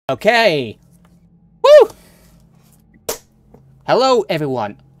Okay. Woo! Hello,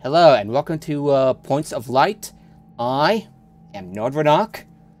 everyone. Hello, and welcome to Points of Light. I am Nordranok,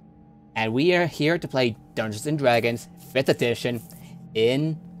 and we are here to play Dungeons & Dragons 5th edition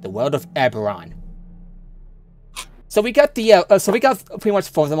in the world of Eberron. So we got the pretty much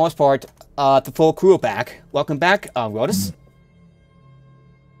for the most part the full crew back. Welcome back, Rodus.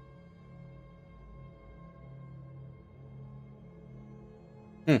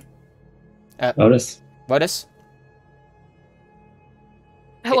 Rodus.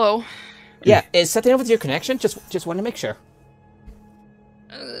 Hello. Yeah, is something up with your connection? Just want to make sure.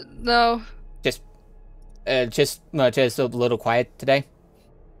 No. Just a little quiet today.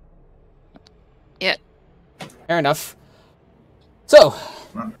 Yeah. Fair enough. So,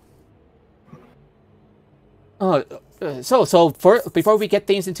 before we get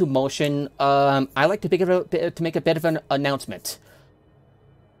things into motion, I like to make a bit of an announcement.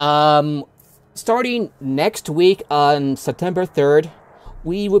 Starting next week on September 3rd,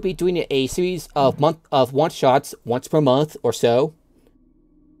 we will be doing a series of one-shots once per month or so,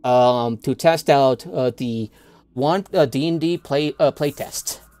 to test out the D&D play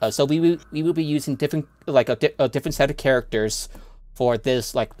test. So we will be using different a different set of characters for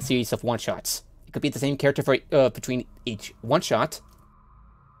this series of one-shots. It could be the same character for between each one-shot,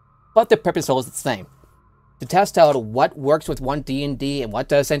 but the purpose is the same: to test out what works with one D&D and what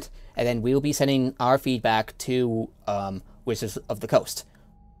doesn't, and then we will be sending our feedback to Wizards of the Coast.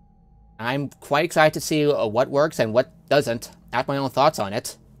 I'm quite excited to see what works and what doesn't. I have my own thoughts on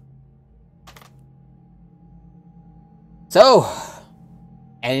it. So,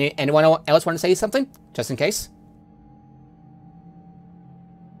 anyone else want to say something, just in case?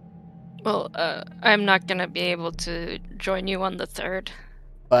 Well, I'm not gonna be able to join you on the 3rd.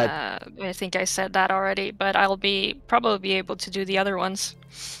 But I think I said that already, but I'll probably be able to do the other ones.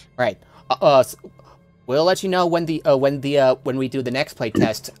 Right. We'll let you know when we do the next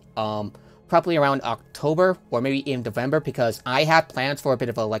playtest. Probably around October or maybe even November, because I have plans for a bit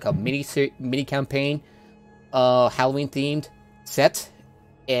of a mini campaign, Halloween themed set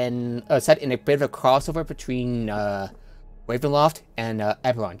in a bit of a crossover between Ravenloft and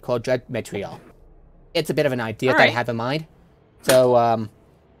Eberron called Dread Metrial. It's a bit of an idea that I have in mind. So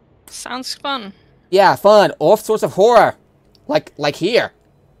sounds fun. Yeah, fun. All sorts of horror, like here.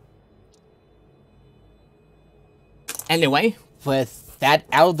 Anyway, with that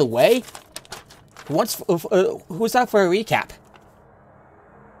out of the way, who's up for a recap?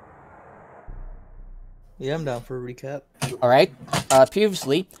 Yeah, I'm down for a recap. Alright.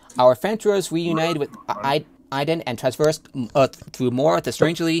 Previously, our adventurers reunited with Iden and traversed through more of the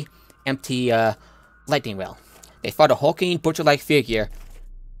strangely empty lightning realm. They fought a hulking, butcher-like figure,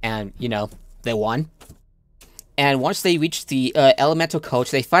 and, they won. And once they reached the elemental coach,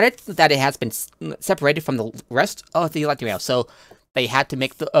 they found that it has been separated from the rest of the lightning realm, so they had to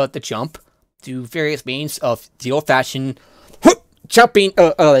make the jump through various means of the old-fashioned jumping,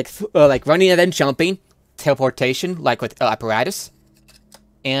 like running and then jumping, teleportation, like with apparatus,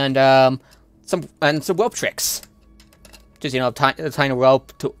 and some rope tricks. Just tying a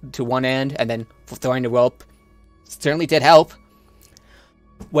rope to one end and then throwing the rope certainly did help.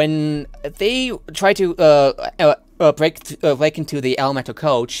 When they tried to break into the elemental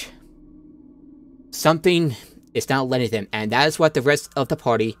coach, something is not letting them, and that is what the rest of the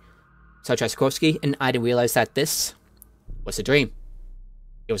party, such as Korski and Iden, realized that this was a dream.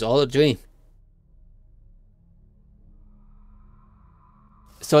 It was all a dream.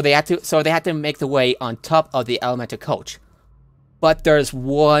 So they had to make the way on top of the elemental coach. But there's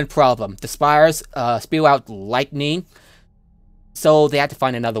one problem: the spires spew out lightning, so they had to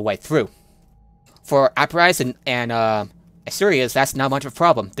find another way through. For Apparice and Assyrius, that's not much of a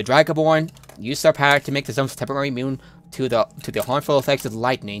problem. The Dragonborn used their power to make the zones temporarily immune to the harmful effects of the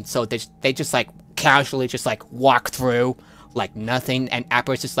lightning, so they just casually walk through like nothing, and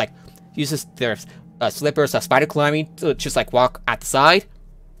Apparice just uses their slippers of spider climbing to just walk at the side.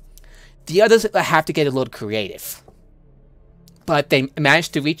 The others have to get a little creative, but they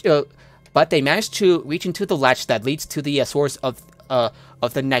managed to reach into the latch that leads to the source of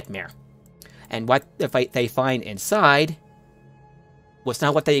the nightmare. And what they find inside was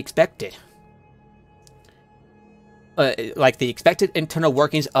not what they expected. Like the expected internal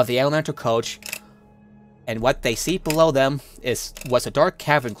workings of the elemental coach, and what they see below them was a dark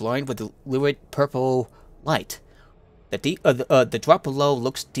cavern glowing with a lurid purple light. The drop below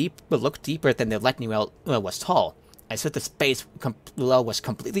looked deeper than the lightning well was tall, as if the space below was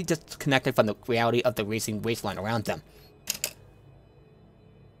completely disconnected from the reality of the racing wasteland around them.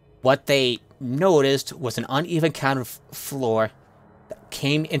 What they noticed was an uneven counter floor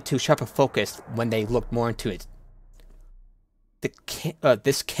came into sharper focus when they looked more into it.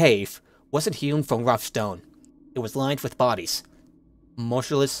 This cave wasn't hewn from rough stone. It was lined with bodies.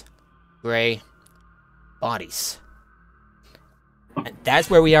 Motionless, gray bodies. And that's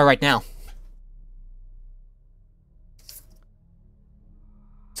where we are right now.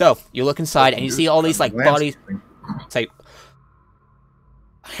 So, you look inside and you see all these like bodies. Say,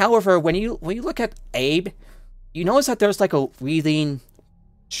 however, when you look at Abe, you notice that there's like a wreathing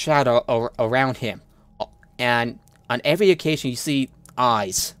shadow around him, and on every occasion you see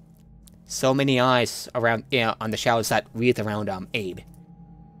eyes. So many eyes around, on the shadows that wreathe around Abe.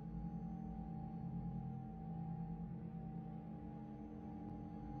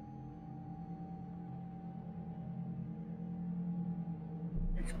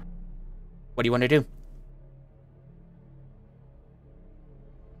 What do you want to do?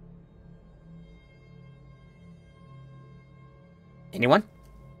 Anyone?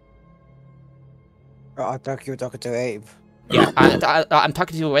 I thought you were talking to Abe. Yeah, I'm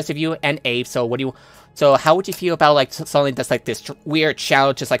talking to the rest of you and Abe. So what do you? So how would you feel about like suddenly that's like this weird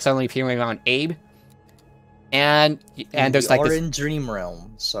shadow just like suddenly appearing around Abe? And there's like we're this... in Dream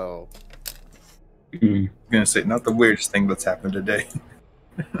Realm, so. I'm gonna say not the weirdest thing that's happened today.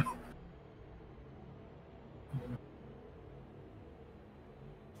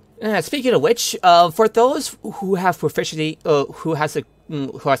 Speaking of which, for those who have proficiency, who has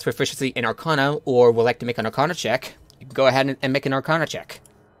proficiency in Arcana or would like to make an Arcana check, you can go ahead and make an Arcana check.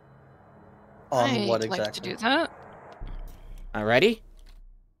 On what I'd like to exactly? do that. Alrighty.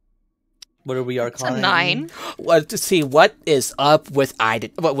 What are we It's Arcana? a 9. Well, to see what is up with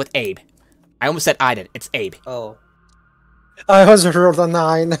with Abe. I almost said Aiden. It's Abe. Oh, I was rolled a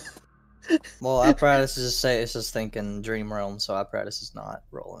 9. well, apparatus it's just thinking Dream Realm, so apparatus is not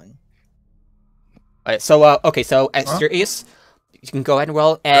rolling. Alright, so okay, so Asterius, you can go ahead and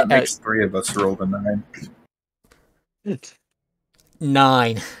roll That makes 3 of us roll the 9.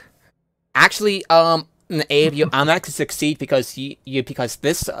 9. Actually, Abe, I'm not to succeed because because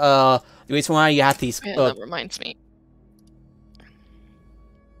this the reason why you have these. Yeah, that reminds me.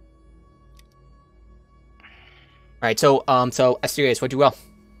 Alright, so Asterius, what'd you roll?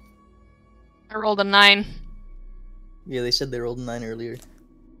 I rolled a 9. Yeah, they said they rolled a 9 earlier.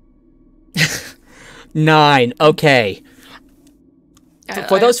 9. Okay.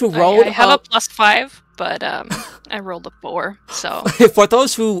 For those who rolled, I have a +5, but I rolled a 4. So for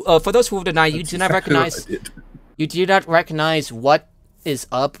those who rolled a 9, you do not recognize. You do not recognize what is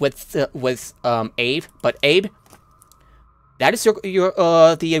up with Abe, but Abe, that is your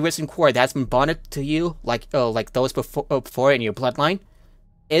the arisen core that's been bonded to you, like those before in your bloodline,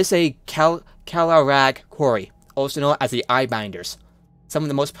 is a Kalarag quarry, also known as the Eyebinders, some of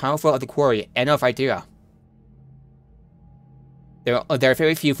the most powerful of the quarry and of Akira. There are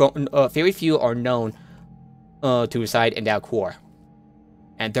very few are known to reside in that core,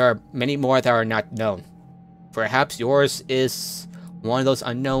 and there are many more that are not known. Perhaps yours is one of those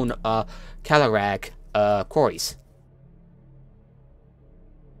unknown Kalarag quarries.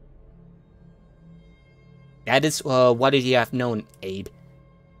 That is what you have known, Abe.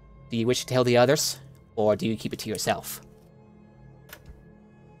 Do you wish to tell the others, or do you keep it to yourself?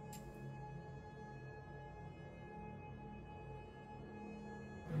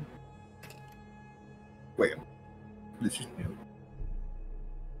 Wait. This is new.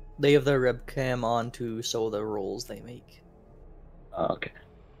 They have their webcam on to show the rolls they make. Okay.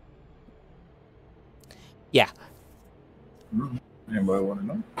 Yeah. Anybody want to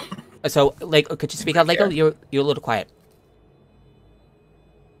know? So, like, could you speak out, Lego? You're a little quiet.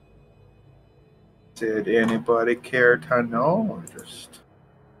 Did anybody care to know, or just?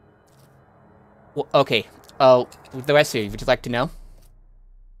 Well, okay. The rest of you, would you like to know?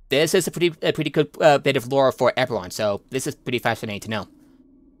 This is a pretty good bit of lore for Eberron, so this is pretty fascinating to know.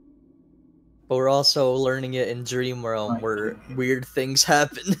 But we're also learning it in Dream Realm, where weird things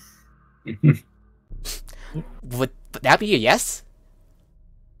happen. Would that be a yes?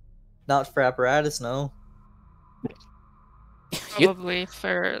 Not for apparatus, no. probably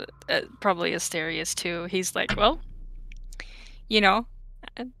for probably Asterius too. He's like, well, you know,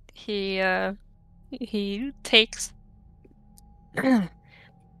 he takes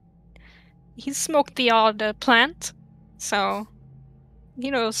he smoked the odd plant, so he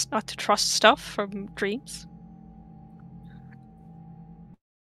knows not to trust stuff from dreams.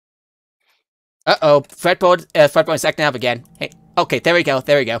 Fredboard's acting up again. Hey, okay, there we go.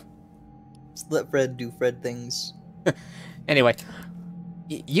 Just let Fred do Fred things. Anyway,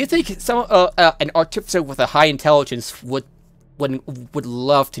 you think an artificer with a high intelligence would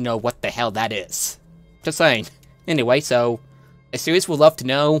love to know what the hell that is? Just saying. Anyway, so Asterius would love to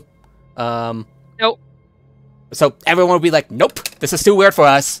know. Nope. So everyone would be like, nope, this is too weird for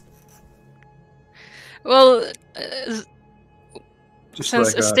us. Well, Just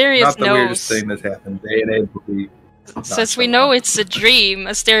since like, Asterius not the knows, weirdest thing that's happened. Day and age will be. since we know it's a dream,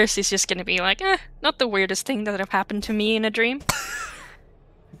 Asterius is just gonna be like, not the weirdest thing that have happened to me in a dream.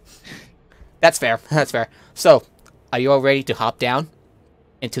 That's fair. That's fair. So, are you all ready to hop down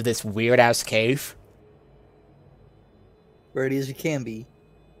into this weird-ass cave? Ready as you can be.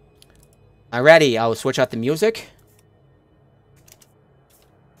 I'm ready. I'll switch out the music.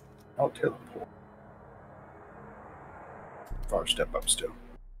 I'll teleport. Or step up still.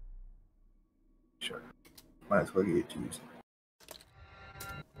 Sure. Might as well get to use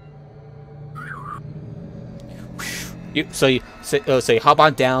it. So you hop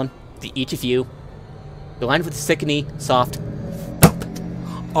on down, each of you. The line with the sickening, soft thump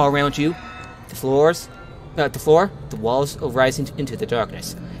all around you. The floor, the walls are rising into the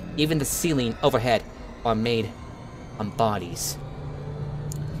darkness. Even the ceiling overhead are made on bodies.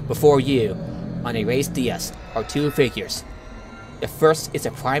 Before you, on a raised dais, are two figures. The first is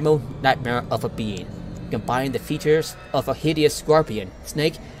a primal nightmare of a being, combining the features of a hideous scorpion,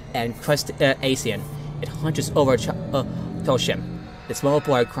 snake, and crustacean. It hunches over Toshim, the small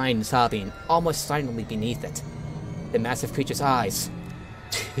boy crying and sobbing, almost silently beneath it. The massive creature's eyes,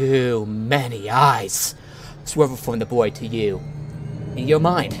 too many eyes, swerve from the boy to you. In your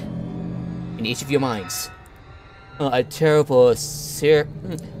mind, in each of your minds, a terrible susurrus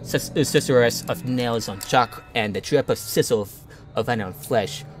of nails on chalk and the drip of sizzle of venom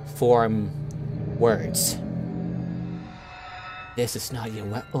flesh form words. This is not your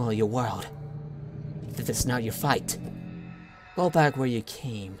world. This is not your fight. Go back where you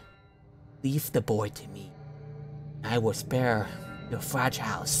came. Leave the boy to me. I will spare your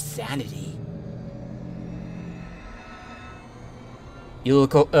fragile sanity. You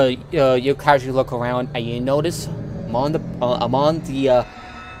casually look around and you notice among the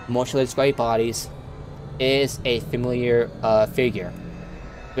motionless gray bodies is a familiar figure.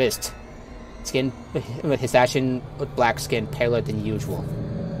 Wrist, skin, his ashen black skin paler than usual.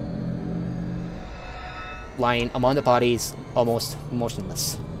 Lying among the bodies, almost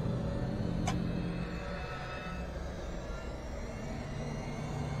motionless.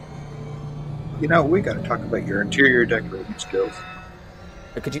 You know, we gotta talk about your interior decorating skills.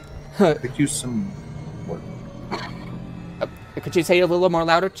 Could you Could use some work. could you say it a little more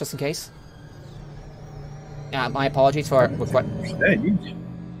louder, just in case? My apologies for what. Hey,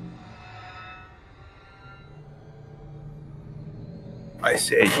 I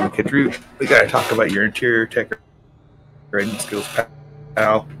say, we gotta talk about your interior decorating skills,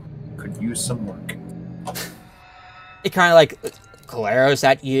 pal. Could use some work. It kind of like glares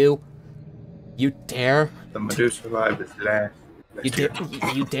at you. You dare? The Medusa survived his last.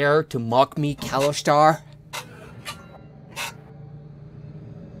 You dare to mock me, Kalostar?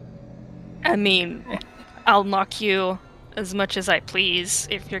 I mean, I'll mock you as much as I please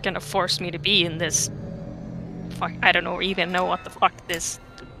if you're gonna force me to be in this. Fuck, I don't even know what the fuck this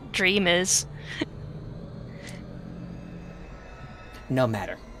dream is. No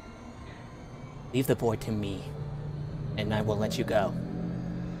matter. Leave the boy to me, and I will let you go.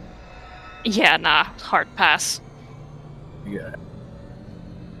 Yeah, nah, hard pass. Yeah.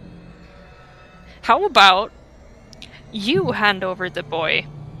 How about you hand over the boy,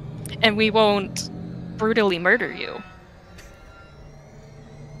 and we won't brutally murder you?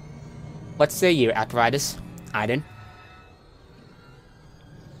 What say you, Apparatus? Aiden?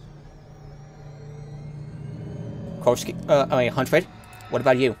 Koshki, Huntred? What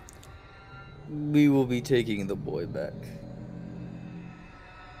about you? We will be taking the boy back.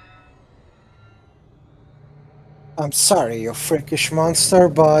 I'm sorry, you freakish monster,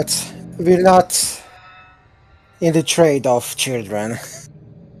 but we're not in the trade of children.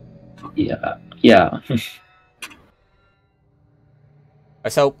 Yeah.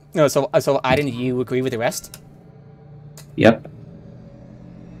 So Aiden, you agree with the rest? Yep.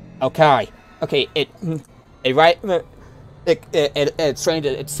 Okay. It trained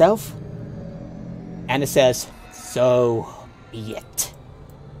itself, and it says, "So be it."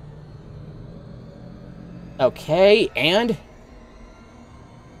 Okay, and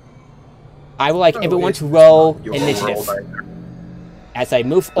I would like everyone to roll initiative as I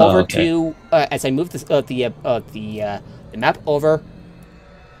move over to the map over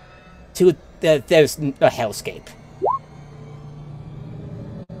to there's a hellscape.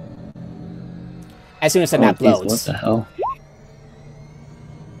 As soon as the map loads. What the hell?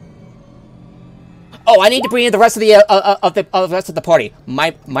 Oh, I need to bring in the rest of the rest of the party.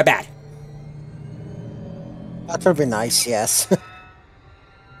 My bad. That would be nice, yes.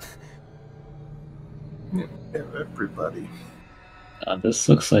 Everybody. This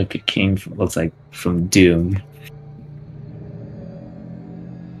looks like it came from, from Doom.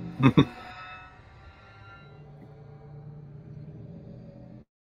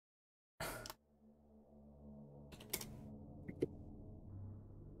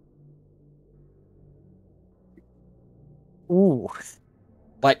 Ooh.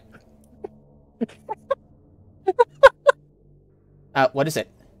 What? What is it?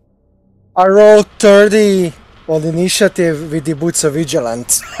 I rolled 30 on initiative with the Boots of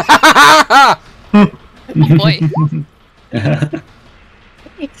Vigilance. Oh boy.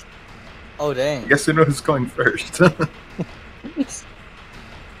 Oh dang. I guess who knows who's going first?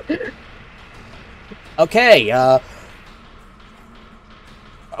 Okay,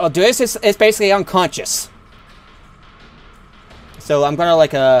 Duis is basically unconscious. So I'm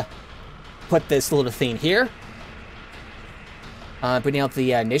gonna, put this little thing here. Bringing up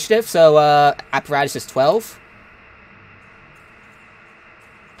the initiative. So, apparatus is 12.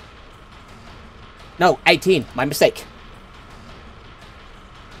 No, 18. My mistake.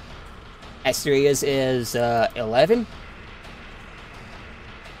 Asterius is 11.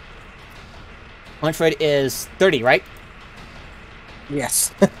 Manfred is 30, right?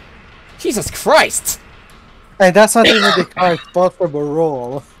 Yes. Jesus Christ! And that's not even the correct possible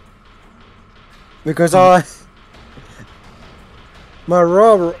roll. Because my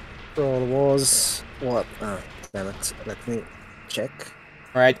roll was... What? Damn it. Let me check.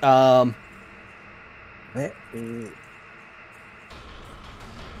 Alright,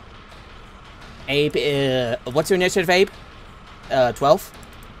 Abe, what's your initiative, Abe? 12?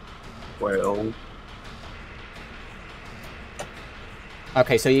 Well,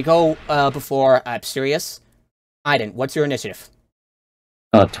 Okay, so you go, before Absterius. Aiden, what's your initiative?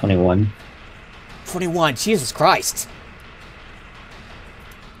 21. 21, Jesus Christ!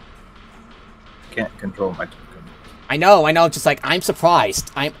 can't control my token. I know, just I'm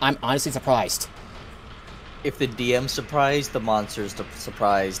surprised. I'm honestly surprised. If the DM's surprised, the monster's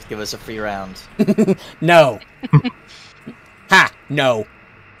surprised. Give us a free round. No. Ha! No.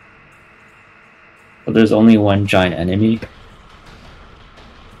 Well, there's only one giant enemy.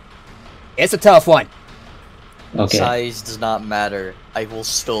 It's a tough one. Okay. Size does not matter. I will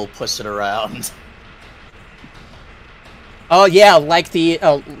still push it around. Oh yeah, like the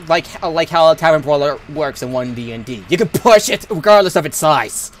like how a Tavern Brawler works in 1D&D. You can push it regardless of its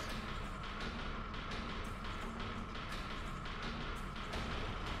size.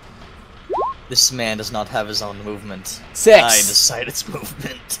 This man does not have his own movement. 6. I decide its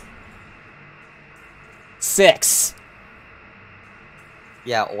movement. 6.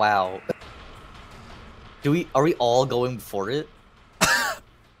 Yeah, wow. Are we all going before it?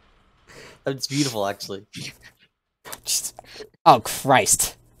 That's beautiful, actually. Just, oh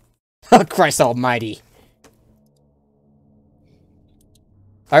Christ. Oh Christ almighty.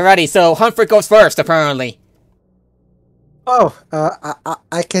 Alrighty, so Humphrey goes first, apparently. Oh,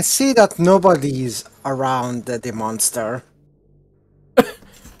 I can see that nobody's around the monster.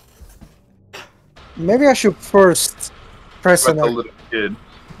 Maybe I should first press But the an... little kid.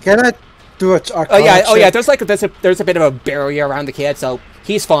 Can I do a Oh yeah, there's a bit of a barrier around the kid, so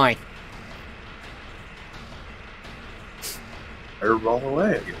he's fine. Or roll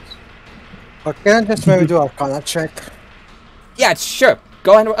away, I guess. Or can I just maybe do a Arcana check? Yeah, sure.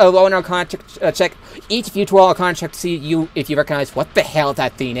 Go ahead and roll an Arcana check. Each of you roll an Arcana check to see if you recognize what the hell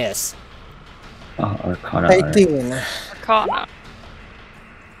that thing is. Arcana. 18. Arcana.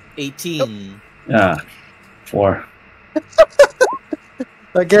 18. 4.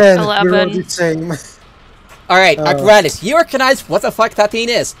 Again, 11. we rolled the same. Alright, apparatus, you recognize what the fuck that thing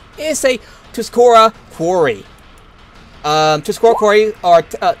is. It's a Tuscarora quarry. Tuscarora quarry are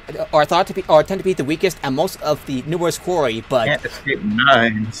thought to be tend to be the weakest and most of the numerous quarry, but Can't escape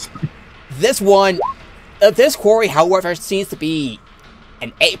 9s. this quarry, however, seems to be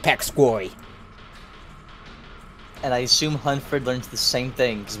an apex quarry. And I assume Huntford learns the same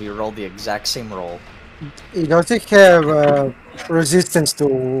thing because we rolled the exact same roll. You don't have resistance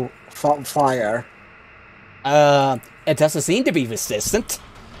to fire. It doesn't seem to be resistant.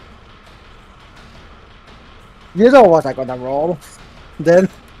 You know what I'm gonna roll. Then.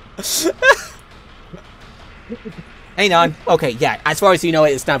 Hang on. Okay, yeah, as far as you know,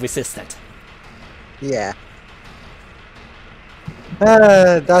 it's not resistant. Yeah.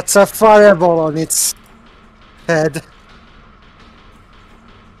 That's a fireball on its head.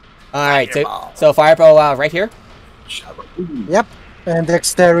 Alright, so fireball right here. Yep. And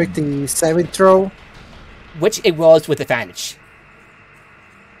dexterity 7 throw. Which it rolls with advantage.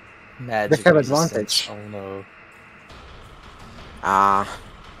 Magic have resistance. advantage. Oh no. Alright.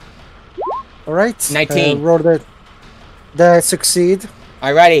 19. Roll that succeed.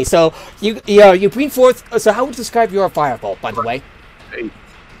 Alrighty, so you bring forth. So how would you describe your fireball, by the way?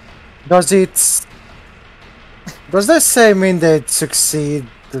 Does that say mean that succeed?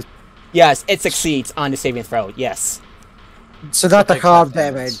 Yes, it succeeds on the saving throw. Yes. So not the half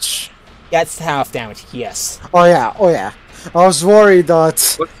damage. Yeah, it's half damage. Yes. Oh yeah. I was worried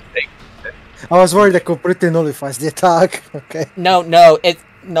that completely nullifies the attack. Okay. No,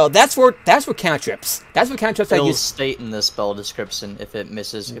 that's for cantrips. That's for cantrips. It'll state in the spell description if it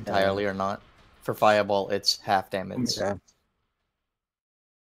misses entirely or not. For fireball, it's half damage. Okay.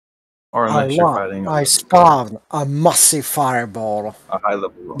 Or unless you're fighting I spawned a massive fireball. a high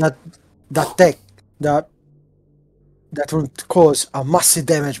level roll. That will cause a massive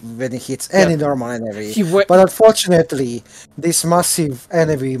damage when it hits any normal enemy. But unfortunately, this massive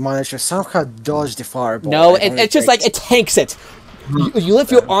enemy managed to somehow dodge the fireball. No, it's just like it tanks it. You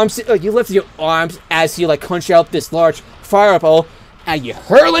lift your arms. You lift your arms as you like punch out this large fireball, and you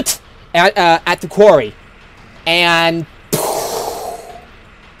hurl it at the quarry, and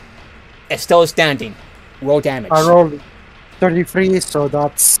it's still standing. Roll damage. I rolled 33, so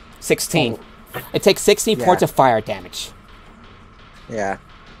that's 16. It takes 16 points of fire damage. Yeah.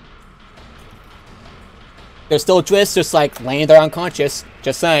 There's still Driss just like laying there unconscious.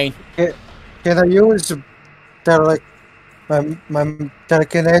 Just saying. Can I use my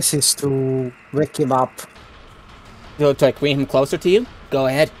telekinesis to wake him up? To like bring him closer to you? Go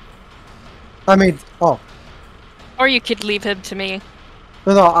ahead. I mean, Or you could leave him to me.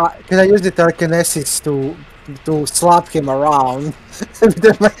 No, can I use the telekinesis to slap him around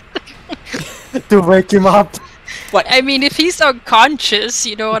to wake him up? But I mean, if he's unconscious,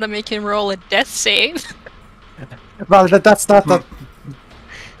 you don't want to make him roll a death save. Well, that's not a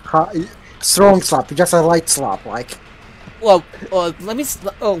strong slap, just a light slap, like. Well, let me.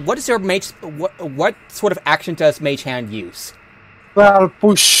 What is your mage? What sort of action does Mage Hand use? Well,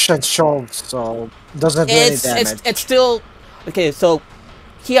 push and shove, so doesn't do any damage. It's still okay. So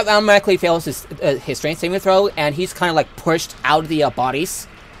he automatically fails his strength saving throw, and he's kind of like pushed out of the bodies,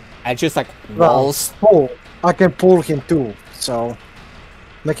 and just like rolls. I can pull him too, so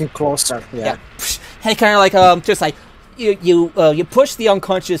make him closer. Yeah. And kind of like just like you push the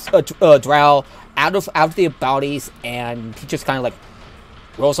unconscious drow out of the bodies, and he just kind of like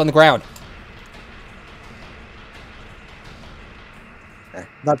rolls on the ground.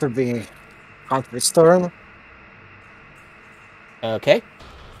 That would be Hunt's turn. Okay.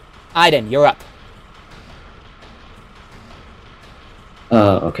 Aiden, you're up.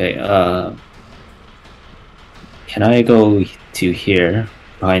 Okay, can I go to here,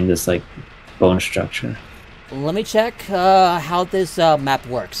 behind this, like, bone structure? Let me check how this map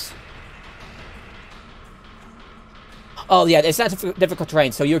works. Oh yeah, it's not difficult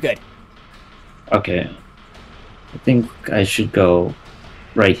terrain, so you're good. Okay. I think I should go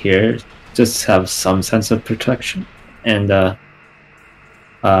right here, just have some sense of protection. And,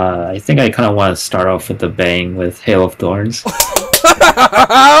 I think I kind of want to start off with the bang with Hail of Thorns.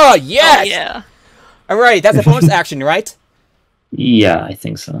 Oh, yes! Oh, yeah. Alright, that's a bonus action, right? Yeah, I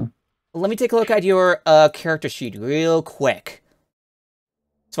think so. Let me take a look at your character sheet real quick,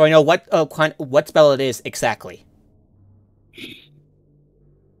 so I know what spell it is exactly.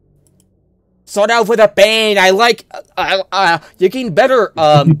 Start out with a bane. I like. You're getting better,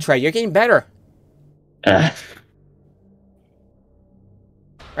 Trey. You're getting better.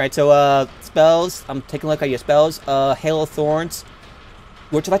 Alright, so spells. I'm taking a look at your spells. Hail of Thorns.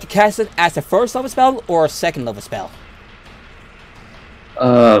 Would you like to cast it as a first level spell or a second level spell?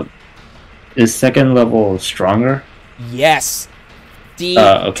 Is second level stronger? Yes.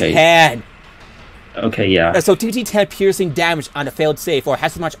 D10. Okay. Okay, yeah. So 2d10 piercing damage on a failed save, or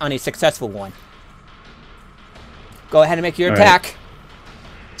has as much on a successful one. Go ahead and make your attack. Right.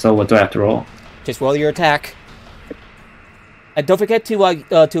 So what do I have to roll? Just roll your attack. And don't forget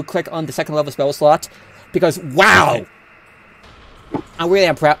to click on the second level spell slot, because wow, okay. I really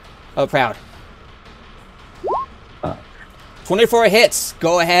am proud. 24 hits.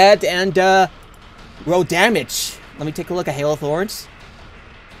 Go ahead and roll damage. Let me take a look at Hail of Thorns.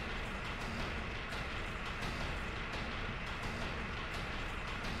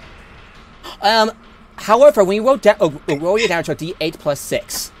 However, when you roll your damage, a d8 plus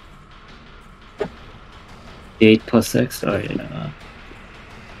 6. 8 plus 6? Oh, yeah.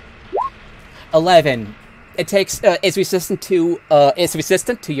 11. It takes it's resistant to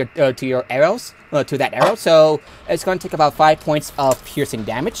your arrows, to that arrow, so it's going to take about 5 points of piercing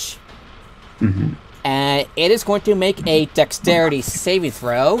damage. Mm-hmm. And it is going to make a dexterity saving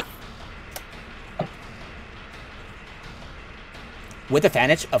throw. With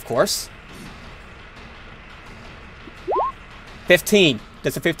advantage, of course. 15.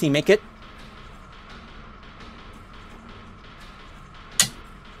 Does a 15 make it?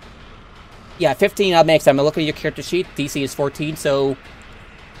 Yeah, 15 makes it. I'm looking at your character sheet. DC is 14, so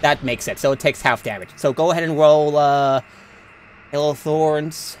that makes it. So it takes half damage. So go ahead and roll, Hill of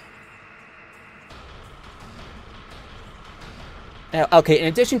Thorns. Now, okay, in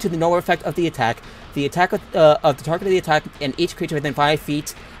addition to the normal effect of the attack of the target of the attack and each creature within 5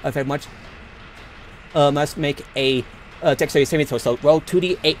 feet of it must make a dexterity saving throw. So roll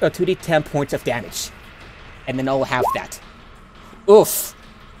 2d8 or 2d10 points of damage, and then I'll have that. Oof!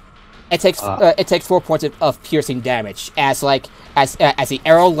 It takes 4 points of piercing damage as the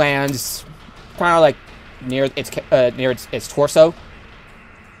arrow lands, kind of like near its torso.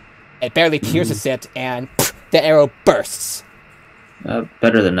 It barely pierces it, and the arrow bursts.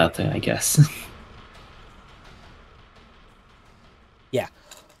 Better than nothing, I guess. Yeah.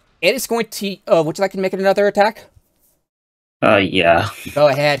 It is going to... would you like to make it another attack? Yeah. Go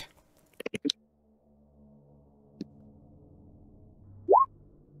ahead.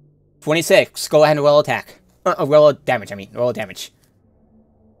 $26. Go ahead and roll attack. Roll damage, I mean. Roll damage.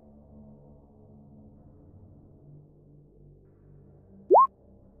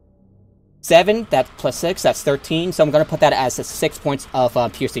 $7, that's plus 6, that's 13. So I'm going to put that as 6 points of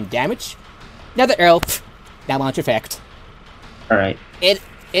piercing damage. Another arrow. Now launch effect. Alright. It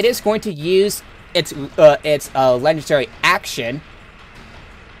is going to use its legendary action.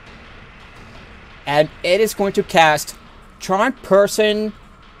 And it is going to cast Charm Person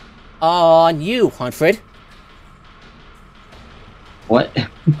on you, Huntford. What?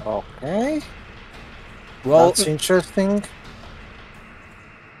 Okay. Roll. That's interesting.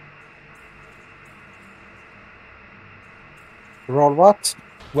 Roll what?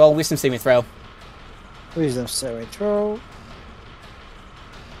 Roll Wisdom saving throw. Wisdom saving throw.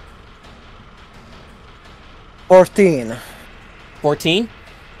 14. 14.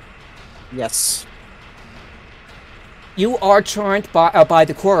 Yes. You are charmed by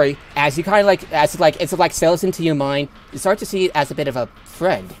the quarry as you kind of it's like settles into your mind. You start to see it as a bit of a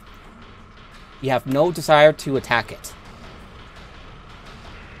friend. You have no desire to attack it.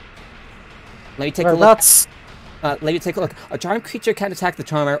 Let me take a look. Let me take a look. A charmed creature can attack the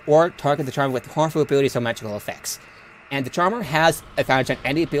charmer or target the charmer with harmful abilities or magical effects. And the charmer has advantage on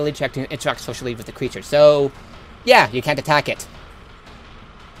any ability check to interact socially with the creature. So, yeah, you can't attack it.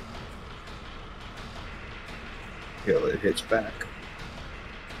 Until it hits back.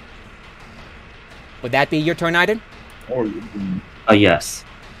 Would that be your turn, Aiden? Or you can... Yes.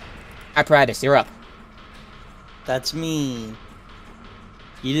 Apparatus, you're up. That's me.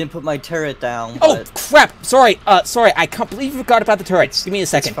 You didn't put my turret down. Oh, but crap! Sorry, I completely forgot about the turrets. Give me a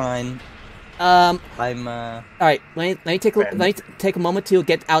second. it's fine. I'm, Alright, let me take a moment to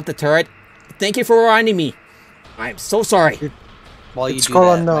get out the turret. Thank you for reminding me. I'm so sorry. while you It's do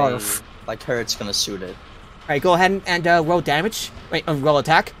called that, a nerf. my turret's gonna suit it. Alright, go ahead and roll damage. Wait, roll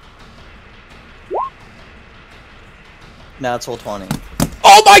attack. Now it's all 20.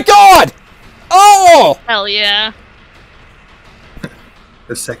 Oh my god! Oh! Hell yeah.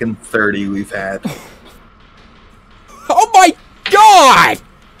 The second 30 we've had. Oh my god!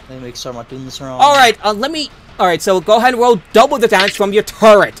 Let me make sure I'm not doing this wrong. Alright, Alright, so go ahead and roll double the damage from your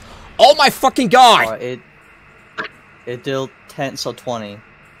turret. Oh my fucking god! It dealt 10, so 20.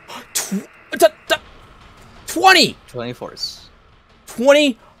 20! 20 force.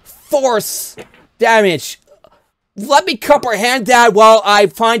 20 force damage. Let me comprehend that while I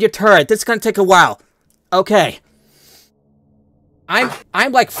find your turret. This is gonna take a while. Okay.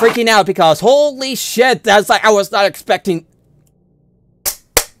 I'm like freaking out because holy shit, that's like I was not expecting.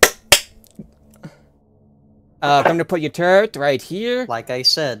 I'm gonna put your turret right here. Like I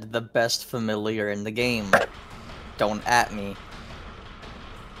said, the best familiar in the game. Don't at me.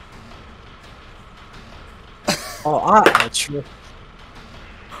 Oh, I'm not sure.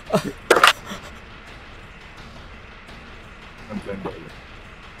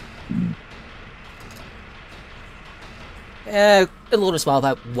 A little small,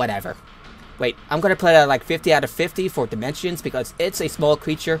 but whatever. Wait, I'm gonna put it at like 50 out of 50 for dimensions because it's a small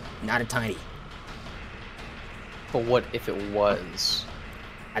creature, not a tiny. But what if it was?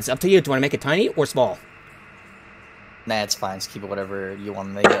 That's up to you. Do you want to make it tiny or small? Nah, it's fine. Just keep it whatever you want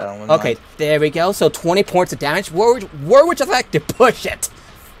to make it. Okay, there we go. So 20 points of damage. Where would you like to push it?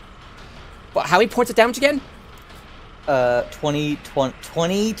 Well, how many points of damage again? 20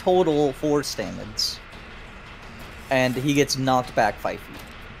 total force damage. And he gets knocked back 5 feet.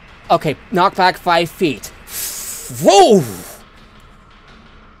 Okay, knocked back 5 feet. Whoa!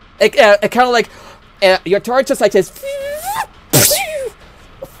 It kind of like your turret just like this.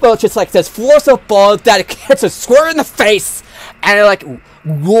 well, just like this force of ball that hits a square in the face, and it like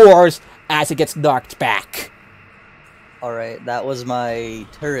roars as it gets knocked back. Alright, that was my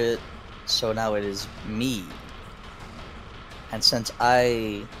turret, so now it is me. And since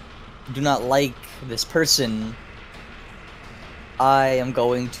I do not like this person, I am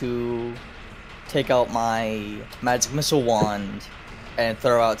going to take out my magic missile wand and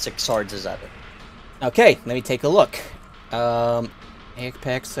throw out 6 charges at it. Okay, let me take a look.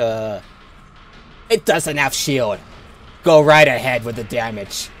 Apex, it doesn't have shield. Go right ahead with the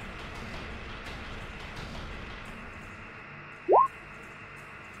damage.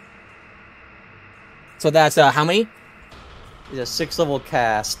 So that's, how many? It's a 6th level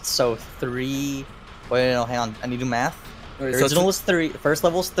cast, so 3... Wait, no, hang on, I need to do math. The original was 3, first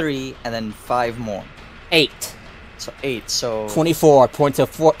level's 3, and then 5 more. 8. So 8, so... 24 points of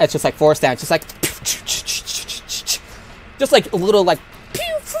 4, it's just like force damage, just like... Just like a little like...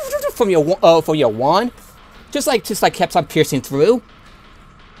 From your wand. Just like kept on piercing through.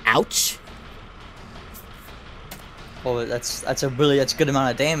 Ouch. Well, that's a good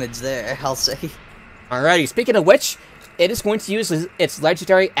amount of damage there, I'll say. Alrighty, speaking of which, it is going to use its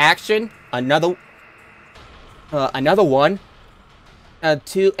legendary action, another one,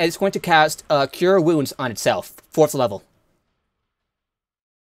 it's going to cast Cure Wounds on itself, 4th level.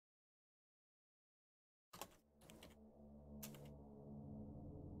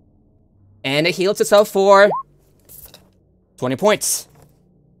 And it heals itself for 20 points.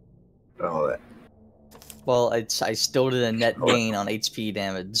 Oh, that. Well, I still did a net gain on HP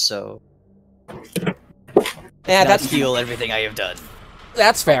damage, so... Yeah, that's heal everything I have done.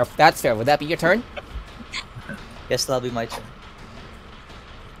 That's fair. That's fair. Would that be your turn? Yes, that'll be my turn.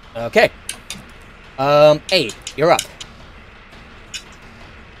 Okay. A, you're up.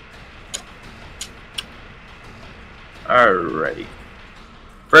 Alrighty.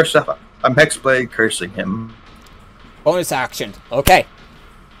 First up, I'm Hexblade cursing him. Bonus action. Okay.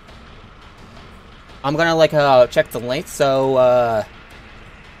 I'm gonna like check the length. So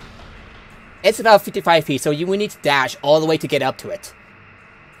it's about 55 feet. So you will need to dash all the way to get up to it.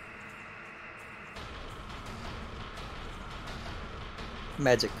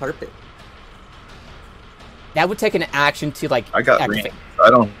 Magic carpet. That would take an action to like. I got activate. range. So I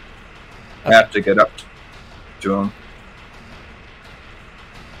don't have to get up to him.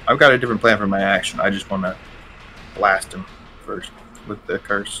 I've got a different plan for my action. I just want to blast him first with the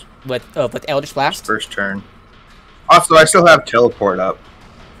curse. With Eldritch Blast? First turn. Also, I still have teleport up.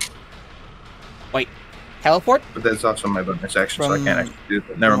 Wait, teleport? But that's also my bonus action, so I From can't actually do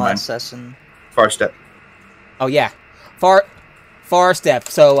that. Never mind. Session. Far step. Oh yeah, far step.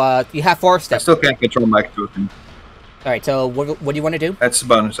 So you have 4 I steps. still can't control my token. All right. So what do you want to do? That's the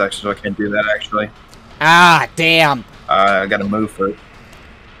bonus action, so I can't do that actually. Ah, damn. I got to move first.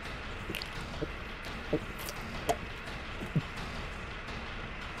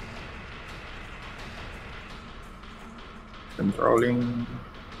 Controlling.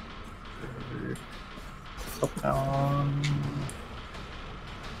 Up down.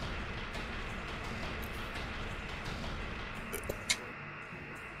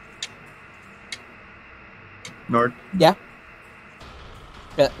 Nord. Yeah.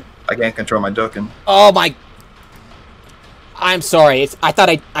 I can't control my token. Oh my. I'm sorry. I thought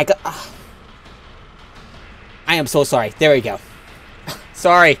I got. I am so sorry. There we go.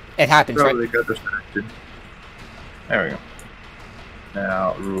 Sorry, it happens. Probably Right? got distracted. There we go.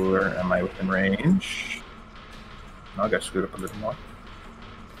 Now, ruler, am I within range? No, I got to scoot up a little more.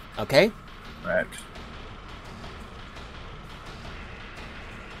 Okay. Right.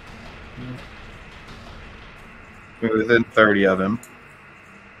 We're within 30 of him.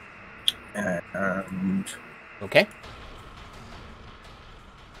 And Okay.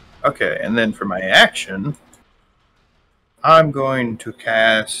 okay, and then for my action, I'm going to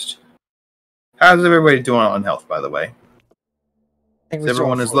cast. How's everybody doing on health, by the way? Is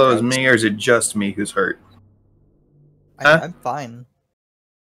everyone as low as me, or is it just me who's hurt? Huh? I'm fine.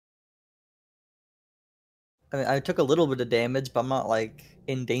 I mean, I took a little bit of damage, but I'm not like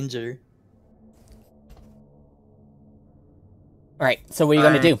in danger. All right. So what are you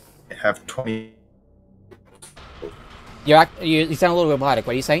gonna do? I have 20. You sound a little robotic.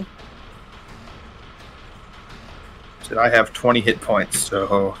 What are you saying? Said I have 20 hit points,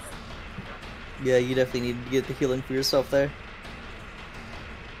 so Yeah, you definitely need to get the healing for yourself there.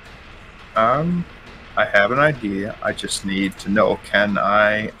 I have an idea. I just need to know, can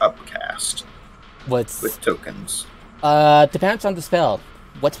I upcast What's with tokens? depends on the spell.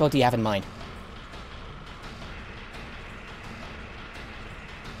 What spell do you have in mind?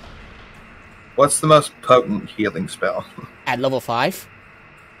 What's the most potent healing spell? At level 5?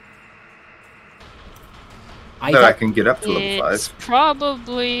 I can get up to level 5. It's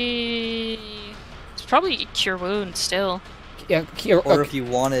probably Cure Wound still. Yeah, Or if you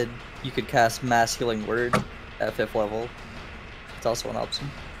wanted, you could cast Mass Healing Word at 5th level. It's also an option.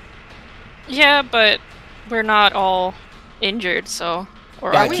 Yeah, but we're not all injured, so...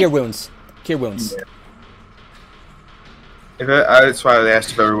 Or yeah, are we? Cure Wounds. Cure Wounds. Yeah. That's why I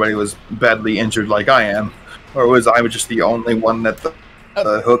asked if everybody was badly injured like I am. Or was I just the only one that the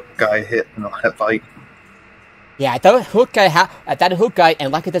hook guy hit in that fight? Yeah, that hook guy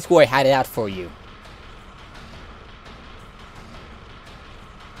and Lucky the Square had it out for you.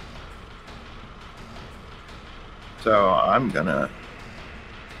 So I'm gonna...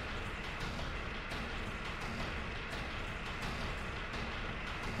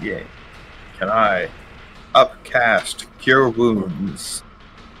 Yay. Can I upcast Cure Wounds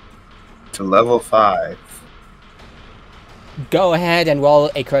to level 5? Go ahead and roll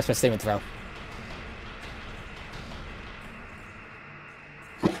a charisma saving throw.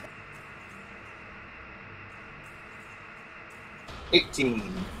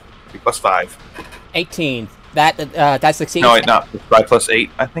 +18. Plus 5. 18. That succeeds. No, wait, not 5 plus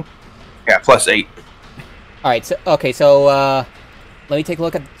 8, I think. Yeah, plus 8. Alright, so okay, so let me take a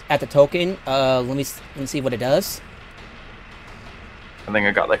look at the token. Let me see what it does. I think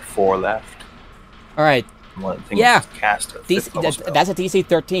I got like 4 left. Alright. Yeah. Cast that's a DC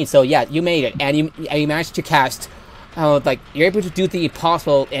 13, so yeah, you made it, and you managed to cast, like, you're able to do the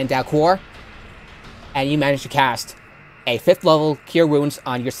impossible in Dalcor, and you managed to cast a 5th level Cure Wounds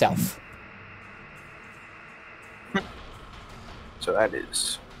on yourself. So that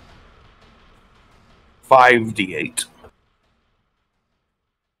is 5d8.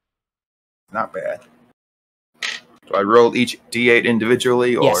 Not bad. Do I roll each d8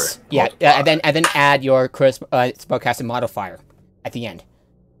 individually, or yes? Yeah, and then add your charisma spellcasting modifier at the end.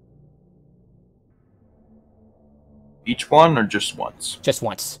 Each one, or just once? Just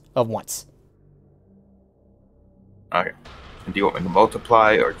once. Once. Okay. And do you want me to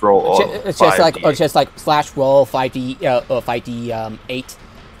multiply or roll all? It's just like slash roll 5d 8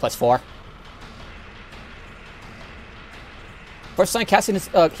 plus 4. First time casting this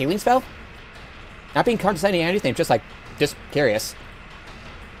healing spell. Not being condescending or anything, just curious.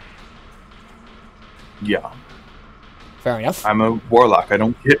 Yeah. Fair enough. I'm a warlock. I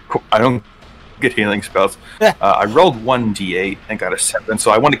don't get healing spells. I rolled 1d8 and got a 7,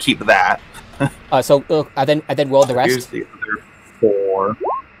 so I want to keep that. And then roll the rest. Here's the other 4.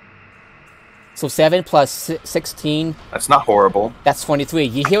 So 7 plus 16. That's not horrible. That's 23.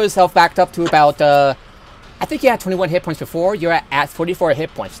 You heal yourself back up to about, I think you had 21 hit points before. You're at 44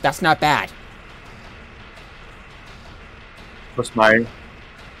 hit points. That's not bad. Plus my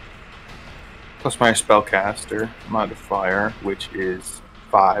spellcaster modifier, which is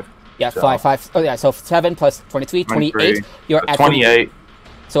 5. Yeah, so 5. Oh yeah, so 7 plus 23, 28. You're at 28.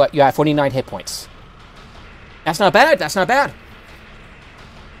 So you're at 49 hit points. That's not bad. That's not bad.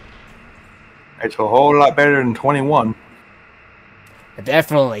 It's a whole lot better than 21.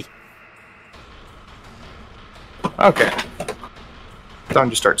 Definitely. Okay. Time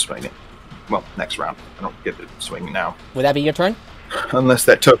to start swinging. Well, next round. I don't get to swing now. Would that be your turn? Unless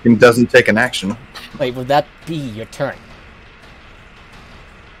that token doesn't take an action. Wait, would that be your turn?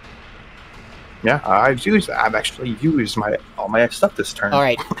 Yeah, I've actually used all my stuff this turn.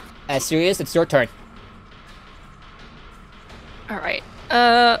 Alright. Sirius, it's your turn. Alright.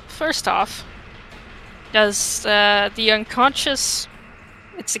 First off, does the unconscious...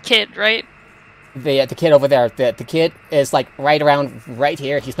 It's a kid, right? The kid over there. The kid is like right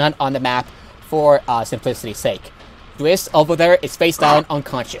here. He's not on the map for simplicity's sake. Dwist over there is face down,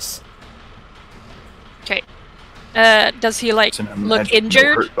 unconscious. Okay. Does he like look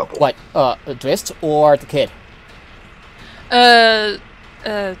injured? What? Dwist or the kid? Oh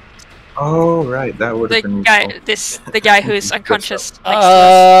right, that would have been guy. The guy who's unconscious. Next to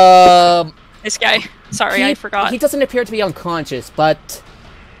us. This guy. Sorry, I forgot. He doesn't appear to be unconscious, but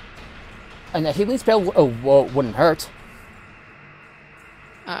a healing spell wouldn't hurt.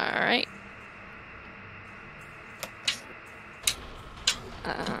 Alright.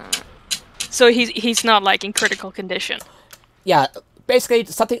 So he's not like in critical condition. Yeah, basically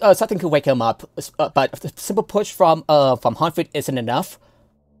something could wake him up, but a simple push from Huntford isn't enough.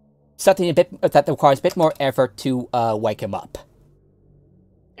 Something that requires a bit more effort to wake him up.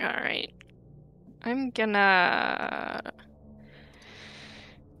 Alright. I'm gonna...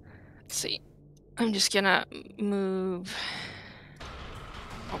 Let's see. I'm just gonna move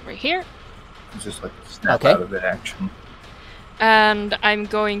over here. Just like snap out of the action. And I'm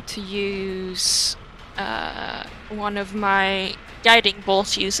going to use one of my guiding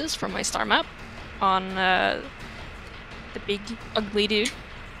bolt uses from my star map. on the big ugly dude.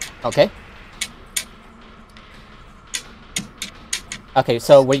 Okay. Okay,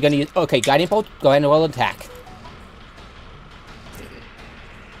 so we're gonna use... Okay, Guiding Bolt, go ahead and roll an attack.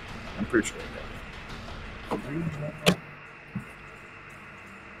 I'm pretty sure.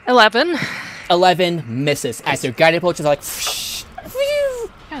 11. 11 misses as your Guiding Bolt is like...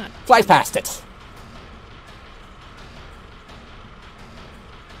 flies past it.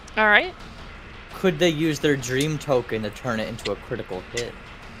 Alright. Could they use their dream token to turn it into a critical hit?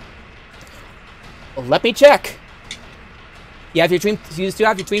 Let me check. You have your dream... You still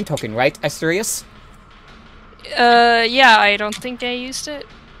have your dream token, right, Asterius? Yeah, I don't think I used it.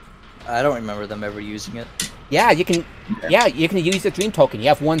 I don't remember them ever using it. Yeah, you can... Yeah, you can use the dream token. You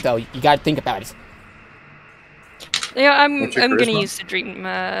have one, though. You gotta think about it. Yeah, I'm What's your gonna charisma? use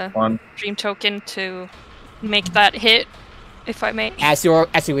the One. dream token to make that hit, if I may. As your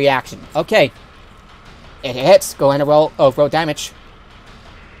reaction. Okay. It hits. Go ahead and roll damage.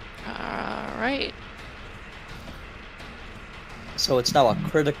 Alright. So it's now a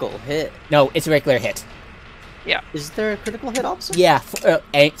critical hit. No, it's a regular hit. Is there a critical hit option? Yeah,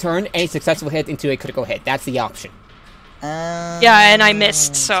 turn a successful hit into a critical hit. That's the option. Yeah, and I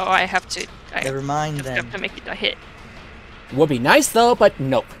missed, so I have to... Never mind I then. have to make it a hit. Would be nice, though, but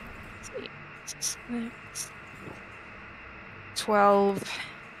nope. 12...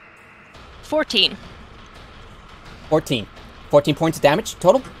 14. 14. 14 points of damage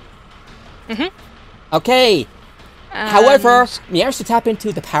total? Mhm. Okay. However, managed to tap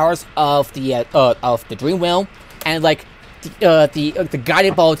into the powers of the Dream Wheel, and like the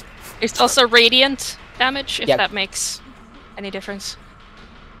Guided Bolt. It's also radiant damage, if Yep. that makes any difference.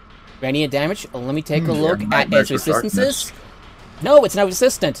 Radiant damage. Let me take a Yeah, look at nightmares its for resistances. No, it's not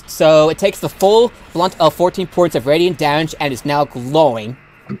resistant. So it takes the full blunt of 14 points of radiant damage and is now glowing.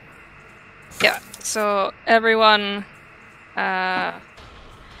 Yeah, so everyone...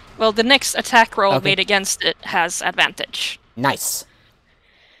 well, the next attack roll Okay. made against it has advantage. Nice.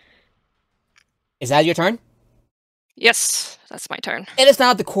 Is that your turn? Yes, that's my turn. It is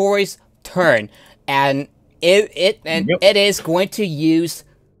now the Quarry's turn, and it is going to use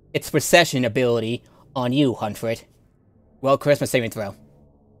its Procession ability on you, Huntford. Well, Charisma saving throw.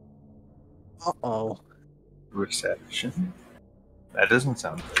 Uh-oh. Reception. That doesn't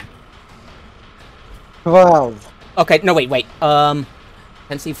sound good. 12. Okay, no, wait.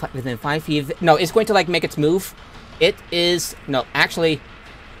 Let's see, within 5 feet. No, it's going to like make its move. It is no, actually.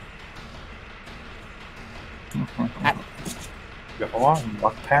 Go on,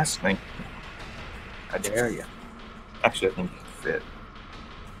 walk past me. I dare you. Actually, I think you fit.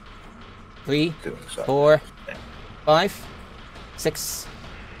 3, Doing so. 4, 5, 6,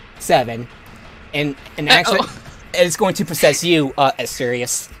 7, and actually, it's going to possess you,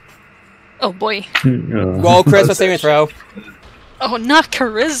 Asterius. Oh boy. Roll Charisma saving throw. Oh, not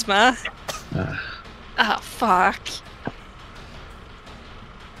charisma. Ah, fuck.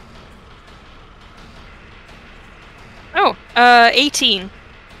 Oh, 18.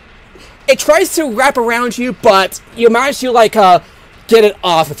 It tries to wrap around you, but you manage to like get it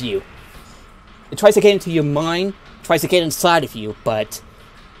off of you. It tries to get into your mind, tries to get inside of you, but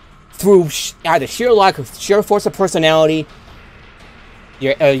through either sheer luck or sheer force of personality,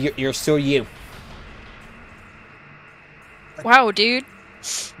 you're still you. Wow, dude.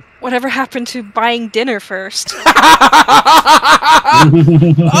 Whatever happened to buying dinner first?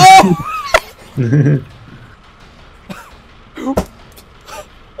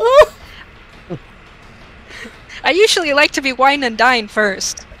 Oh! I usually like to be wine and dine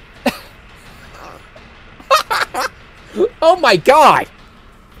first. Oh my god!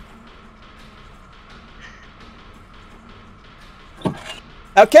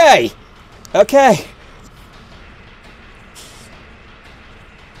 Okay. Okay.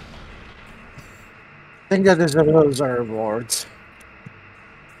 I think that is those are rewards.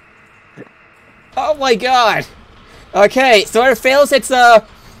 Oh my god. Okay, so it fails its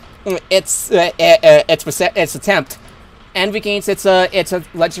attempt, and regains its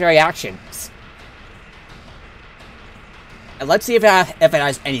legendary actions. And let's see if it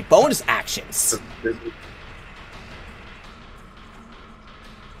has any bonus actions.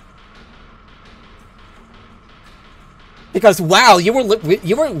 Because wow, you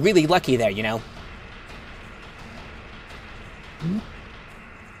were really lucky there, you know.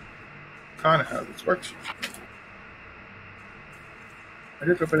 Kind of how this works. A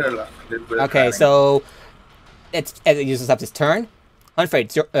little bit of luck. A little bit of Okay, planning. so it uses up its turn. Huntford,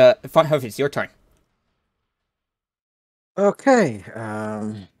 it's your turn. Okay.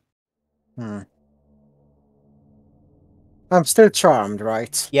 I'm still charmed,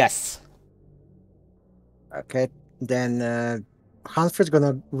 right? Yes. Okay, then Humphrey's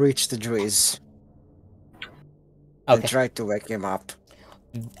gonna reach the Driz and Okay. try to wake him up.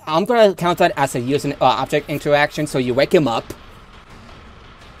 I'm gonna count that as a user object interaction. So you wake him up.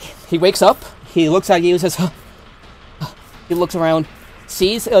 He wakes up. He looks at you. Says, he looks around,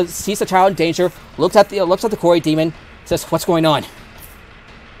 sees the child in danger. Looks at the quarry demon. Says, "What's going on?"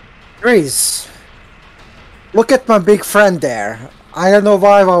 Driz, look at my big friend there. I don't know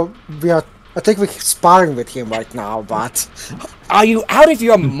why we are. I think we're sparring with him right now, but Are you out of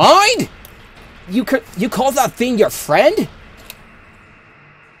your mind? You call that thing your friend?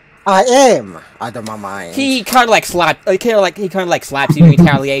 I am out of my mind. He kind of like slaps you in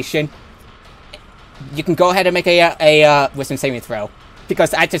retaliation. You can go ahead and make a wisdom saving throw,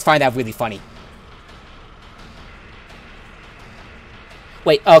 because I just find that really funny.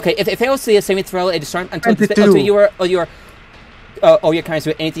 Wait, okay. If it fails the saving throw, it is until you're kind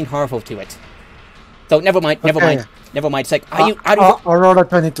of anything harmful to it. So never mind. It's like, are you out of? I'll roll a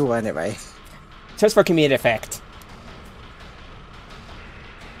 22 anyway. Just for comedic effect.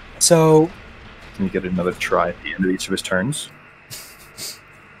 So, Can you get another try at the end of each of his turns?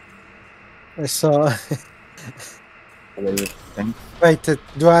 so Thing? wait,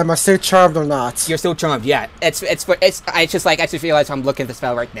 am I still charmed or not? You're still charmed, yeah. I just realized I'm looking at the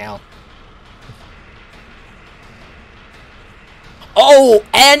spell right now. Oh,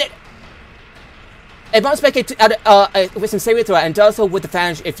 and it must make it wisdom saving throw, and also with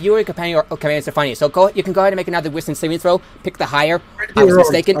advantage if you or your companion or companions are funny. So you can go ahead and make another wisdom saving throw. Pick the higher. I was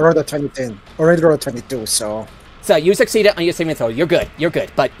mistaken. I rolled a 22. Already rolled a 22, so. So you succeeded on your saving throw. You're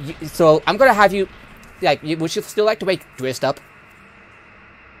good. But so I'm gonna have you, would you still like to wake Driz up?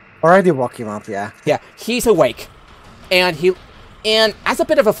 Already woke him up, yeah. Yeah, he's awake, and as a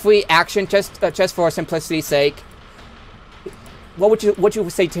bit of a free action, just for simplicity's sake, what would you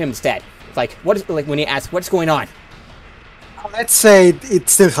say to him instead? Like, when he asks, "What's going on?" Let's say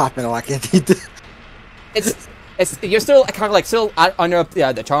it's still happening like it. You're still kind of still under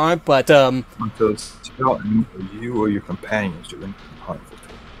the charm, but So it's about you or your companions doing harmful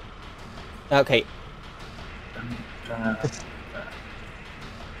to it. Okay.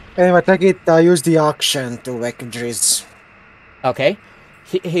 Anyway, take it. Use the auction to wake Driz. Okay.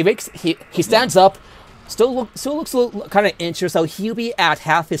 He stands up. Still looks a little kind of injured, so he'll be at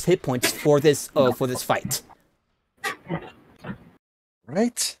half his hit points for this fight.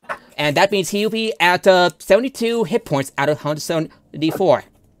 Right. And that means he'll be at 72 hit points out of 174.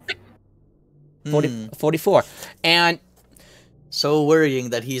 44. And So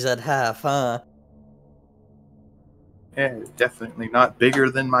worrying that he's at half, huh? Yeah, definitely not bigger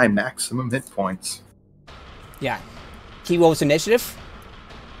than my maximum hit points. yeah, he rolls initiative.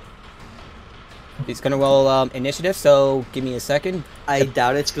 He's gonna roll initiative, so give me a second. I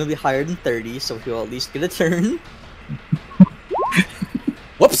doubt it's gonna be higher than 30, so he'll at least get a turn.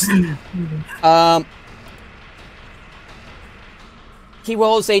 Whoops. He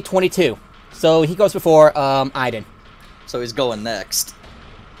rolls a 22, so he goes before Aiden. So he's going next.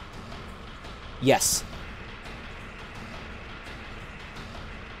 Yes.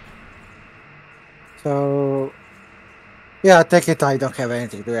 So, yeah, I take it. I don't have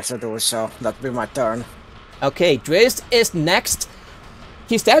anything to do, so that'll be my turn. Okay, Driz is next.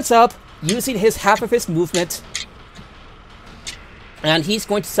 He stands up, using half of his movement, and he's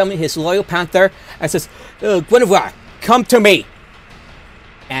going to summon his loyal panther and says, "Guinevere, come to me."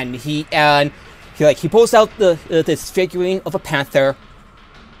 And he pulls out this figurine of a panther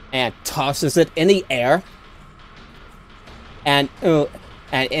and tosses it in the air. And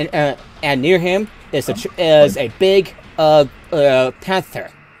near him is a big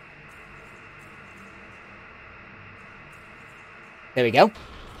panther. There we go.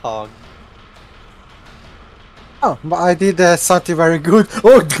 Hog. Oh, but I did something very good.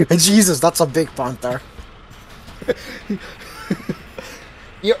 Oh, Jesus, that's a big panther.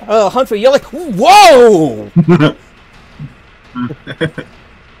 Humphrey, you're like, whoa!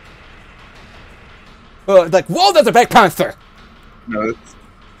 Like, whoa, that's a big panther! No,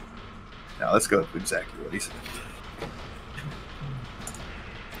 let's go with exactly what he said.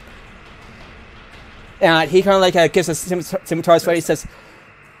 And he kind of gives us scimitar's fight. He says,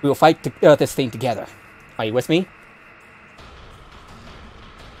 "We will fight this thing together. Are you with me?"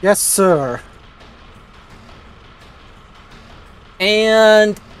 Yes, sir.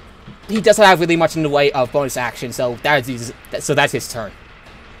 And he doesn't have really much in the way of bonus action, so that's his turn.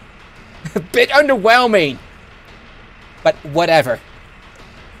 A bit underwhelming, but whatever.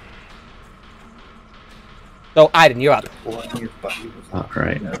 So Aiden, you're up.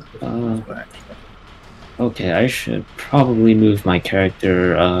 Alright. Okay, I should probably move my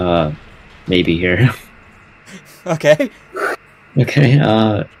character, maybe here. Okay. Okay.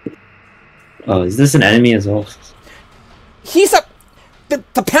 Oh, is this an enemy as well? He's a.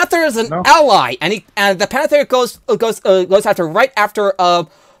 The panther is an ally, and the panther goes after right after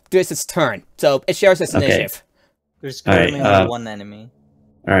does its turn, so it shares its initiative. There's currently only one enemy.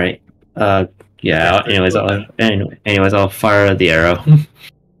 All right. Yeah. Anyways, I'll fire the arrow.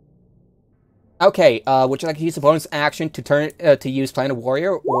 Okay. Would you like to use a bonus action to turn to use Planet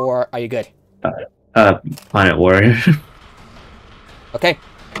Warrior, or are you good? Planet Warrior. Okay.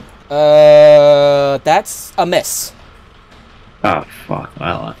 That's a miss. Oh fuck!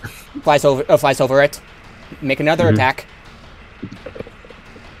 Well, Flies over it. Make another attack.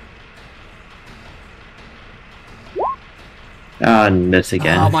 Miss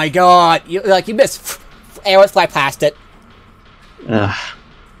again. Oh my god! You miss. Arrows fly past it. So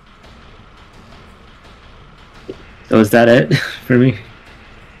is that it for me?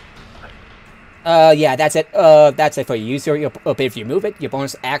 Yeah, that's it. That's it for you. Use your if you move it, your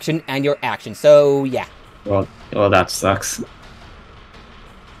bonus action, and your action. So yeah. Well, that sucks.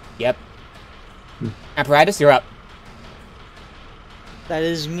 Yep. Apparatus, you're up. That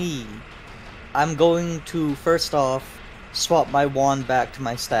is me. I'm going to first off swap my wand back to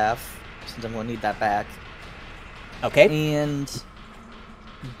my staff since I'm going to need that back. Okay. And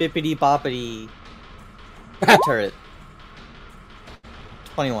bippity boppity turret.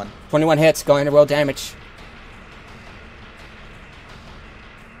 21. 21 hits. Going to roll damage.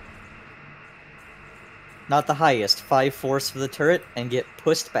 Not the highest. 5 force for the turret and get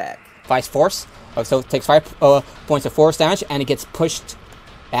pushed back. 5 force. Oh, so it takes 5 points of force damage and it gets pushed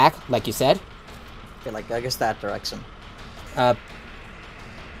back, like you said. Okay, like I guess that direction.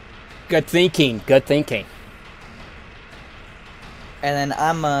 Good thinking. Good thinking. And then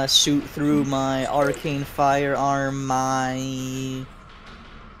I'm shoot through my arcane firearm, my...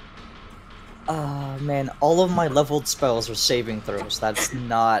 man, all of my leveled spells are saving throws. That's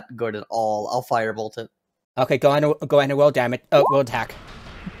not good at all. I'll firebolt it. Okay, go ahead and roll damage. Roll attack.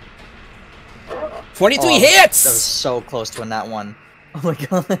 23 hits! That was so close to a nat 1. Oh my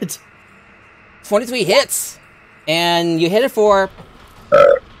god. 23 hits! And you hit it for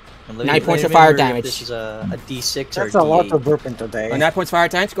 9 points of fire damage. This is a D6 That's or a D8. lot of burping today. 9 points of fire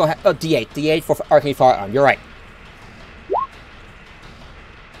damage? Go ahead. Oh, D8. D8 for arcane firearm. You're right.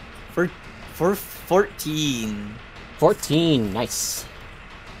 For 14. 14. Nice.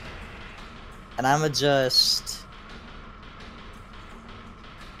 And I'm just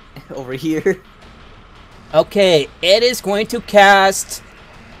over here. Okay, it is going to cast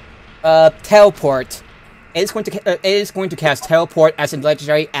teleport. It is going to cast teleport as a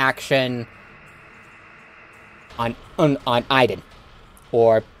legendary action on Aiden,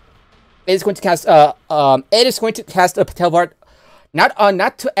 or it is going to cast a teleport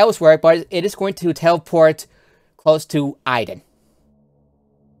not to elsewhere, but it is going to teleport close to Aiden.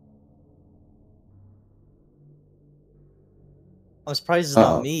 I'm surprised it's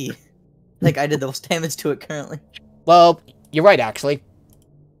not me. Like I did the most damage to it currently. Well, you're right, actually.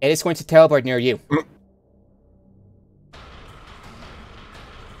 It is going to teleport near you.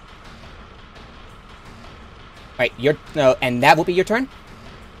 Right, and that will be your turn?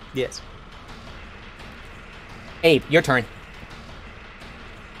 Yes. Abe, your turn.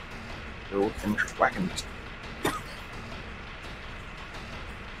 Go finish whacking this.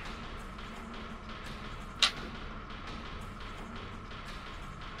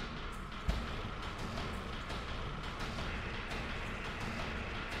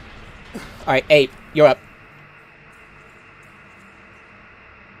 Alright, Abe, you're up.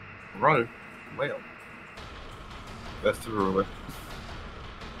 Right. Well. That's the ruler.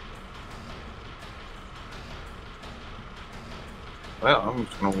 Well, I'm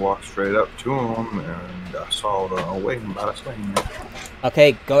just gonna walk straight up to him and saw the waiting about a swing.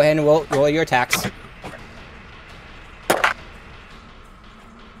 Okay, go ahead and roll your attacks.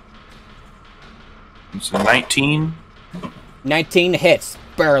 It's a 19. 19 hits,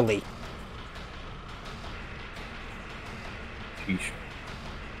 barely. Sheesh.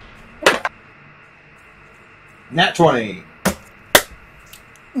 Nat 20.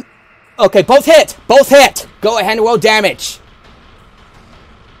 Okay, both hit! Both hit! Go ahead and roll damage.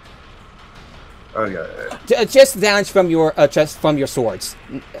 Oh yeah. Just damage from your swords.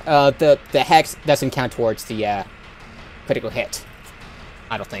 The hex doesn't count towards the critical hit.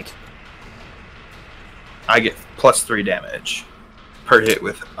 I don't think. I get +3 damage per hit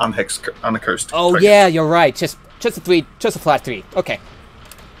with on a cursed. Oh target. yeah, you're right. Just a flat 3. Okay.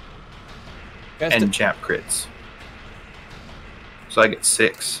 And champ crits. So I get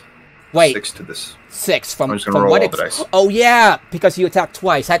 6. Wait. 6 to this. 6 from I'm just gonna from roll what all the dice. Oh yeah, because you attacked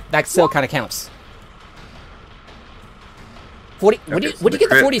twice. That still kind of counts. 40. Where do you get the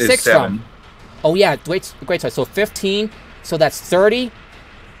crit is 46 7. from? Oh yeah, great. Sorry. So 15. So that's 30.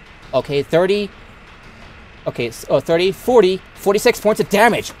 Okay, 30. Okay, so 30, 40, 46 points of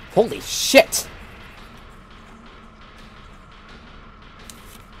damage. Holy shit.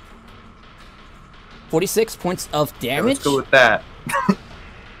 $46 points of damage? Yeah, let's go with that.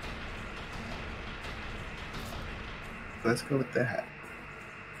 Let's go with that.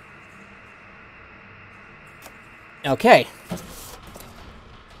 Okay.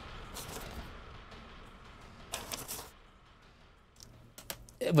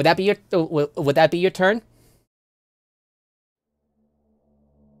 Would that be your turn?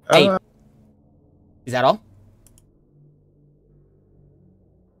 Hey. Is that all?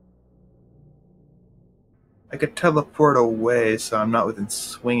 I could teleport away, so I'm not within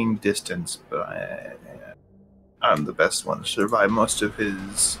swinging distance, but I'm the best one to survive most of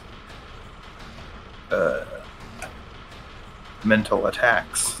his mental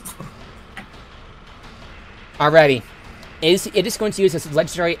attacks. Alrighty. It is going to use its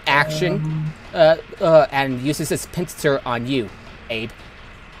legendary action and uses its pincer on you, Abe.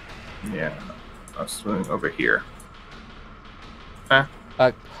 Yeah, I'll swing over here. Huh?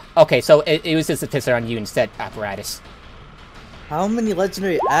 Okay, so it uses its pincer on you instead, Apparatus. How many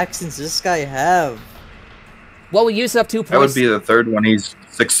legendary actions does this guy have? Well, we use up 2 points. That would be the third one he's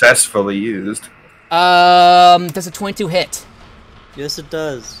successfully used. Does a 22 hit? Yes, it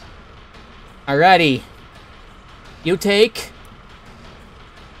does. Alrighty. You take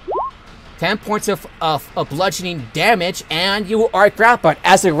 10 points of bludgeoning damage, and you are grappled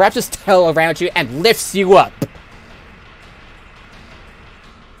as it wraps its tail around you and lifts you up.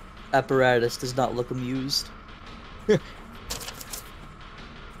 Apparatus does not look amused.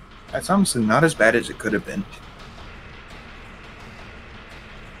 That's honestly not as bad as it could have been.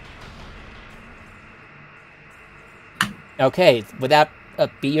 Okay, would that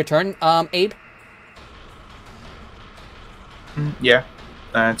be your turn, Abe? Yeah,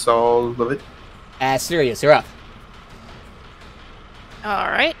 that's all of it. Sirius, you're up.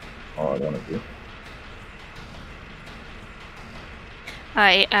 Alright. All I want to do.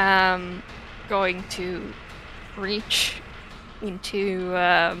 I am going to reach into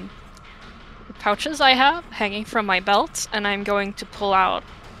the pouches I have hanging from my belt, and I'm going to pull out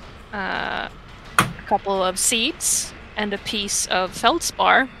a couple of seeds and a piece of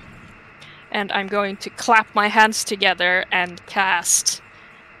feldspar, and I'm going to clap my hands together and cast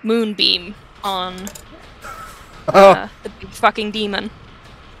Moonbeam on the big fucking demon.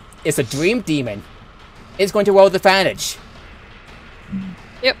 It's a dream demon. It's going to roll with advantage.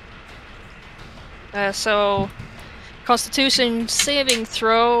 Yep. So, Constitution saving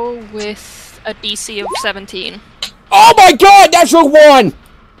throw with a DC of 17. Oh my god, natural 1!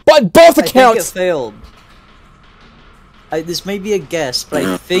 But both accounts! I think it failed. This may be a guess, but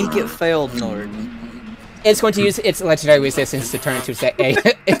I think it failed, Nord. It's going to use its legendary resistance to turn into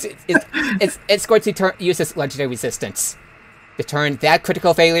it's going to use its legendary resistance to turn that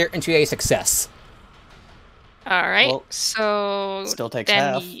critical failure into a success. Alright, Well, so still takes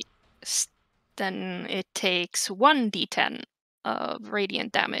half. Then it takes 1d10 of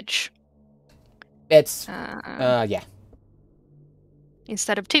radiant damage. It's yeah.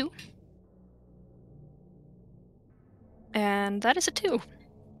 Instead of 2. And that is a 2.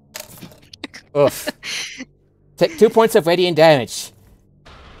 Oof. Take 2 points of radiant damage.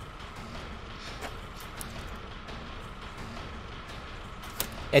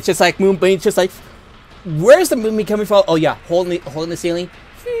 It's just like Moonbeam, just like, where's the Moonbeam coming from? Oh yeah, holding the ceiling.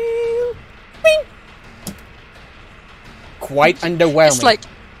 Quite underwhelming. It's like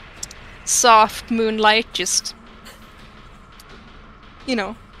soft moonlight, just, you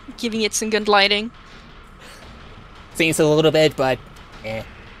know, giving it some good lighting. Seems a little bit, but eh.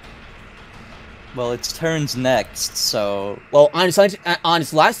 Well, its turn's next, so... Well, on its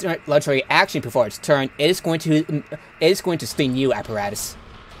last legendary action before its turn, it is going to sting you, Apparatus.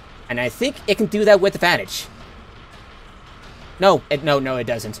 And I think it can do that with advantage. No, it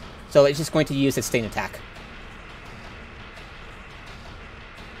doesn't. So it's just going to use its sting attack.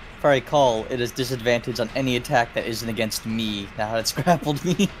 If I recall, it has disadvantage on any attack that isn't against me, now that it's grappled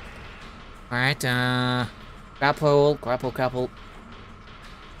me. Alright, grapple.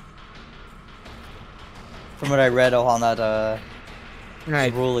 From what I read on that,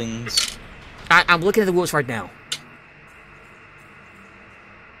 Right. rulings. I'm looking at the rules right now.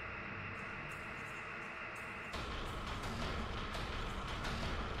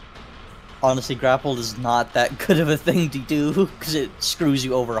 Honestly, grappled is not that good of a thing to do, because it screws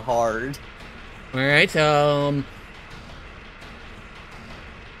you over hard. Alright,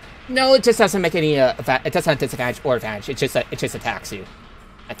 No, it just doesn't make any. It doesn't have disadvantage or advantage. It just attacks you.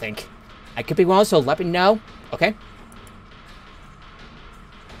 I think. I could be wrong, so let me know. Okay.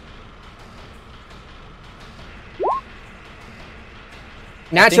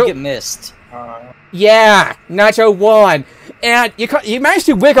 I think it missed. Yeah, Nacho won, and you managed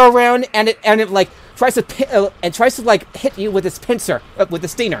to wiggle around, and it like tries to like hit you with its pincer, with the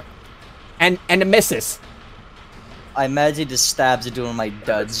stinger, and it misses. I imagine it just stabs into one of my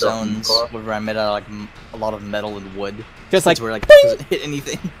dud zones where I'm made out of like a lot of metal and wood. Just like where like it doesn't hit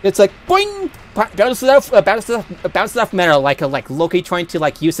anything. It's like boing, bounces off metal like Loki trying to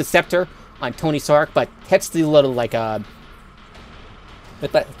like use the scepter on Tony Stark, but hits the little like but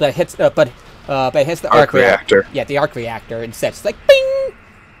hits the arc reactor. Yeah, the arc reactor instead. It's like bing.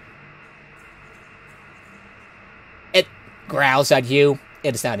 It growls at you.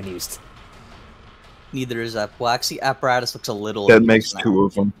 It is not amused. Neither is that. Well, actually, Apparatus looks a little. That makes two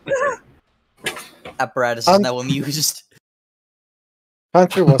of them. Apparatus is now amused.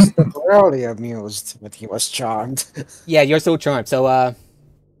 Hunter was temporarily amused, but he was charmed. Yeah, you're so charmed. So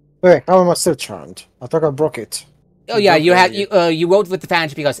Wait, how am I still charmed? I thought I broke it. Oh yeah, you rolled with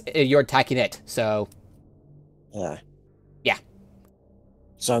advantage because you're attacking it. So Yeah. Yeah.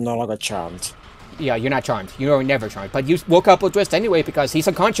 So I'm no longer charmed. Yeah, you're not charmed. You were never charmed. But you woke up with Twist anyway because he's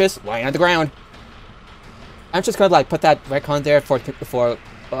unconscious, lying on the ground. I'm just gonna like put that retcon there for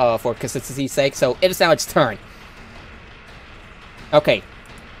consistency's sake. So it is now its turn. Okay.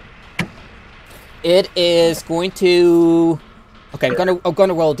 It is going to. Okay, I'm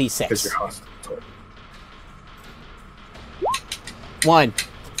gonna roll d6. 1.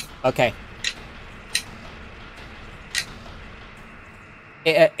 Okay.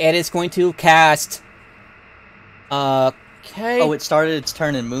 It is going to cast. Okay. Oh, it started its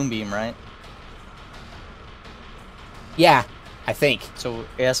turn in Moonbeam, right? Yeah, I think. So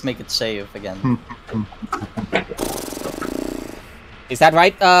it has to make it save again. Is that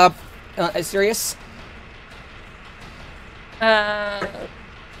right, Sirius?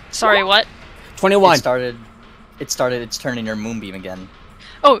 Sorry, what? 21. It started its turn in your Moonbeam again.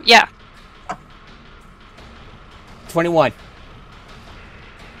 Oh, yeah. 21.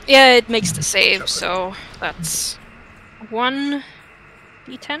 Yeah, it makes the save, so that's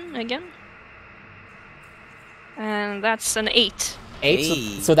 1d10 again. And that's an 8.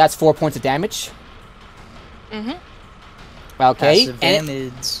 8? So that's 4 points of damage? Mm-hmm. Okay. Passive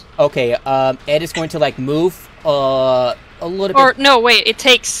damage. Okay, Ed is going to, like, move a little bit... Or, no, wait, it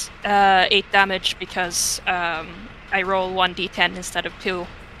takes 8 damage because I roll 1d10 instead of 2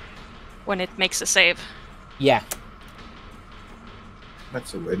 when it makes a save. Yeah.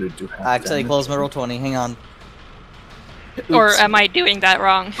 That's a way to do half Actually, damage. close my roll 20, hang on. Or am I doing that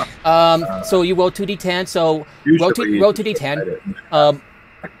wrong? So you roll 2d10, so Usually roll 2d10. But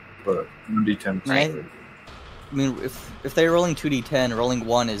 1d10 Right. I mean, if they're rolling 2d10, rolling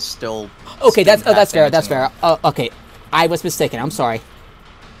 1 is still... Okay, that's fair, damage that's fair. anyway. Okay, I was mistaken, I'm sorry.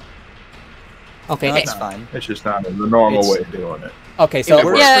 Okay, No, that's fine. It's just not the normal way of doing it. Okay,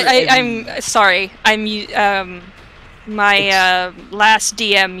 so... Yeah, I'm sorry. My last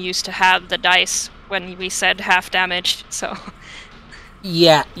DM used to have the dice when we said half damage, so...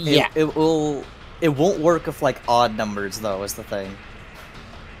 Yeah. It won't work with, like, odd numbers, though, is the thing.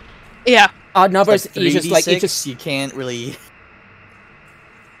 Yeah. Odd numbers, Like you just, like, you can't really...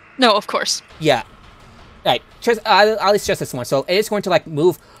 No, of course. Yeah. Right, just, at least just this one. So it is going to, like,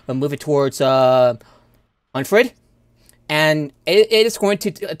 move it towards, Unfred. And it is going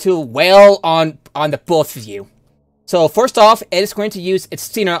to wail on the both of you. So first off, it is going to use its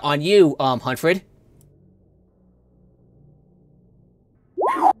stinger on you, Huntfred.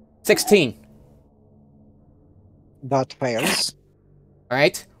 16. That fails.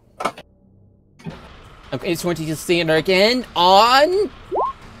 Alright. Okay, it's going to use stinger again on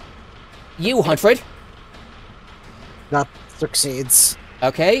you, Huntfred. That succeeds.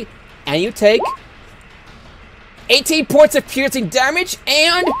 Okay, and you take 18 points of piercing damage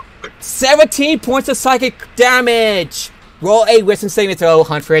and 17 points of psychic damage. Roll a wisdom saving throw,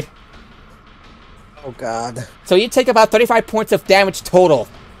 Huntfred. Oh god. So you take about 35 points of damage total.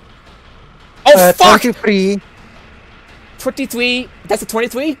 Oh, fuck! 23 23. That's a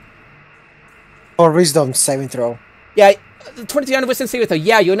 23? for wisdom saving throw. Yeah, 23 on the wisdom saving throw.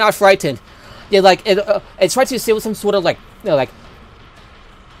 Yeah, you're not frightened. Yeah, like, it tries to instill some sort of, like, you know, like,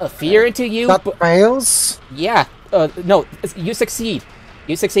 a fear into you. That but, fails? yeah, no, you succeed.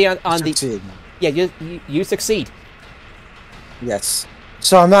 You succeed on Succeed. the... Yeah, you succeed. Yes.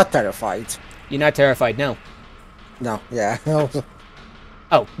 So I'm not terrified. You're not terrified, no. No, yeah.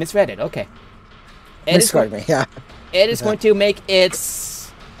 Oh, misread it, okay. It is Misread me, yeah. It is going to make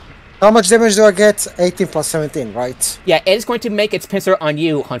its How much damage do I get? 18 plus 17, right? Yeah, it is going to make its pincer on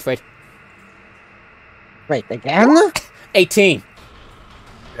you, Huntford. Wait, again? 18.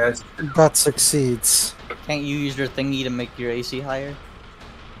 Yes. That succeeds. Can't you use your thingy to make your AC higher?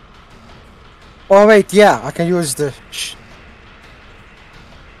 Oh wait, yeah, I can use the.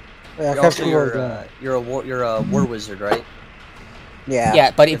 Yeah, I have Also, to you're a war wizard, right? Yeah.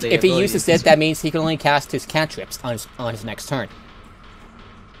 Yeah, but if the he ability. uses it, that means he can only cast his cantrips on his next turn.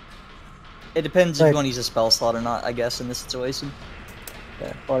 It depends if Right. you want to use a spell slot or not, I guess, in this situation.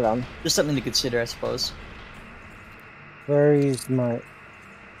 Yeah, hold on. Just something to consider, I suppose. Where is my?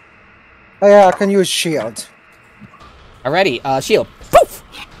 Oh yeah, I can use shield. Alrighty, shield. Poof!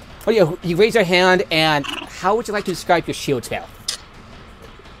 Oh yeah, you raise your hand, and how would you like to describe your shield spell?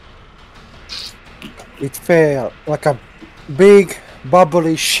 It fell like a big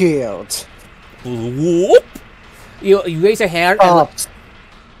bubbly shield. Whoop! You raise your hand,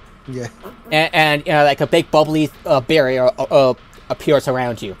 Yeah. and you know, like a big bubbly barrier appears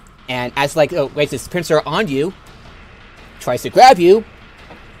around you. And as like raises its pincer on you, tries to grab you,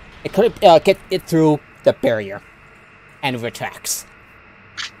 it could get it through the barrier, and retracts.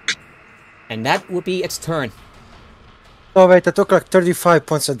 And that would be its turn. Oh wait, I took like 35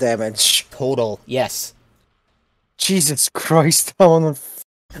 points of damage. Total, yes. Jesus Christ, I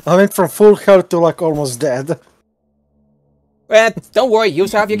went from full health to like almost dead. Well, don't worry, you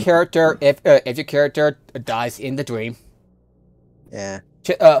still have your character if your character dies in the dream. Yeah.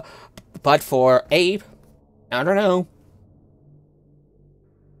 But for Abe, I don't know.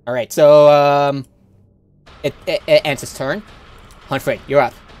 Alright, so, it ends its turn. Huntford, you're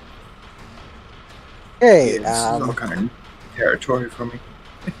up. Hey, It's all kind of territory for me.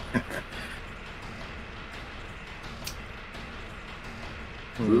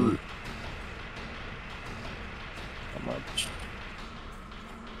 Ooh. how much?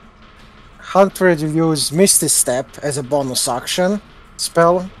 Hunter will use Misty Step as a bonus action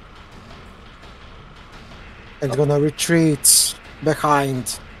spell. It's gonna retreat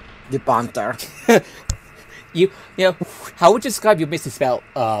behind the Panther. You know, how would you describe your Misty spell,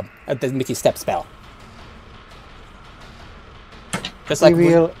 the Misty Step spell? Just like... We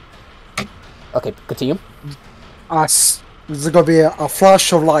will Okay, continue. there's gonna be a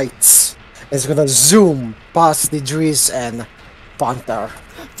flash of lights. It's gonna zoom past the Driz and Panther.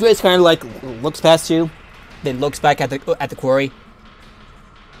 Driz kind of like looks past you, then looks back at the quarry.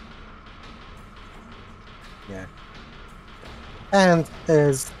 Yeah. And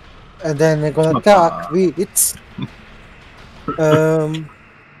then they're gonna attack with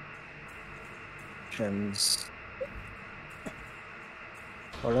gems.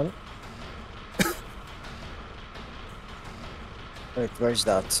 Hold on. Wait, where's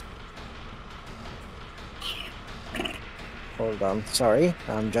that? Hold on, sorry.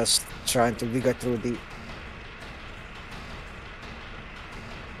 I'm just trying to dig through the...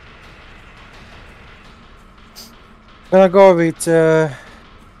 Gonna go with... Yeah,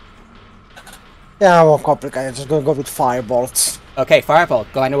 I won't complicate it. Just gonna go with Firebolt. Okay, Fireball,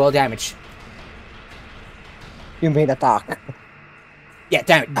 go ahead and roll damage. You mean attack. Yeah,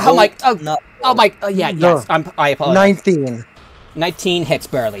 damn it. Oh my... Oh my... yeah, No. yes. I apologize. 19. 19 hits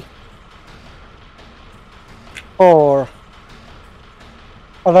barely. Or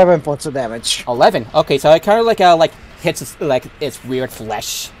 11 points of damage. 11. Okay, so it kind of like hits its weird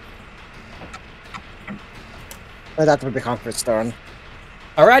flesh. And that will be Huntford's turn.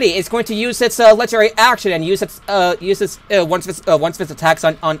 Alrighty, it's going to use its legendary action and use its once of its attacks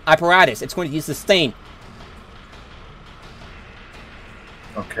on apparatus. It's going to use Sustain.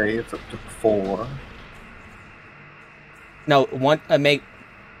 Okay, it's up to 4. No, make.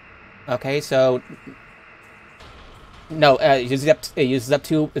 Okay, so no, it uses up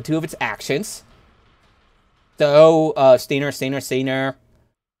two of its actions. So, Stainer,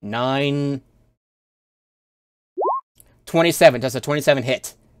 9, 27. Does a 27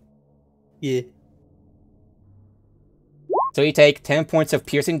 hit? Yeah. So you take 10 points of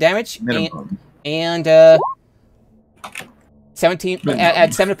piercing damage Minimum. and 17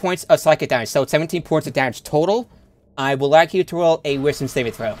 add 7 points of psychic damage. So 17 points of damage total. I would like you to roll a wisdom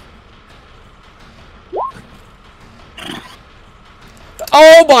saving throw.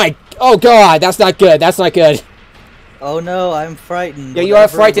 Oh my! Oh god, that's not good. That's not good. Oh no, I'm frightened. Yeah, you are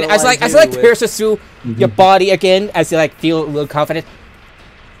Whatever frightened. will As I it do pierces through your body again, as you like feel a little confident.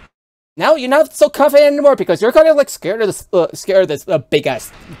 Now you're not so confident anymore because you're kind of like scared of this big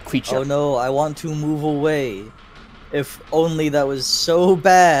ass creature. Oh no, I want to move away. If only that was so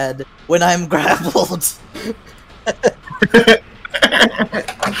bad when I'm grappled.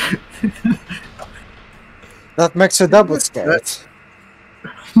 That makes a double scared.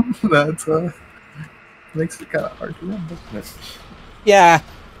 That's makes it kind of hard to win, doesn't it? Yeah,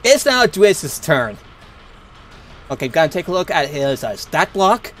 it's now Dwiz's turn. Okay, gotta take a look at his stat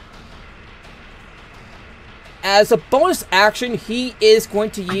block. As a bonus action, he is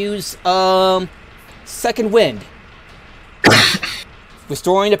going to use Second Wind.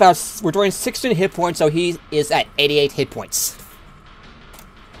 Restoring 16 hit points, so he is at 88 hit points.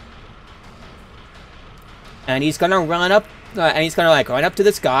 And he's gonna run up, run up to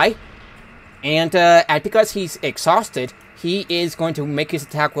this guy, and because he's exhausted, he is going to make his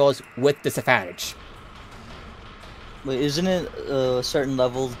attack rolls with disadvantage. Wait, isn't it a certain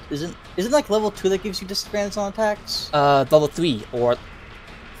level? Isn't like level 2 that gives you disadvantage on attacks? Level 3, or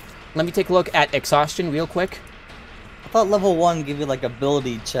let me take a look at exhaustion real quick. I thought level 1 give you like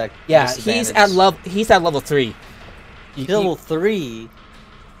ability check. Yeah, he's at level 3. He's level 3.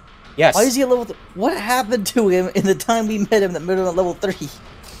 Yes. Why is he at level 3? What happened to him in the time we met him that made him at level 3?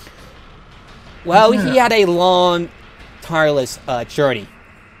 Well, he had a long, tireless journey.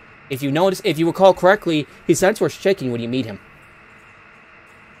 If you recall correctly, his hands were shaking when you meet him.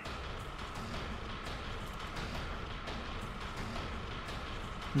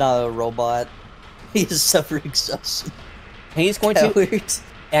 Not a robot. He is suffering exhaustion. He's going to,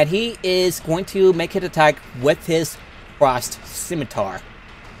 and he is going to make an attack with his frost scimitar.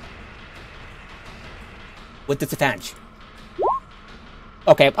 With disadvantage.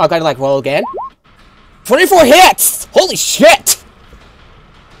 Okay, I gotta roll again. 24 hits! Holy shit!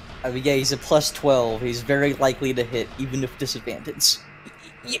 I mean, yeah, he's a plus 12. He's very likely to hit, even with disadvantage.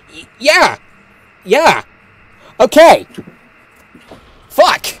 Yeah! Yeah! Okay!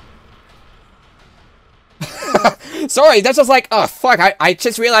 Fuck! Sorry, that's just oh fuck, I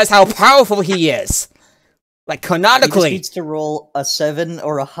just realized how powerful he is. Canonically. He just needs to roll a 7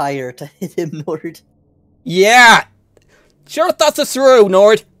 or a higher to hit him, Nord. Yeah! Sure thought this through,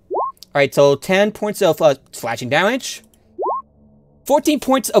 Nord! Alright, so 10 points of slashing damage. 14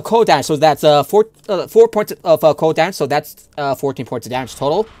 points of cold damage, so that's 4 points of cold damage, so that's 14 points of damage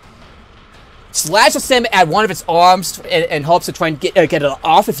total. Slashes him at one of his arms and hopes to try and get it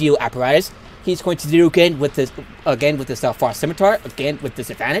off of you, apparatus. He's going to do again with this frost scimitar, again with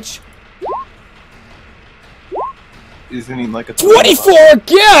disadvantage. Isn't he like a 24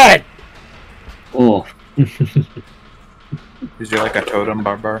 again? Oh. Is there like a totem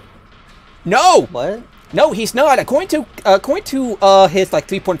barbar? No! What? No, he's not. According to his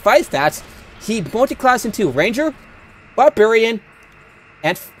 3.5 stats, he multi-class into Ranger, Barbarian,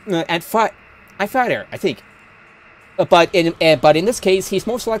 and Fighter, I think. But in this case, he's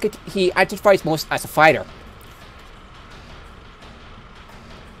most likely he identifies most as a fighter.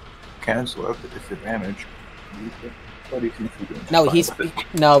 Cancel out the disadvantage. No, he's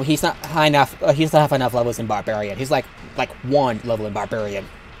not high enough. He doesn't have enough levels in Barbarian. He's like 1 level in Barbarian.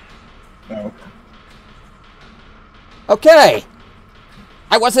 Oh, okay. Okay.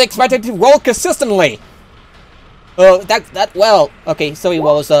 I wasn't expecting to roll consistently. Well. Okay, so he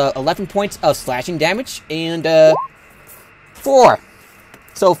rolls 11 points of slashing damage and 4,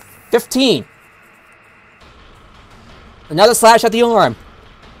 so 15. Another slash at the arm.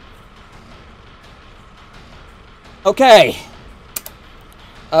 Okay.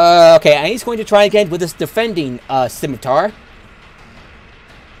 Okay, and he's going to try again with his defending scimitar.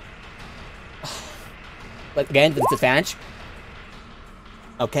 But again, with disadvantage.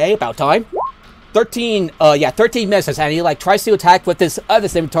 Okay, about time. 13 misses, and he tries to attack with this other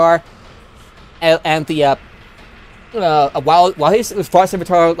scimitar. And the while his frost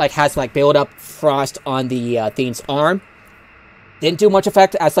scimitar has build up frost on the thing's arm, didn't do much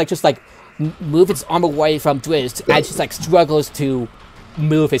effect as just move its arm away from Dwiz, and just struggles to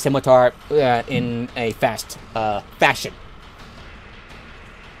move his scimitar in a fast fashion.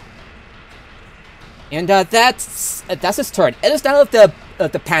 And that's his turn. It is now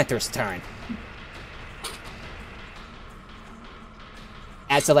the Panther's turn.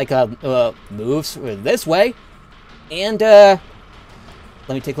 As it moves this way, and let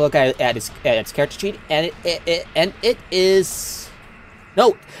me take a look at its character sheet, and it is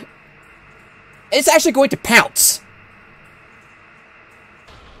no. It's actually going to pounce.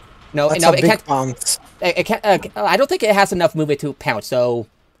 No, That's no, a it big can't. pounce. It can't. I don't think it has enough movement to pounce. So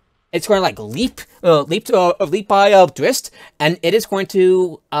it's going to leap by Dwist, and it is going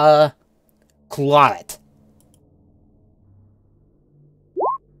to claw it.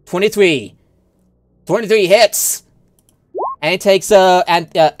 23 hits, and it takes and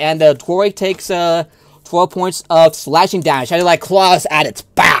the Tory takes 12 points of slashing damage, and it claws at its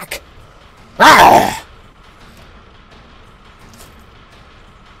back. Arrgh!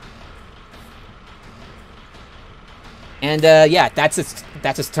 And yeah, that's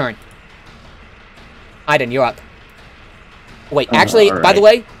his turn. Aiden, you're up. Wait, actually, by the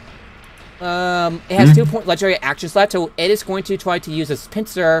way, it has 2 legendary actions left, so it is going to try to use its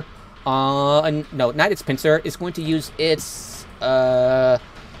pincer. No, not its pincer. It's going to use its. Let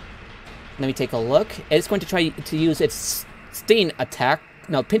me take a look. It's going to try to use its sting attack.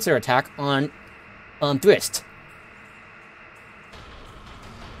 No, pincer attack on Drist.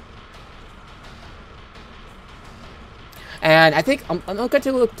 And I think I'm going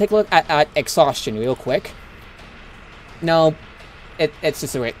to take a look at exhaustion real quick. No, it's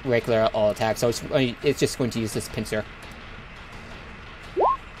just a regular all attack, so it's just going to use this pincer.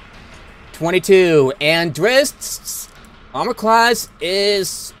 22, and Drist's armor class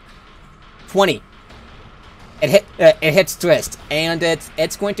is 20. It hits Drist, and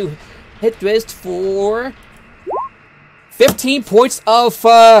it's going to hit Drist for 15 points of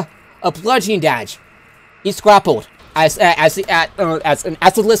bludgeoning damage. He's grappled. As the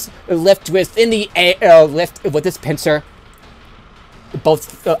lift Drist in the air, lift with this pincer.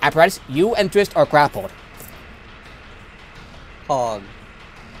 Both apparatus, you and Drist are grappled. Hog.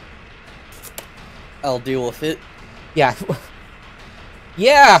 I'll deal with it. Yeah.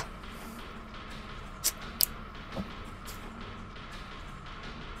 Yeah.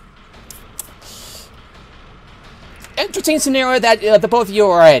 Interesting scenario that the both of you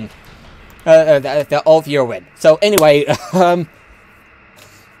are in. That all of you are in. So anyway,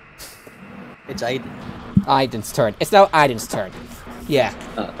 It's Aiden. Aiden's turn. It's now Aiden's turn. Yeah.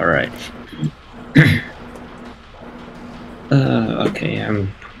 Alright. Okay,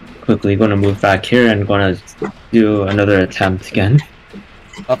 I'm quickly going to move back here and going to do another attempt again.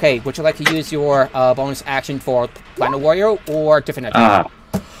 Okay, would you like to use your bonus action for Planet Warrior or different attack?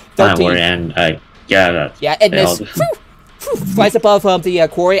 Planet Warrior, and yeah, it missed. Flies above the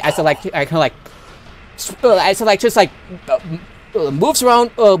quarry as it moves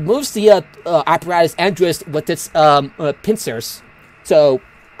around, moves the apparatus and Drist with its pincers. So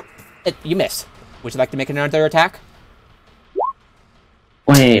you miss. Would you like to make another attack?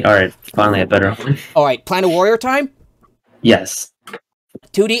 Wait, alright, finally a better one. Alright, Planet Warrior time? Yes.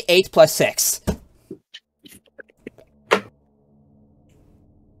 2d8 plus 6.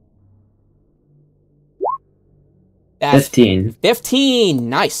 That's 15. 15,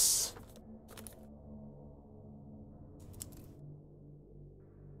 nice.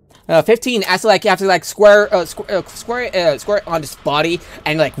 15 as like after like square on his body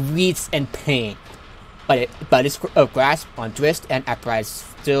and like wreaths in pain, but its grasp on Drist and apparatus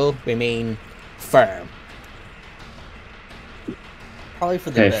still remain firm. Probably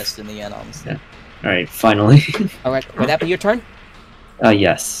for the best in the end, honestly. Yeah. All right, finally. All right, would that be your turn?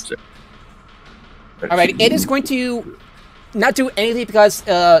 Yes. All right, it is going to not do anything because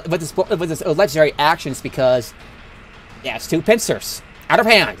with its legendary actions because yeah, it's 2 pincers out of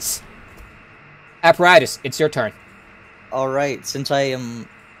hands. Apparatus, it's your turn. Alright, since I am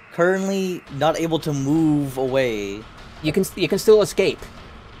currently not able to move away. You can still escape.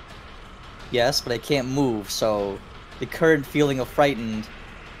 Yes, but I can't move, so the current feeling of frightened,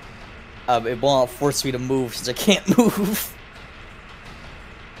 it will not force me to move since I can't move.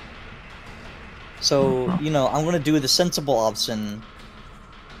 So, you know, I'm gonna do the sensible option.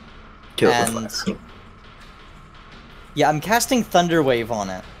 Kill and yeah, I'm casting Thunder Wave on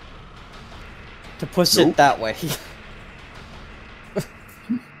it. To push it that way.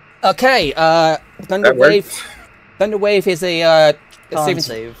 Okay, Thunder Wave. Thunder Wave is a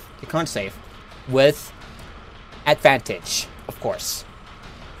save. A con save with advantage, of course.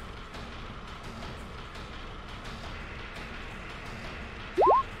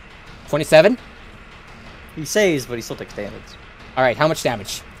 $27. He saves, but he still takes damage. All right, how much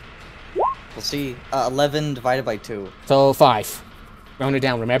damage? We'll see. 11 divided by 2. So 5. Round it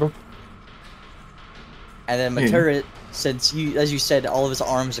down. Remember. And then my turret, since as you said, all of his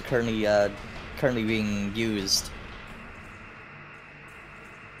arms are currently being used.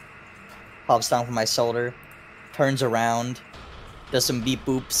 Pops down from my shoulder, turns around, does some beep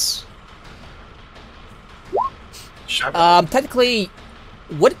boops. Technically,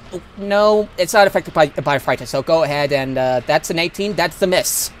 no, it's not affected by frightened. So go ahead and that's an 18. That's the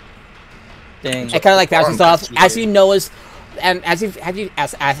miss. Dang. It kind of like bounces off as you notice, and as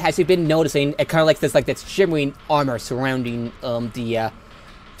you've been noticing, it kind of like this shimmering armor surrounding the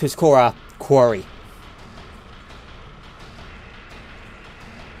Tuscora quarry.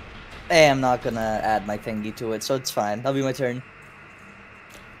 Hey, I'm not gonna add my thingy to it, so it's fine. That'll be my turn.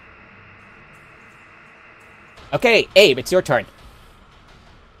 Okay, Abe, it's your turn.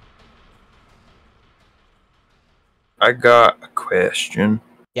 I got a question.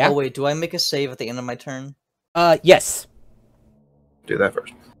 Yeah? Oh wait, do I make a save at the end of my turn? Yes. Do that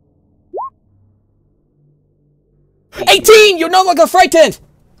first. 18! You're no longer frightened!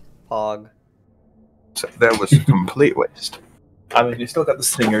 Pog. So that was a complete waste. I mean, you still got the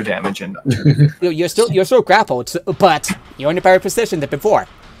stinger damage and You're still grappled, but you're in a better position than before.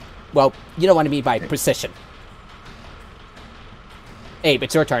 Well, you know what I mean by precision. Abe,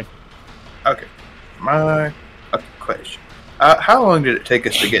 it's your turn. Okay. My question. How long did it take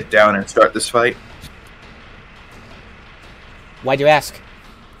us to get down and start this fight? Why'd you ask?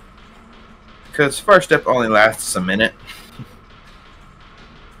 Because first step only lasts a minute.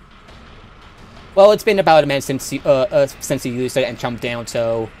 Well, it's been about a minute since you used it and jumped down,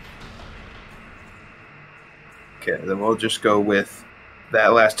 so... Okay, then we'll just go with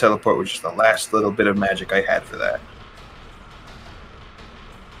that last teleport, which is the last little bit of magic I had for that.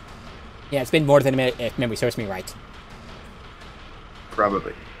 Yeah, it's been more than a minute, if memory serves me right.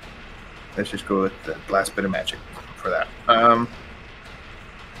 Probably. Let's just go with the last bit of magic for that.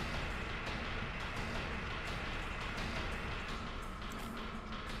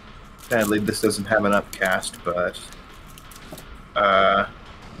 Sadly, this doesn't have an upcast, but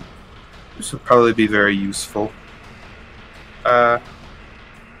this will probably be very useful. I'm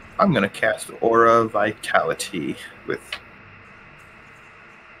going to cast Aura Vitality with...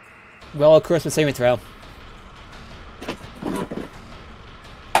 Well, of course, with saving throw.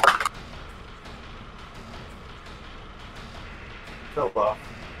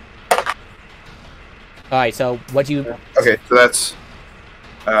 Alright, so what do you... Okay, so that's...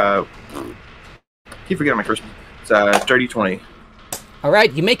 keep forgetting my first one. It's dirty 20.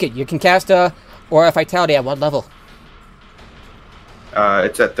 Alright, you make it. You can cast Aura Vitality at what level?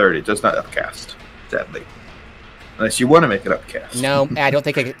 It's at 30. It does not upcast, sadly. Unless you want to make it upcast. No, I don't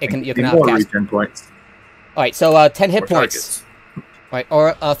think you can More upcast. return points. Alright, so 10 hit Or points. targets. Alright,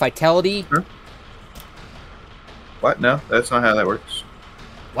 Aura Vitality. Huh? What? No, that's not how that works.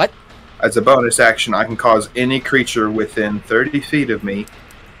 What? As a bonus action, I can cause any creature within 30 feet of me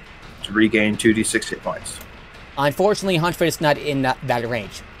to regain 2d6 hit points. Unfortunately, Huntford is not in that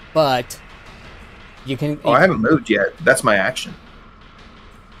range, but you can... Oh, I haven't moved yet. That's my action.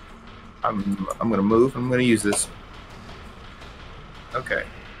 I'm going to move. I'm going to use this. Okay.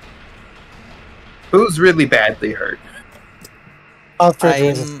 Who's really badly hurt? Alfred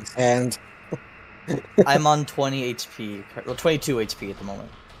raises his hand. I'm on 20 HP. Well, 22 HP at the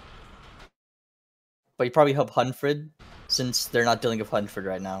moment. But you probably help Hunfred, since they're not dealing with Hunfred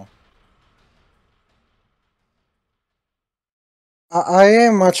right now. I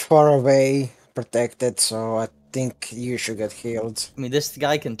am much far away, protected, so I think you should get healed. I mean, this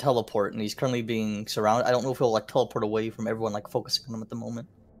guy can teleport, and he's currently being surrounded. I don't know if he'll, like, teleport away from everyone, like, focusing on him at the moment.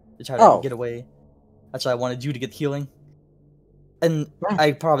 To try to get away. That's why I wanted you to get healing. And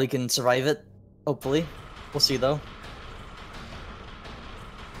I probably can survive it, hopefully. We'll see, though.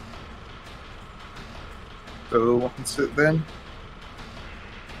 So, what's it then?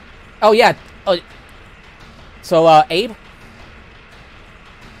 Oh, yeah. So, Abe?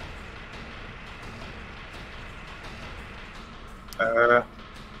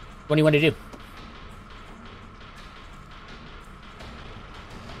 What do you want to do?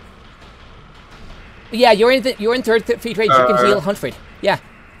 Yeah, you're in third feet range. You can heal Huntford. Yeah.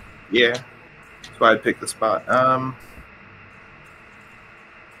 Yeah. That's why I picked the spot.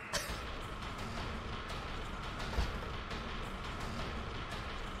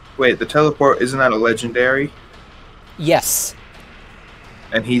 Wait, the teleport, isn't that a legendary? Yes.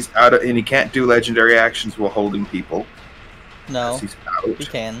 And he's out of, and he can't do legendary actions while holding people. No, He's out. he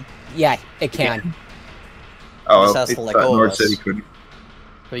can. Yeah, it can. Oh, Just has he to let thought go of Nord us. said he couldn't.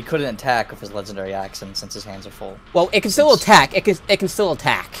 But he couldn't attack with his legendary action since his hands are full. Well, it can still attack. It can still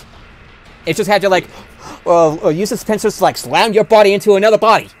attack. It just had to like, use its pincers to like slam your body into another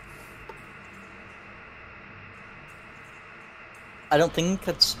body. I don't think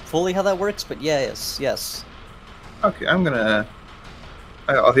that's fully how that works, but yes. Okay,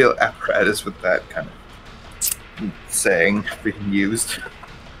 I'll heal apparatus with that kind of saying being used.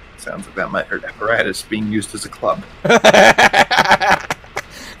 Sounds like that might hurt apparatus being used as a club.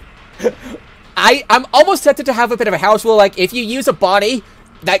 I'm almost tempted to have a bit of a house rule, like if you use a body,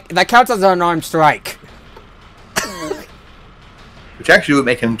 that counts as an unarmed strike. Which actually would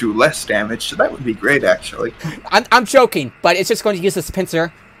make him do less damage, so that would be great, actually. I'm joking, but it's just going to use this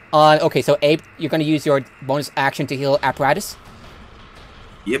pincer on... Okay, so Abe, you're going to use your bonus action to heal apparatus?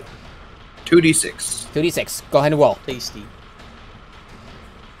 Yep. 2d6. 2d6. Go ahead and roll. Tasty.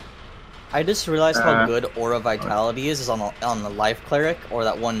 I just realized how good Aura Vitality is on the Life Cleric, or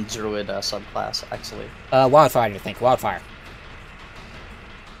that one Druid subclass, actually. Wildfire, I think. Wildfire.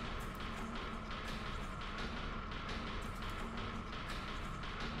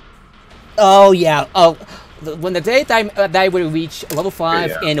 Oh yeah. Oh, when the day that I will reach level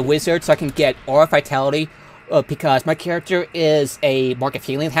 5 in Wizard, so I can get Aura Vitality, because my character is a Mark of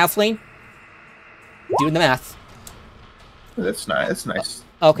Healing halfling. Doing the math. That's nice. That's nice.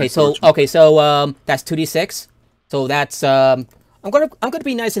 Okay, so that's 2d6. So that's I'm gonna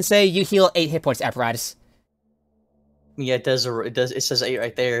be nice and say you heal 8 hit points, Apparatus. Yeah, it does. It says 8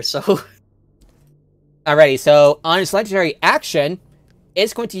 right there. So. Alrighty. So on its legendary action,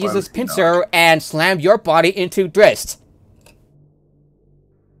 it's going to use this pincer and slam your body into Drist.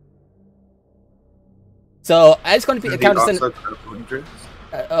 So it's going to be counted.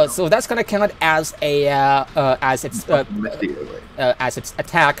 So that's going to count as a as its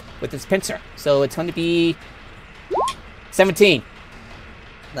attack with its pincer. So it's going to be 17.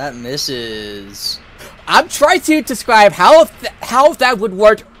 That misses. I'm trying to describe how that would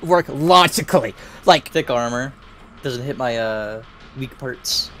work logically. Like thick armor doesn't hit my weak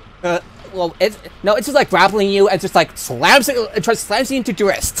parts. Well, it's just like grappling you and just like slams you into your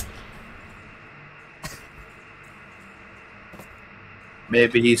wrist.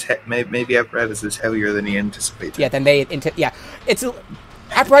 Maybe Apparatus is heavier than he anticipated. Yeah, then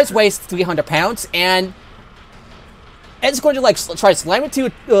Apparatus weighs 300 pounds, and it's going to like try to slam it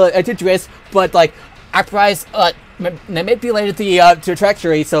into your wrist, but like Apparatus manipulated the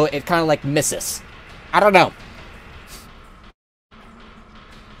trajectory, so it kind of like misses. I don't know.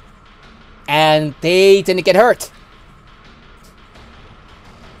 And they didn't get hurt.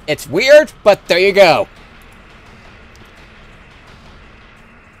 It's weird, but there you go.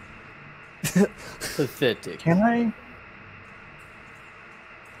 Pathetic. Can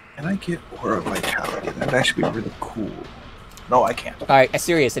I get Aura Vitality? That'd actually be really cool. No, I can't. Alright,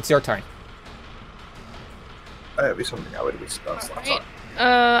 Asirius, it's your turn. That'd be something I would be spell slots on.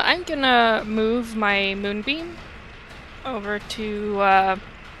 I'm gonna move my Moonbeam over to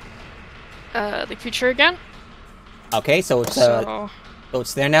the creature again. Okay, so it's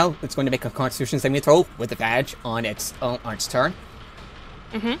there now. It's going to make a Constitution saving throw with advantage on its turn.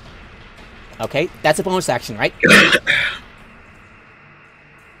 Mm-hmm. Okay, that's a bonus action, right?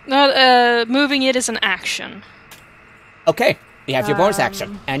 No, moving it is an action. Okay, you have your bonus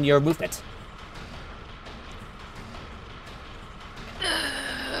action and your movement.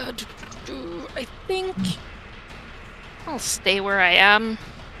 I think I'll stay where I am.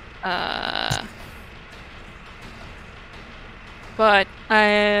 But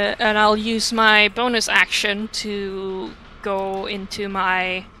I'll use my bonus action to go into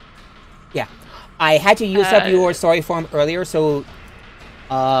my. Yeah, I had to use up your story form earlier, so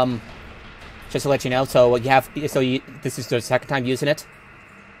just to let you know. So this is the second time using it.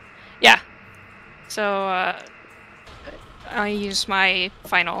 Yeah. So I use my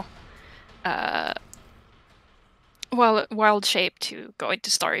final wild shape to go into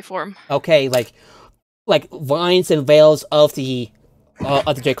starry form. Okay, like vines and veils of the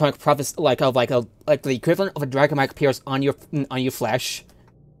draconic prophets, like the equivalent of a dragon mic appears on your flesh.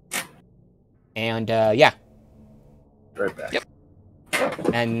 And yeah. Right back. Yep.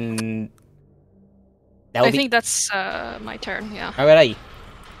 And I think that's my turn. Yeah. Alrighty.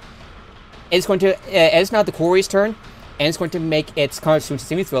 It's going to. It's now the quarry's turn, and it's going to make its Constitution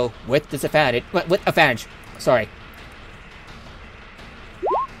saving throw with disadvantage. With advantage. Sorry.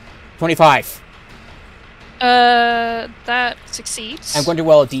 25. That succeeds. I'm going to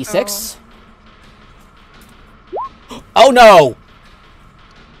roll a d6. Oh no!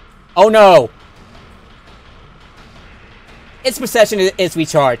 Oh no! Its possession is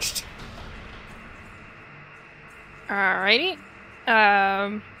recharged. Alrighty.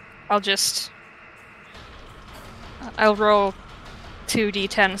 I'll roll 2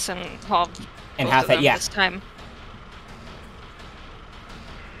 d10s and half. And half it, yeah. This time.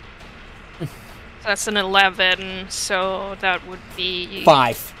 That's an 11, so that would be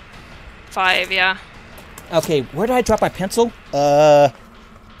 5. 5, yeah. Okay, where did I drop my pencil?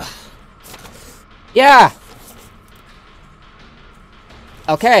 Yeah.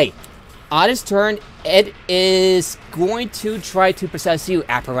 Okay. On its turn, it is going to try to possess you,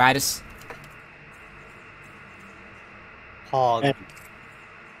 Apparatus. Hog.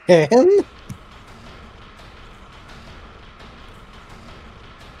 And?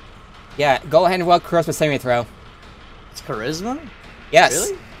 Yeah, go ahead and roll charisma saving throw. It's charisma? Yes.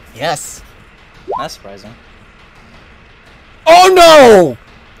 Really? Yes. That's surprising. Oh no!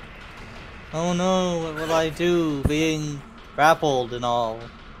 Oh no, what will I do? Being grappled and all.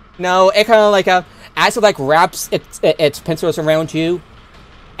 No, it kind of like as it like wraps its pincers around you,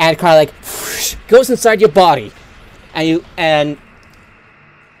 and kind of like whoosh, goes inside your body, and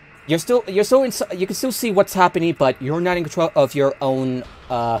you can still see what's happening, but you're not in control of your own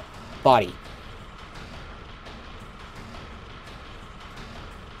body.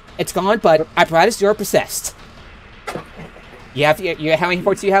 It's gone, but apparatus, you're possessed. You have how many hit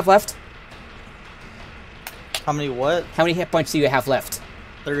points do you have left? How many what? How many hit points do you have left?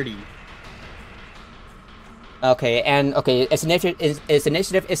 30. Okay, and its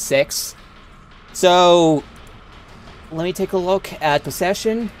initiative is 6. So let me take a look at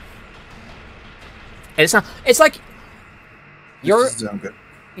possession. And it's like you're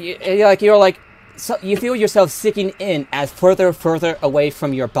you feel yourself sinking in as further away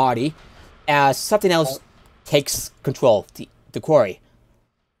from your body as something else takes control, the quarry.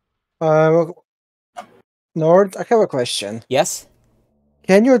 Nord, I have a question. Yes?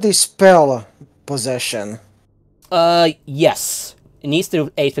 Can you dispel possession? Yes. It needs to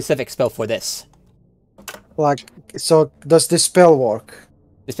be a specific spell for this. Like, so does this spell work?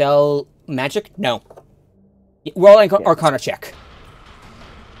 Dispel magic? No. Roll an Arcana check.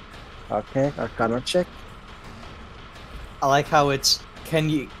 Okay, Arcana check. I like how it's can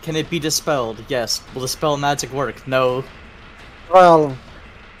it be dispelled? Yes. Will dispel magic work? No. Well,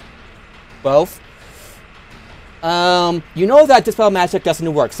 Both. You know that dispel magic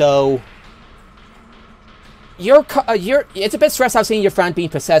doesn't work, so it's a bit stressed out seeing your friend being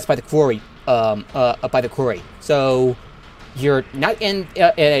possessed by the quarry, So you're not in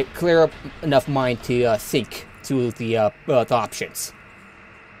a clear enough mind to think to the options.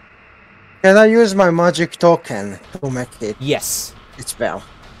 can I use my magic token to make it Yes. spell?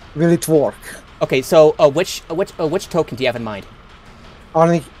 Will it work? Okay, so which token do you have in mind?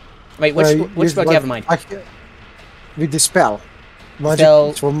 Only Wait, which spell do you have in mind? With the spell. Magic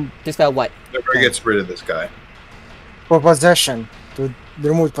Dispel- from Dispel what? Never gets rid of this guy. for possession to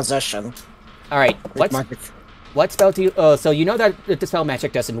remove possession. All right. With magic. What spell do you? So you know that the dispel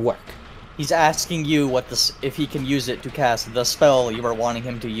magic doesn't work. He's asking you if he can use it to cast the spell you are wanting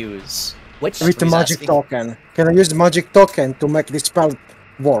him to use. Which? With the he's magic asking. token. Can I use the magic token to make the spell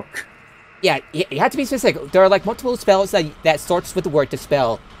work? Yeah, you have to be specific. There are like multiple spells that starts with the word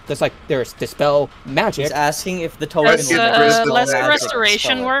dispel. There's dispel magic. He's asking if the token Does will get rid of the lesser magic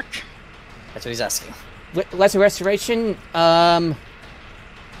restoration spell. work? That's what he's asking. Lesser restoration.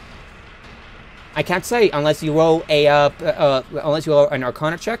 I can't say unless you roll an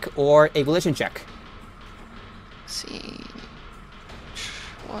Arcana check or a Volition check. Let's see. Which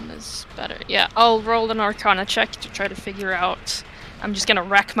one is better? Yeah, I'll roll an Arcana check to try to figure out. I'm just gonna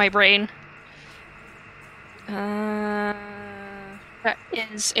rack my brain. That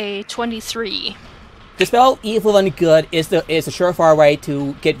is a 23. Dispel evil and good is a surefire way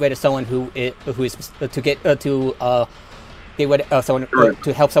to get rid of someone to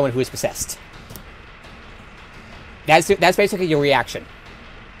help someone who is possessed. That's basically your reaction.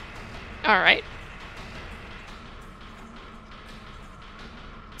 All right.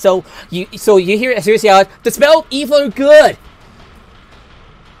 So you hear a serious yell, dispel evil and good.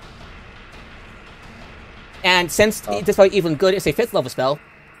 And since dispel evil and good is a 5th level spell,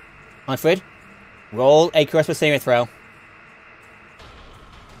 Manfred, roll a charisma saving throw.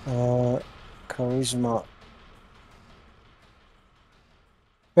 Charisma.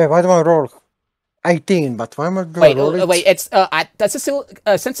 Wait, why do I roll 18? But why am I going to roll it? Wait, it's that's still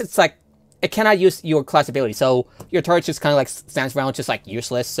since it's like it cannot use your class ability, so your turret just kind of like stands around just like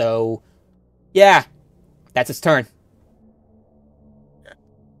useless. So yeah, that's its turn.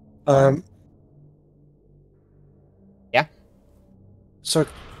 Yeah. So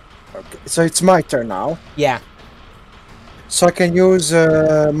it's my turn now. Yeah. So I can use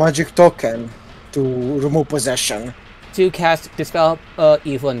magic token to remove possession. To cast dispel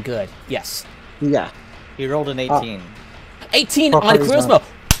evil and good. Yes. Yeah. He rolled an 18. 18 For on charisma. charisma.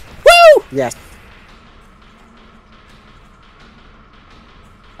 Woo! Yes.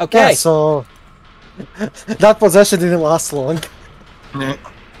 Okay. Yeah, so that possession didn't last long.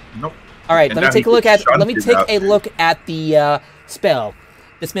 Nope. All right. And Let now me take he a look at. gets Let me shunted take out a there. look at the spell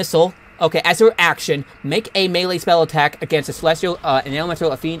dismissal. Okay. As your action, make a melee spell attack against a celestial, an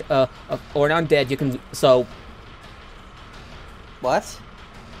elemental, a fiend, or an undead. You can What?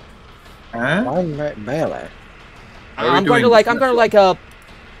 Huh? Why melee? Why are we I'm going doing to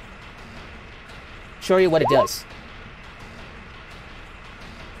show you what it does.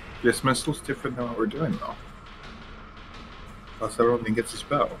 Dismissal's different than what we're doing, though. Plus, everyone gets a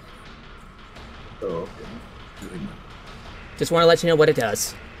spell. So, okay. Just want to let you know what it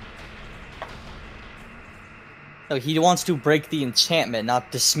does. No, he wants to break the enchantment,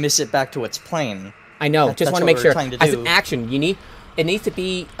 not dismiss it back to its plane. I know. That's Just want to what make we're sure. trying to As do. an action, it needs to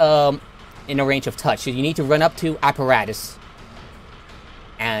be in a range of touch. So you need to run up to apparatus,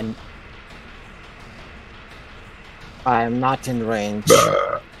 and I am not in range.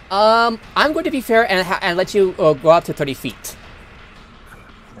 I'm going to be fair and let you go up to 30 feet.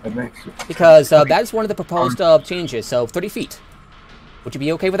 Because that is one of the proposed changes, so 30 feet. Would you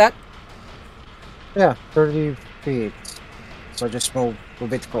be okay with that? Yeah, 30 feet. So just move a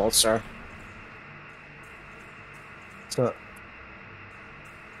bit closer. So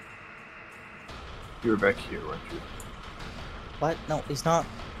You were back here, weren't you? What? No, he's not.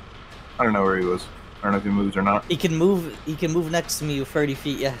 I don't know where he was. I don't know if he moves or not. He can move. He can move next to me 30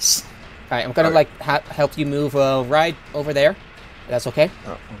 feet. Yes. All right, I'm gonna like help you move right over there. That's okay.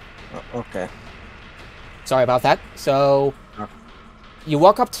 okay. Sorry about that. So you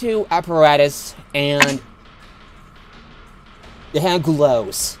walk up to apparatus and the hand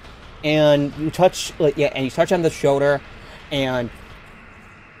glows, and you touch and you touch on the shoulder, and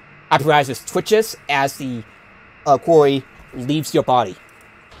apparatus twitches as the quarry leaves your body.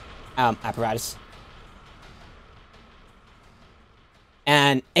 Apparatus.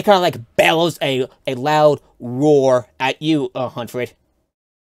 And it kind of like bellows a loud roar at you, Huntford.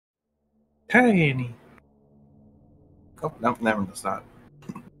 Tiny. Oh, no, never mind, not.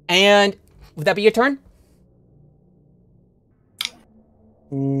 And would that be your turn?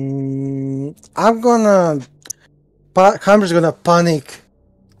 I'm gonna... Hammer's gonna panic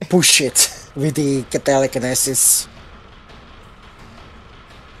push it with the telekinesis.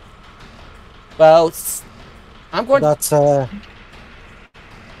 Well, I'm going. That's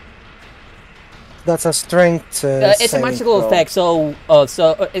a strength. It's a magical effect, so it's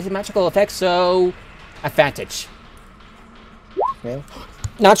a magical effect, so advantage. Okay.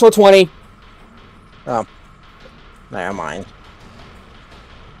 Natural 20. Oh, never mind.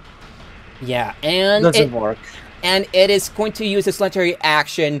 Yeah, and doesn't work. And it is going to use its legendary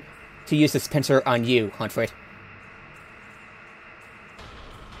action to use its pincer on you, Huntford.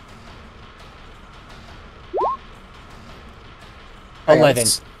 Oh, 11.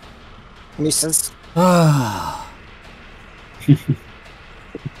 Misses. I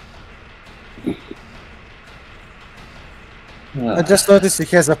just noticed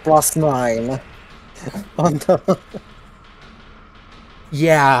he has a +9 on the...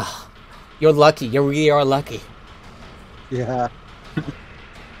 Yeah, you're lucky. You really are lucky. Yeah.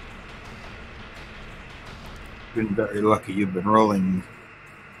 Been very lucky. You've been rolling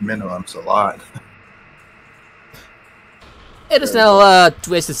minimums a lot. It is now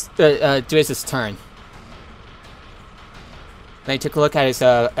Dwiz's turn. Then he took a look at his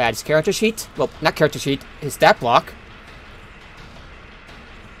character sheet. Well, not character sheet, his stat block.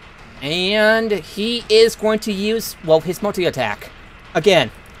 And he is going to use, well, his multi-attack.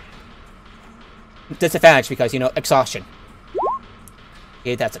 Again. Disadvantage because, you know, exhaustion.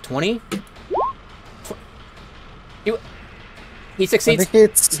 Okay, that's a 20. He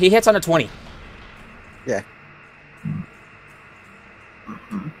succeeds. He hits on a 20. Yeah.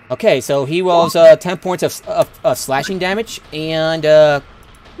 Okay, so he rolls 10 points of slashing damage and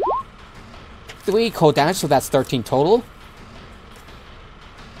 3 cold damage, so that's 13 total.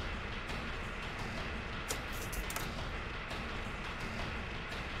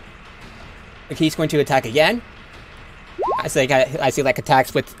 He's going to attack again. I see like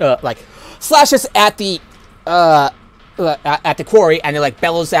attacks with like slashes at the quarry, and it like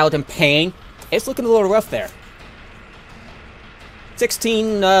bellows out in pain. It's looking a little rough there.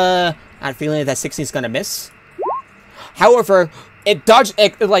 16. I'm feeling that 16 is gonna miss. However, it dodges.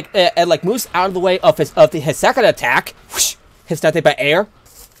 It like moves out of the way of his second attack. Whoosh, hits nothing but air.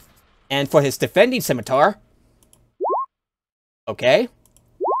 And for his defending scimitar. Okay.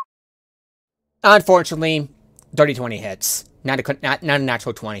 Unfortunately, dirty 20 hits. Not a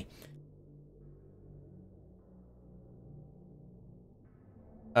natural 20.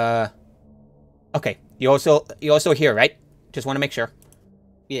 Okay. You also hear, right? Just want to make sure.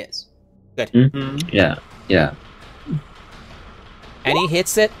 Yes. Good. Mm-hmm. Yeah. And he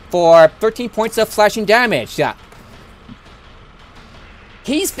hits it for 13 points of slashing damage. Yeah.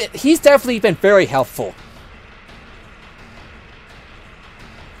 He's definitely been very helpful.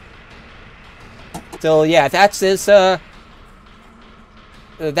 So yeah, that's his turn.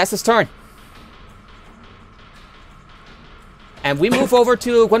 And we move over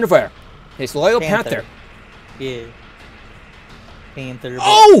to Guinevere, his loyal panther. Yeah. Panther.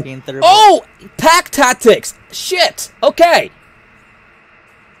 Oh! Panther. Oh! Pack tactics! Shit! Okay.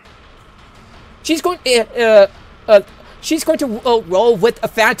 She's going to roll with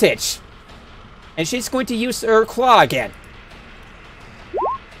advantage. And she's going to use her claw again.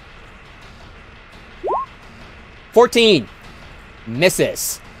 14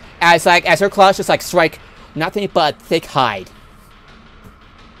 misses. As her claws just like strike nothing but thick hide.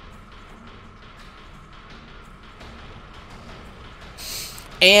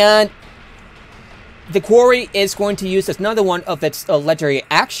 And the quarry is going to use another one of its legendary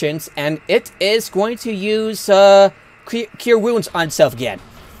actions, and it is going to use Cure Wounds on itself again.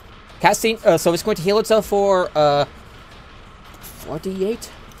 Casting, so it's going to heal itself for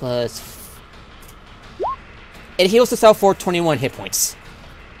 48 plus. It heals itself for 21 hit points.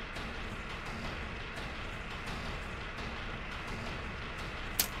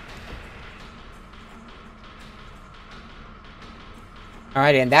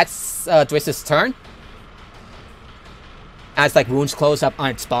 Alright, and that's Dwiss's turn. As like wounds close up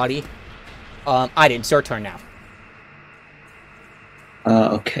on its body. Aiden, it's your turn now.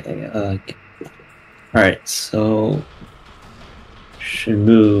 Okay. Alright, so should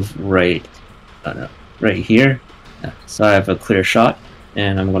move right here. So I have a clear shot,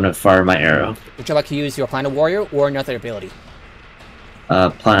 and I'm gonna fire my arrow. Would you like to use your Planet Warrior or another ability?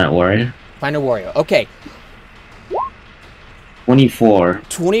 Planet Warrior. Planet Warrior, okay. 24.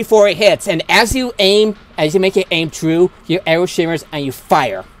 24 hits, and as you make it aim true, your arrow shimmers and you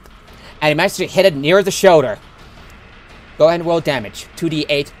fire. And it manages to hit it near the shoulder. Go ahead and roll damage.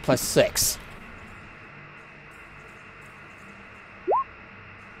 2d8 plus 6.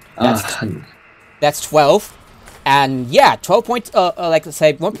 That's 12. And yeah, 12 points, like let's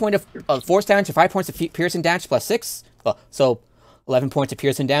say 1 point of force damage and 5 points of piercing damage plus 6. So 11 points of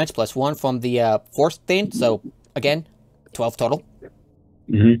piercing damage plus 1 from the force thing. So again, 12 total.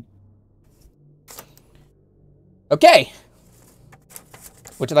 Mm-hmm. Okay.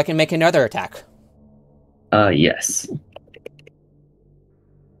 Would you like to make another attack? Yes.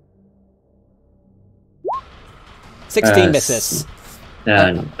 16 misses.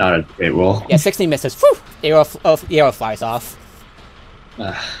 Not a great roll. Yeah, 16 misses. Whew! The arrow flies off.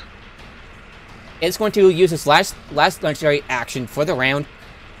 It's going to use its last legendary action for the round,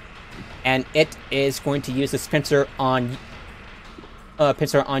 and it is going to use its pincer on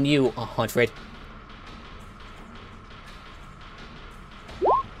you, Huntred.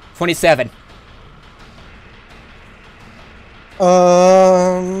 27.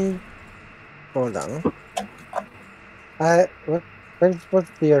 Hold on. What's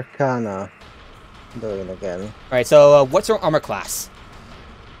the Arcana doing again? Alright, so what's your armor class?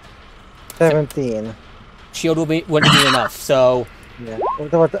 17. Shield wouldn't be enough, so Yeah.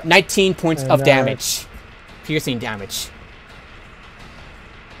 19 points of damage. Piercing damage.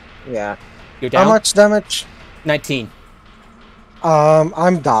 Yeah. You're down? How much damage? 19.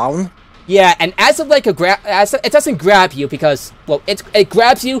 I'm down. Yeah, and as of like it doesn't grab you because, well, it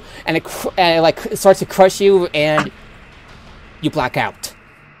grabs you and it like starts to crush you and you black out.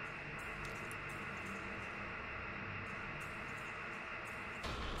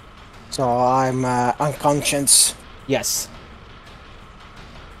 So I'm unconscious. Yes.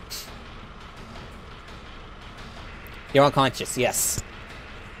 You're unconscious, yes.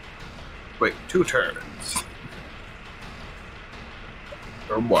 Wait, 2 turns.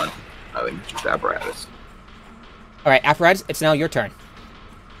 Or 1. I think it's just apparatus. Alright, apparatus, it's now your turn.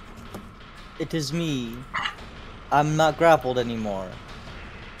 It is me. I'm not grappled anymore.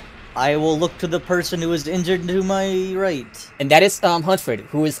 I will look to the person who is injured to my right. And that is Huntford,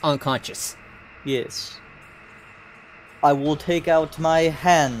 who is unconscious. Yes. I will take out my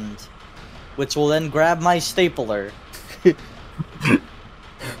hand, which will then grab my stapler.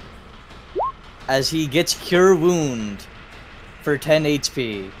 As he gets Cure Wound for 10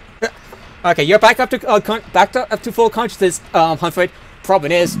 HP. Okay, you're back up to full consciousness, Huntford.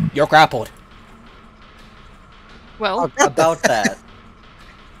 Problem is, you're grappled. Well, About that.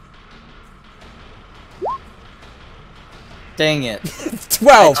 Dang it.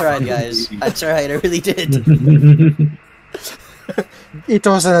 12! I tried, guys. I tried, I really did. It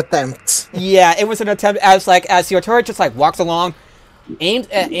was an attempt. Yeah, it was an attempt as your turret just like walks along, aims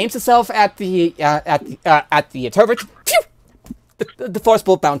itself at the turret. Phew! The force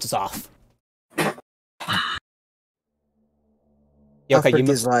bolt bounces off. Yeah, okay, you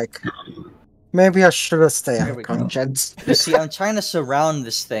He's like, maybe I should have stayed Here we go. unconscious. You see, I'm trying to surround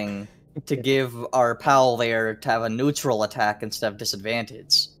this thing to give our pal there to have a neutral attack instead of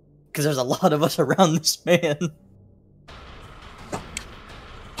disadvantage. Because there's a lot of us around this man.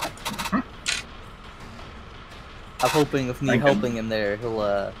 I'm hoping with me helping him there,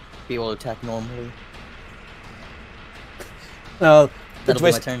 he'll be able to attack normally. That'll be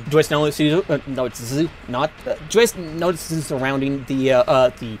my turn. Joyce notices Joyce notices surrounding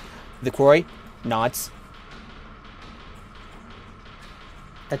the quarry, nods.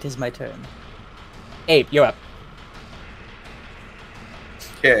 That is my turn. Abe, you're up.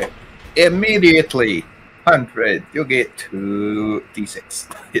 Okay. Immediately, 100, you get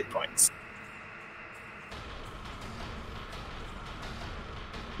 2d6 hit points.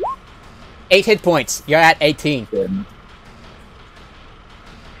 8 hit points. You're at 18. Good.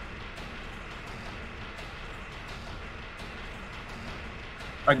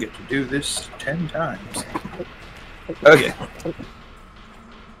 I get to do this 10 times. Okay.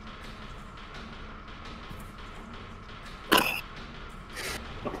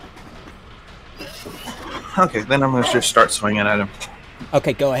 Okay, then I'm going to just start swinging at him.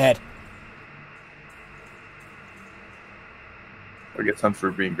 Okay, go ahead. I get some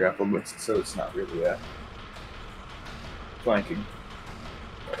for being grappled with, so it's not really flanking.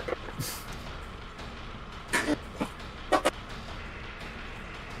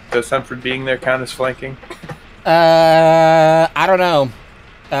 Does Sanford being there count as flanking? I don't know.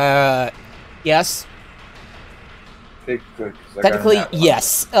 Yes. Okay, good. 'Cause I got Technically, that one.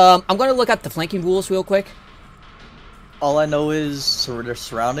 yes. I'm going to look up the flanking rules real quick. All I know is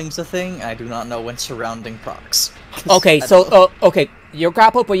surrounding's a thing. I do not know when surrounding procs. Okay, so okay, you're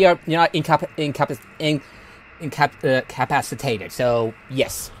grappled, but you're not incapacitated. So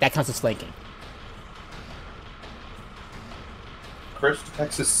yes, that counts as flanking. First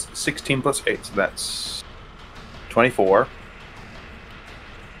attack is 16 plus 8, so that's 24.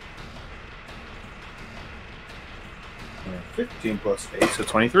 And 15 plus 8, so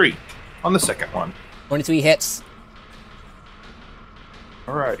 23 on the second one. 23 hits.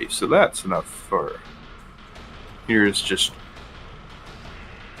 Alrighty, so that's enough for... Here's just...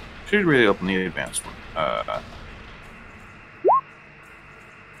 Should really open the advanced one.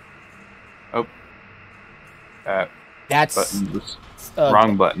 Oh. That's button was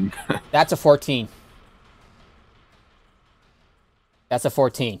wrong button. That's a 14. That's a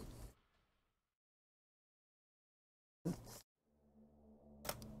 14.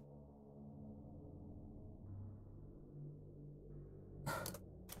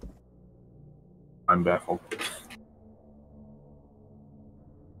 I'm baffled.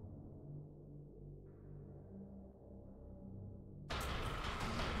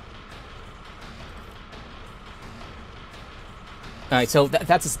 All right, so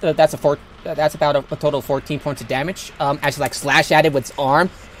that's about a total of 14 points of damage. As you like slash at it with its arm,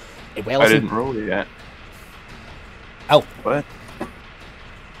 it wails. I didn't roll it yet. Oh, what?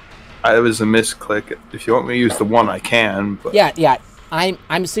 It was a misclick. If you want me to use the one, I can. But... Yeah. I'm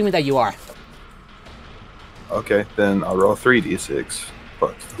assuming that you are. Okay, then I'll roll 3d6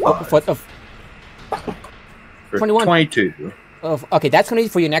 plus 5. For 21. 22. Okay, that's gonna be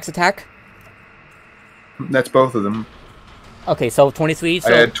for your next attack. That's both of them. Okay, so 23.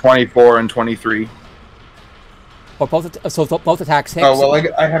 So I had 24 and 23. for both attacks hit. Oh well,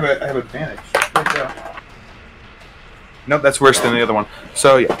 I have advantage. Nope, that's worse than the other one.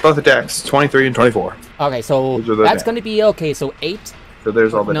 So yeah, both attacks, 23 and 24. Okay, so that's going to be okay. So 8, so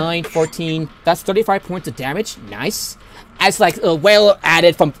there's all the 9, 14. That's 35 points of damage. Nice. As like well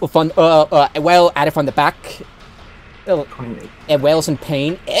added from the back. 28. And wails in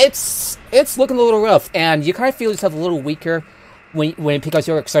pain. It's looking a little rough, and you kind of feel yourself a little weaker when because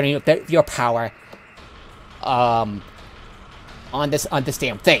you're exerting your power on this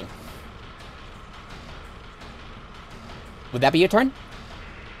damn thing. Would that be your turn?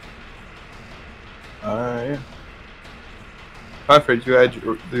 Yeah. Alfred, you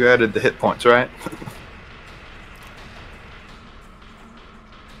added the hit points, right?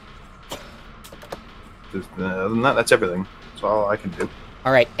 Other than that, that's everything. That's all I can do.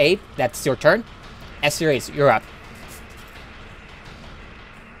 All right, 8. That's your turn. S-Series, you're up.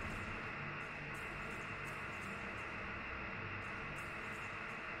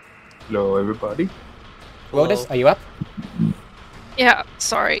 Hello, everybody. Rodus, are you up? Yeah,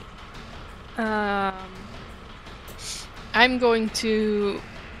 sorry. I'm going to...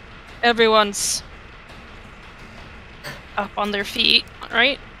 Everyone's up on their feet,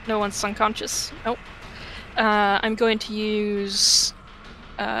 right? No one's unconscious. Nope. I'm going to use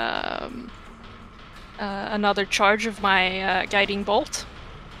another charge of my guiding bolt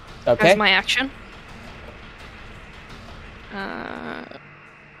as my action.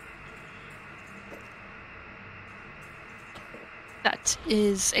 That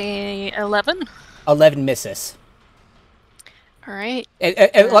is a 11. 11 misses. All right.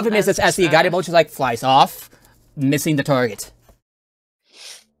 11 misses as the guided bolt just like flies off, missing the target.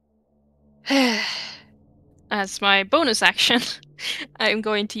 As my bonus action, I'm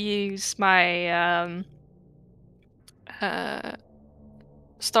going to use my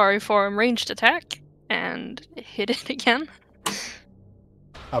Starry Form ranged attack and hit it again.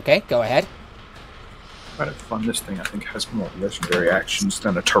 Okay, go ahead. Quite a fun. This thing, I think, has more legendary actions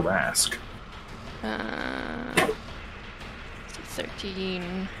than a Tarask.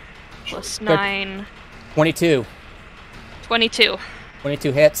 13 plus 9. 22. 22.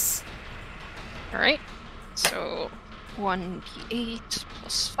 22 hits. Alright. So 1d8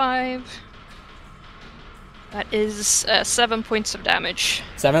 plus 5. That is 7 points of damage.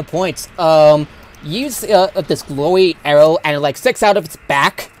 7 points. Use this glowy arrow and it like sticks out of its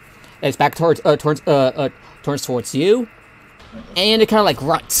back. And its back turns towards you. And it kind of like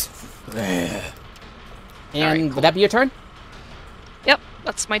grunts. And Alright, cool. would that be your turn? Yep,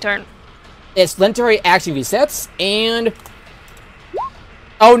 that's my turn. Its legendary action resets and...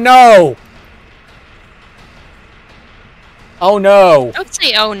 Oh no! Oh no! Don't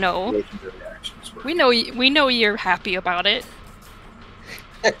say oh no. Legendary actions were- We know you're happy about it.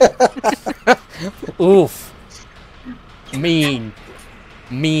 Oof. Mean.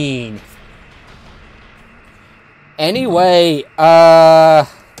 Mean. Anyway, I'm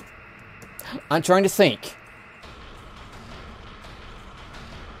trying to think.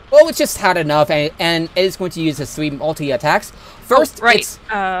 Well, it's just had enough, and it's going to use its 3 multi-attacks. First, right. it's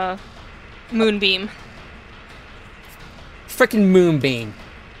Moonbeam. frickin' Moonbeam.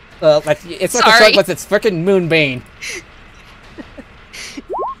 Like, it's like a Sorry. short, but it's frickin' Moonbeam.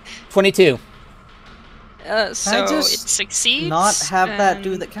 22. So it just succeeds. Not have that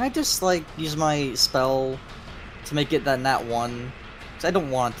do and- that. Can I just like use my spell to make it that nat 1? 'Cause I don't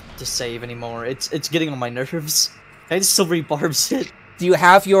want to save anymore. It's getting on my nerves. Can I just silvery barbs it? Do you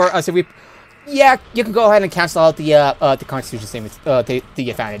have your Yeah, you can go ahead and cancel out the Constitution saving, the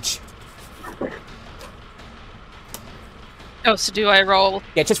advantage. Oh, so do I roll?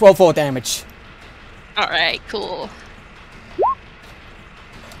 Yeah, just roll full damage. Alright, cool.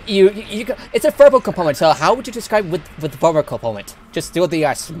 It's a verbal component. So how would you describe with the verbal component? Just do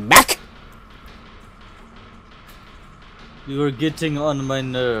the smack. You are getting on my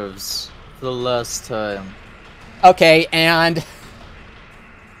nerves for the last time. Okay, and it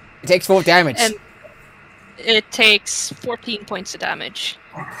takes full damage. And it takes 14 points of damage.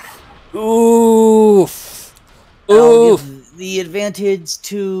 Oof. I'll Oof. give the advantage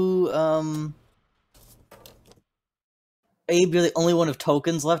to Abe, you're the only one of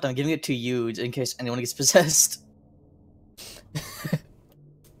tokens left. I'm giving it to you in case anyone gets possessed.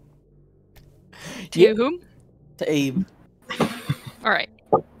 To Yeah. whom? To Abe. Alright.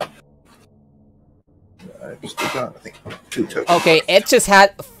 I just got, I think, 2 tokens. Okay, it just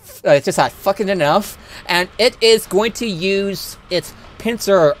had fucking enough, and it is going to use its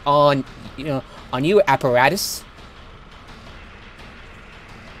pincer on you, apparatus.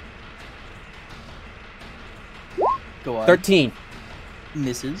 Go on. 13.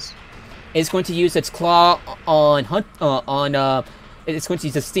 Misses. It's going to use its claw on it's going to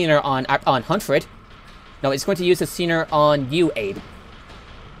use its stinger on Huntford. No, it's going to use its stinger on you, Abe.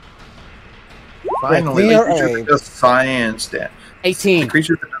 Finally, Near the creature Abe. that does science damage. 18. The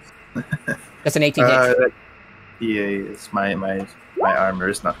creature that does... That's an 18 hit. Yes, my armor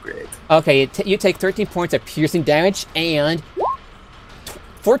is not great. Okay, you take 13 points of piercing damage and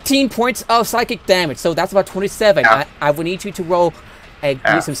 14 points of psychic damage. So that's about 27. Ow. I would need you to roll a Ow.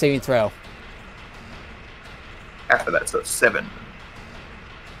 gruesome saving throw. After that, so 7.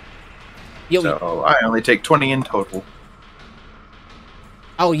 You, So I only take 20 in total.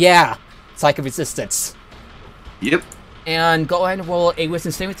 Oh yeah, psychic resistance. Yep. And go ahead and roll a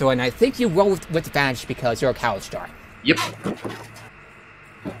wisdom saving throw, and I think you roll with advantage because you're a college star. Yep.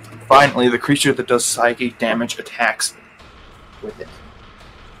 Finally, the creature that does psychic damage attacks me with it.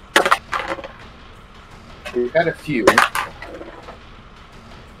 We've had a few. I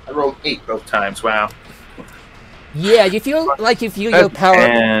rolled 8 both times. Wow. Yeah, you feel like your power.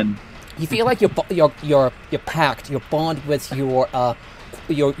 And You feel like your pact, your bond with your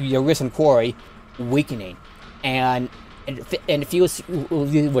risen quarry, weakening, and it fills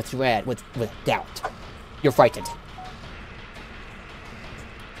you with dread, with doubt. You're frightened.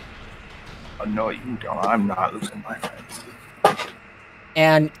 oh, no, you don't. I'm not losing my friends.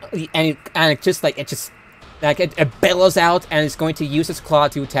 And it just it bellows out, and it's going to use its claw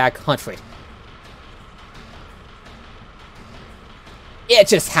to attack Huntford. It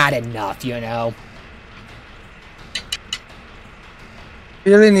just had enough, you know.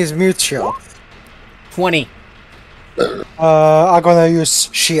 Feeling is mutual. 20. I'm gonna use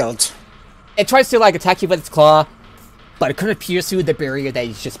shield. It tries to attack you with its claw, but it couldn't pierce through the barrier that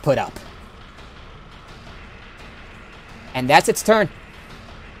you just put up. And that's its turn.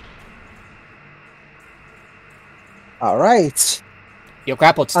 Alright. You're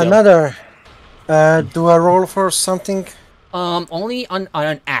grappled still. Another. Do I roll for something? Only on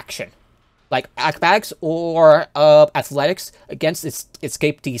an action. Like acrobatics or athletics against its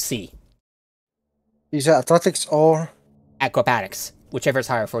escape DC. Is it athletics or? Acrobatics. Whichever is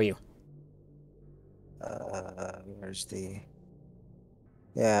higher for you. Where's the?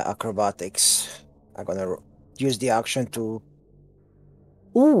 Yeah, acrobatics. I'm gonna use the action to.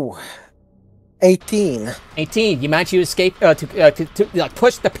 Ooh, 18. 18. You manage to escape to like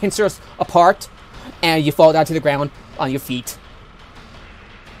push the pincers apart, and you fall down to the ground on your feet.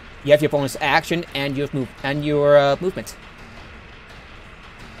 You have your bonus action and your movement.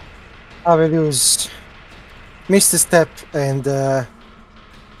 I will use Misty Step and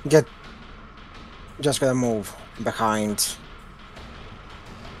get. Just gonna move behind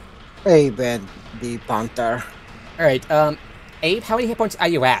Abe and the Panther. All right, Abe, how many hit points are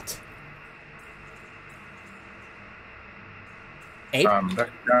you at? Abe?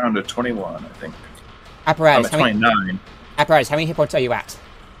 Back down to 21, I think. Apparatus, I'm at 29. Apparatus, how many hit points are you at?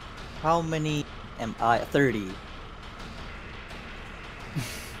 How many am I? 30.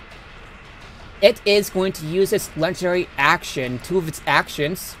 It is going to use its legendary action, 2 of its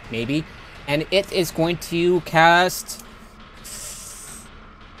actions, maybe, and it is going to cast...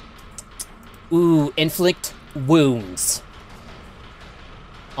 Inflict Wounds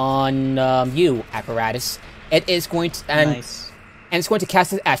on you, Apparatus. It is going to... Nice. And it's going to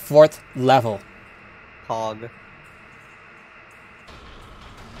cast it at 4th level. Hog.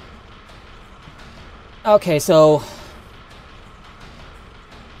 Okay, so...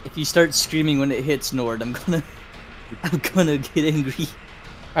 If you start screaming when it hits Nord, I'm gonna get angry.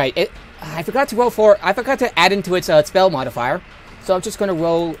 Alright, I forgot to add into its spell modifier. So I'm just gonna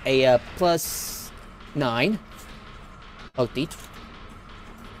roll a plus 9. Oh, deep.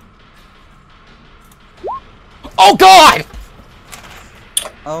 Oh god!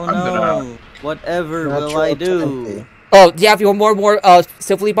 Oh no! Whatever will I do? Oh, do you have your more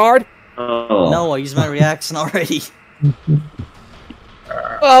Sylphly Bard? Oh. No, I used my reaction already.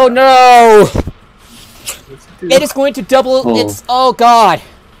 Oh no! It is going to double its... Oh god!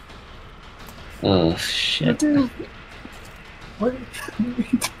 Oh shit. What?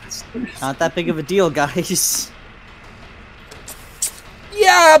 Not that big of a deal, guys.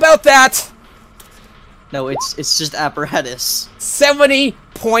 Yeah, about that! No, it's just apparatus. 70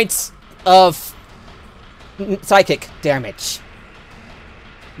 points of psychic damage.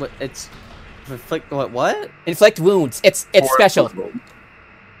 What? It's inflict what? Inflict wounds. It's special.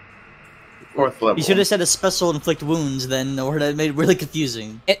 Fourth level. You should have said a special inflict wounds then, or that made it really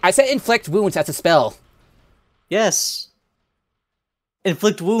confusing. I said inflict wounds as a spell. Yes.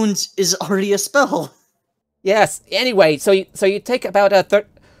 Inflict wounds is already a spell. Yes. Anyway, so you take about a third.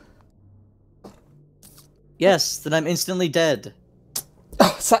 Yes, then I'm instantly dead.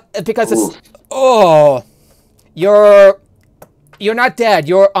 Oh, because it's you're not dead.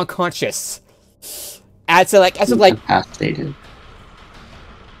 You're unconscious. As of like, Incapacitated.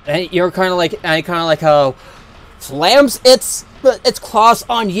 and you're kind of like how slams its claws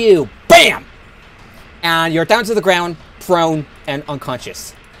on you. Bam! And you're down to the ground, prone and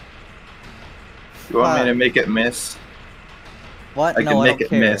unconscious. You want me to make it miss? What? I No, can I make don't it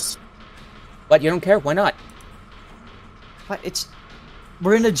care. miss. But you don't care? Why not? What?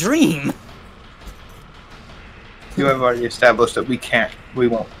 We're in a dream. You have already established that we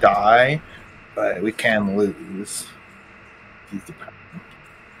won't die, but we can lose. Use the power.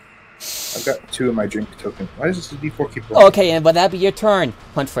 I've got 2 of my drink tokens. Why does this D4 keep rolling? Okay, and but that'd be your turn,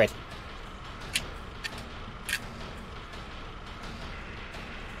 Huntfred.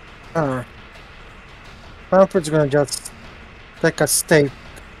 Manfred's gonna just take a step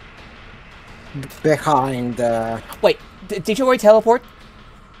behind. Wait, did you already teleport?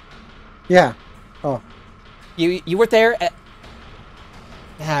 Yeah. Oh, You were there.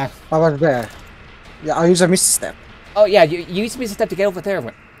 I was there. Yeah, I'll use a misstep. Oh yeah, you used to be a step to get over there.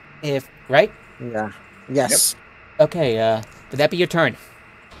 Right? Yeah. Yes. Okay. Would that be your turn?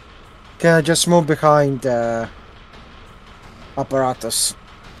 Can I just move behind apparatus?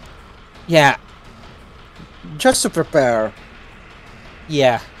 Yeah. Just to prepare.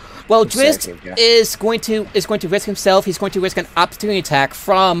 Yeah. Well, Drizzt Exactly, yeah. is going to risk himself. He's going to risk an opportunity attack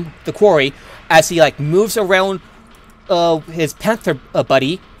from the quarry as he like moves around his panther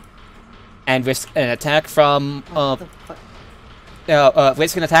buddy and risk an attack from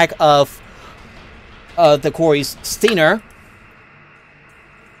risk an attack of the quarry's Steiner.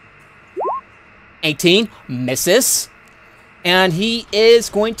 18 misses. And he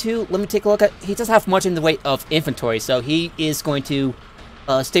is going to, let me take a look at, he doesn't have much in the way of inventory, so he is going to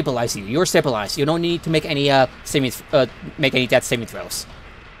stabilize you. You're stabilized. You don't need to make any death saving throws.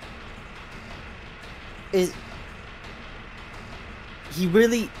 Is he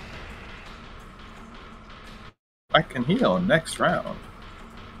really? I can heal next round.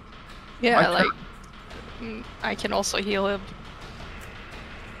 Yeah, My like I can also heal him.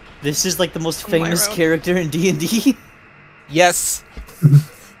 This is like the most On my famous road. character in D&D. Yes.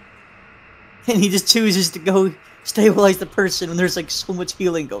 and he just chooses to go stabilize the person when there's like so much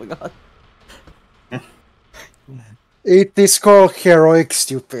healing going on. It is called heroic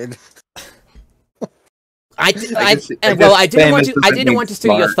stupid. I didn't want to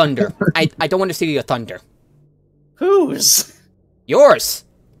steal your thunder. I don't want to steal your thunder. Whose? Yours.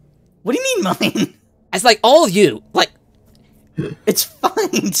 What do you mean mine? It's like all of you. Like, it's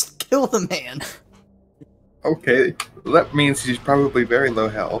fine. Just kill the man. Okay, well, that means he's probably very low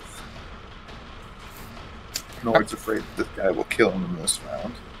health. Nord's afraid that this guy will kill him in this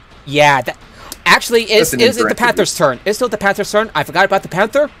round. Yeah, actually, it's the Panther's turn. It's still the Panther's turn. I forgot about the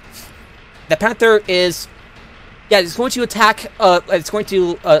Panther. The Panther is... Yeah, it's going to attack. It's going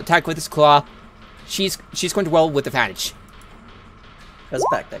to attack with its claw. She's going to roll with advantage. That's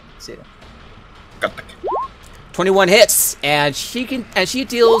back there. See ya. 21 hits, and she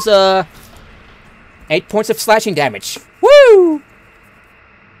deals 8 points of slashing damage. Woo!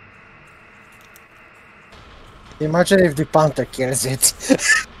 Imagine if the Panther kills it.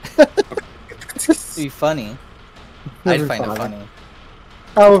 It'd be funny. I'd find it funny.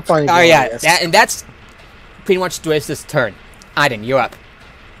 I would find it Oh yeah, hilarious. and that's pretty much Driz's turn. Aiden, you're up.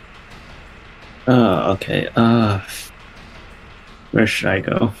 Okay. Where should I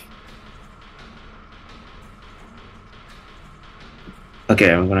go?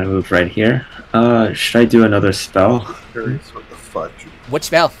 Okay, I'm gonna move right here. Should I do another spell? Curious what the fudge. What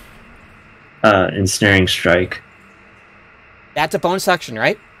spell? Ensnaring Strike. That's a bonus action,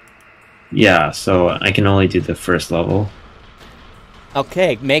 right? Yeah, so I can only do the first level.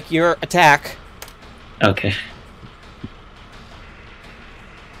 Okay, make your attack. Okay.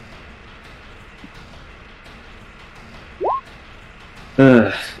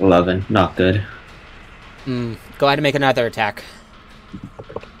 Ugh, 11. Not good. Go ahead and make another attack.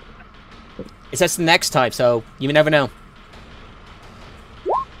 It says the next type, so you never know.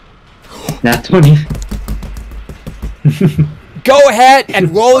 Nat 20. Go ahead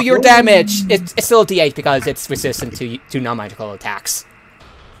and roll your damage. It's still a D8 because it's resistant to non-magical attacks.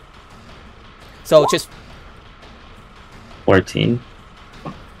 So just 14.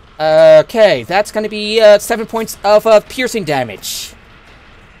 Okay, that's gonna be 7 points of piercing damage.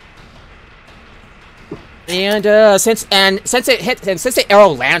 And since the arrow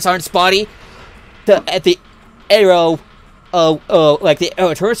lands on its body, the arrow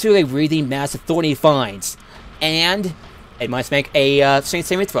turns to a really massive thorny vines, and it must make a strength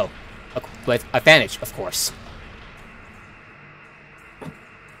saving throw with advantage, of course.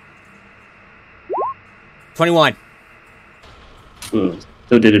 21. Ooh.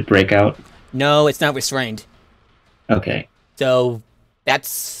 So did it break out? No, it's not restrained. Okay. So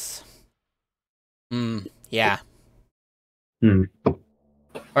that's yeah.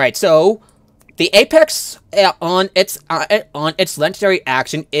 Alright, so the Apex on its legendary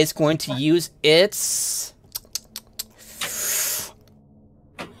action is going to use its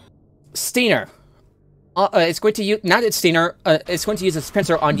Steiner. It's going to use not its Steiner. It's going to use its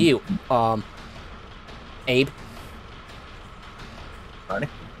pincer on you, Abe.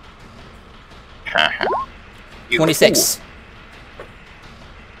 26.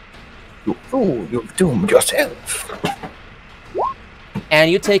 You fool! You've doomed yourself. And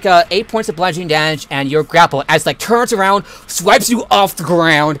you take 8 points of bludgeoning damage, and you're grappled as like turns around, swipes you off the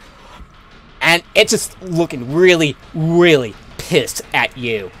ground, and it's just looking really, really pissed at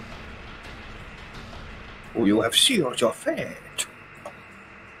you. Oh, you have sealed your fate.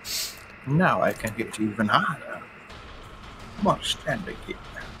 Now I can get even harder. Must stand again.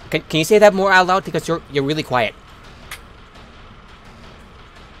 Can you say that more out loud because you're really quiet?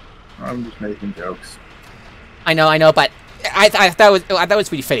 I'm just making jokes. I know, but I thought it was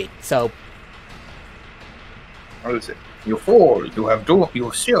pretty fitty. So What is it? You fool!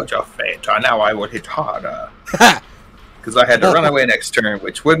 You sealed your fate. Now I will hit harder. Because I had to run away next turn,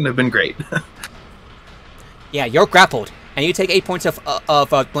 which wouldn't have been great. yeah, you're grappled, and you take 8 points of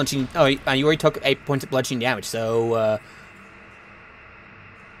bludgeoning. Oh, you already took 8 points of bludgeoning damage. So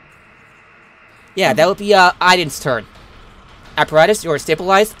yeah, that would be Aiden's turn. Apparatus, you're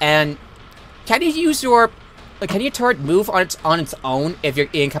stabilized, and can you use your can your turret move on its own if you're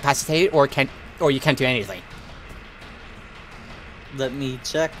incapacitated, or you can't do anything? Let me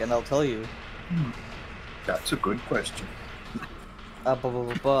check, and I'll tell you. That's a good question. There's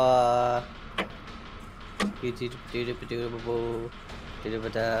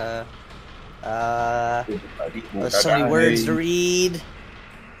so many words to read.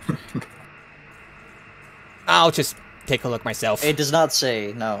 I'll just take a look myself. It does not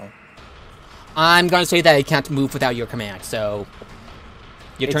say, no. I'm gonna say that it can't move without your command, so...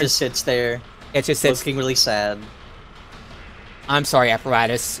 It just sits there. It just sits... Looking really sad. I'm sorry,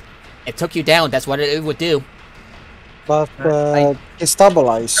 Apparatus. It took you down. That's what it would do. But it's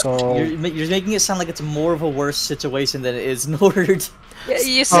stabilized, so... You're making it sound like it's more of a worse situation than it is in order to... Yeah,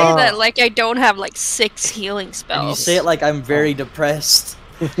 you say that like I don't have like 6 healing spells. And you say it like I'm very depressed.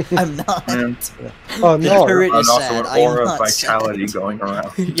 I'm not. Oh, The no. turret is also sad. an I am aura of not vitality sad. going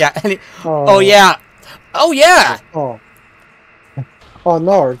around. Yeah. Oh, yeah. Oh, yeah. Oh. Oh,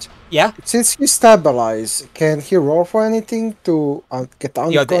 Nord. Yeah. Since he stabilized, can he roll for anything to get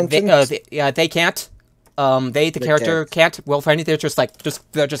Yeah, unconscious? they can't. The character can't roll for anything.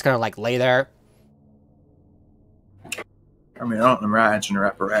 They're just gonna like lay there. I mean, I don't imagine our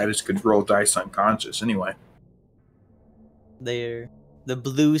apparatus could roll dice unconscious anyway. There. The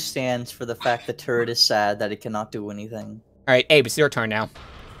blue stands for the fact the turret is sad that it cannot do anything. All right, Abe, it's your turn now.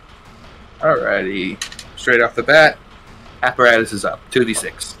 Alrighty. Straight off the bat, apparatus is up.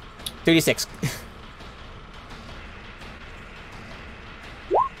 2d6. 2d6.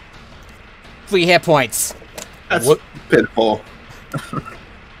 Three hit points. That's pitiful.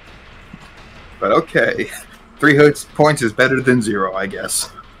 But okay. 3 hit points is better than 0, I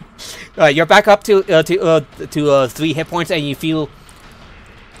guess. You're back up to 3 hit points, and you feel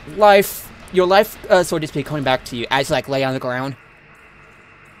your life, so to speak, coming back to you as you like lay on the ground.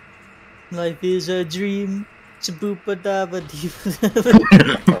 Life is a dream.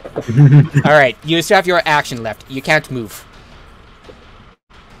 All right, you still have your action left. You can't move,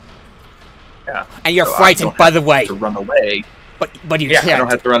 Yeah. and you're So I frightened, don't by have the way. to run away. But you Yeah, I don't can't.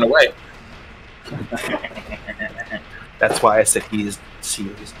 have to run away. That's why I said he is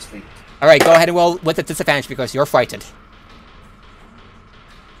serious asleep. All right, go ahead and roll with a disadvantage because you're frightened.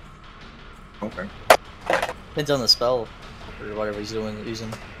 Okay. Depends on the spell. Or whatever he's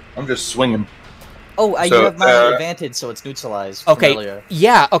using. I'm just swinging. Oh, I do So, have my advantage, so it's neutralized from Okay. earlier.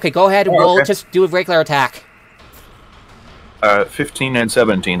 Yeah. Okay. Go ahead and roll. okay. Just do a regular attack. 15 and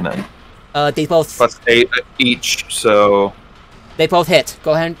 17 then. They both Plus 8 each, so... hit.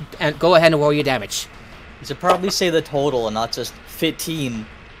 Go ahead and roll your damage. You should probably say the total and not just 15. I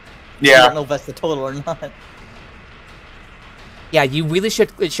Yeah. don't know if that's the total or not. Yeah, you really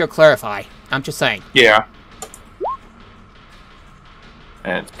should clarify. I'm just saying. Yeah.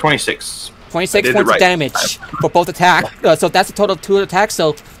 And it's 26. 26 I did it points right of damage for both attack. So that's a total of 2 attacks.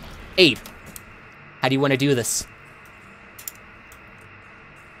 So, Abe, how do you want to do this?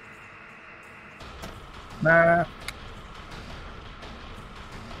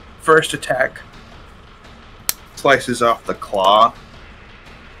 First attack slices off the claw.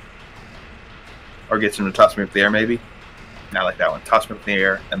 Or gets him to toss me up the air, maybe. Not like that one. Toss me up in the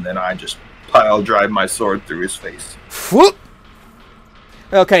air, and then I just pile drive my sword through his face. Whoop!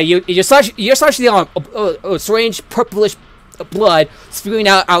 Okay, you slash the arm. A strange purplish blood spewing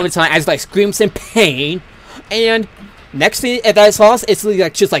out of its eye as it like screams in pain. And next thing that is lost, it's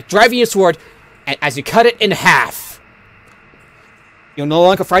like just like driving your sword, and as you cut it in half, you're no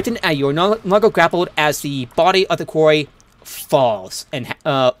longer frightened, and you're no longer grappled as the body of the quarry falls and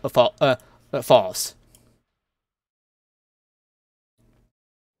falls.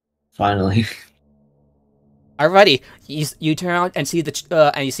 Finally. Alrighty, you turn out and see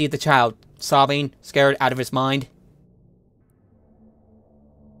the child sobbing, scared out of his mind.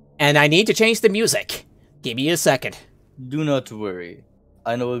 And I need to change the music. Give me a second. Do not worry.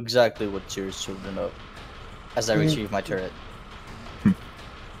 I know exactly what cheers children up. As I retrieve my turret.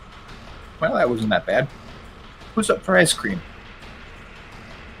 Well, that wasn't that bad. Who's up for ice cream?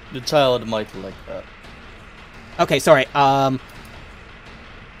 The child might like that. Okay, sorry.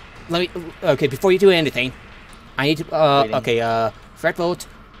 Okay, before you do anything, I need to. Waiting. Okay. Fretbolt,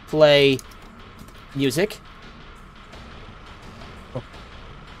 play music.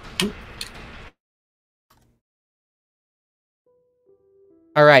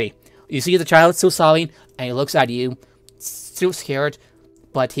 Alrighty. You see the child still sobbing, and he looks at you, still scared,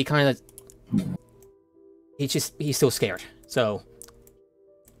 but he kind of. He's still scared. So,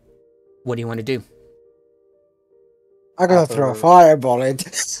 what do you want to do? I'm gonna throw a fireball at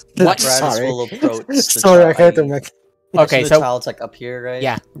it. What? Sorry. Will approach the Sorry, I child. had to make... Okay, the so child's like up here, right?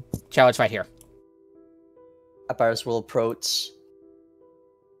 yeah, child's right here. Apparatus will approach.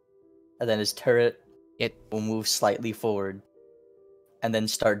 And then his turret It will move slightly forward. And then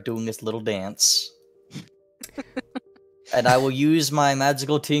start doing this little dance. And I will use my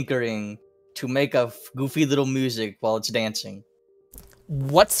magical tinkering to make a goofy little music while it's dancing.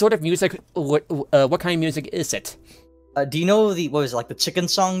 What sort of music? What kind of music is it? Do you know the what was it, like the chicken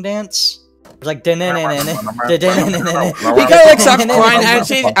song dance? It's like he He kind of like stops crying, and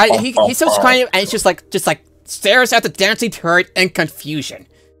he starts crying, and it's just like stares at the dancing turret in confusion.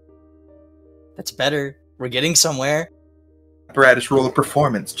 That's better. We're getting somewhere. apparatus roll a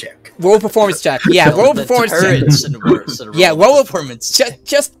performance check. Roll performance check. Yeah, roll performance check. Yeah, roll performance.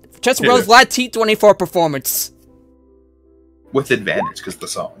 Just roll flat T24 performance. With advantage, because the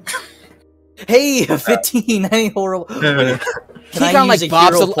song. Hey, a 15. Ain't horrible. Can He kind of like just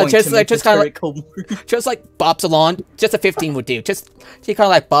like bops along. Just a 15 would do. He kind of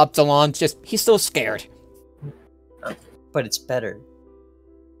like bops along. He's still scared. But it's better.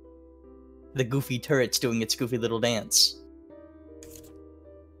 The goofy turret's doing its goofy little dance.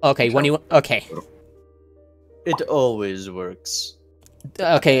 Okay, okay. It always works.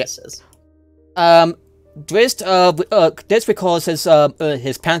 Okay. Drizzt recalls his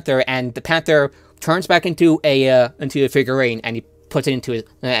panther, and the panther turns back into a figurine, and he puts it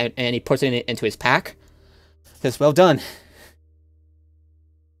into his pack. Says, "Well done."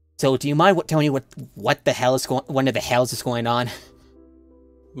 So, do you mind telling me what the hell is going on?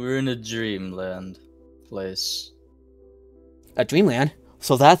 We're in a dreamland place. A dreamland?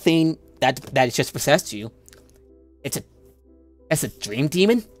 So that thing that just possessed you, it's a dream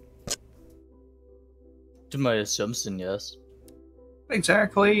demon? To my assumption, yes.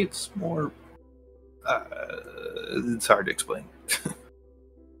 Exactly, it's more... it's hard to explain.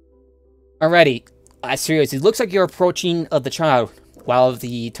 Alrighty, seriously, it looks like you're approaching the child while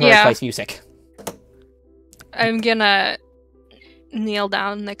the turret plays music. I'm gonna kneel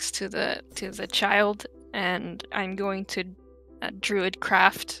down next to the child, and I'm going to druid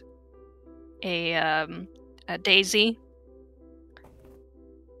craft a daisy.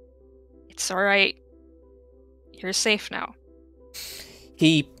 It's all right. You're safe now.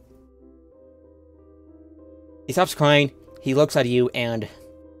 He stops crying. He looks at you and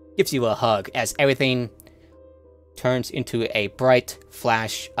gives you a hug as everything turns into a bright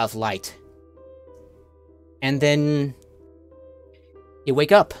flash of light. And then you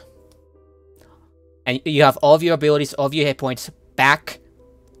wake up. And you have all of your abilities, all of your hit points back.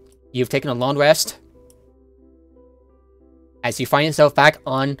 You've taken a long rest. As you find yourself back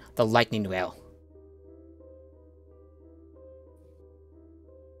on the lightning rail.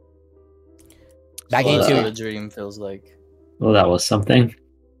 Back into what a dream feels like. Well, that was something.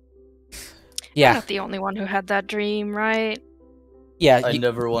 Yeah. I'm not the only one who had that dream, right? Yeah. I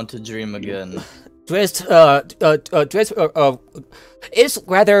never want to dream again. Drizzt is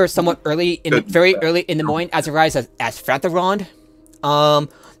rather somewhat very early in the morning as it rises as Fratherond. And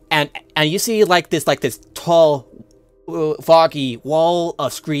you see like this tall, foggy wall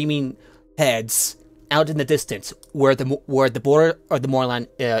of screaming heads out in the distance where the border of the moorland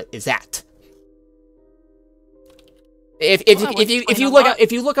is at. If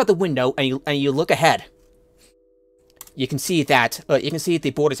you look out the window and you look ahead, you can see that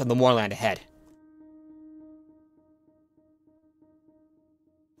the borders of the moorland ahead.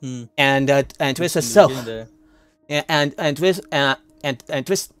 And Drizzt says so. And Drizzt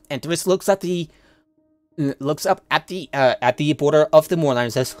looks up at the border of the moorland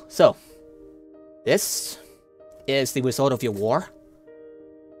and says, "So, this is the result of your war."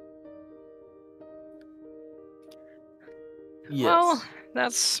 Yes. Well,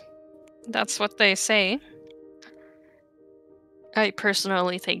 that's what they say. I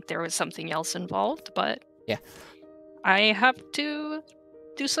personally think there was something else involved, but yeah, I have to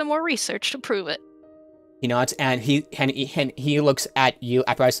do some more research to prove it. He nods, and he looks at you.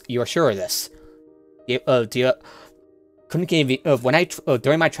 You're sure of this? Couldn't get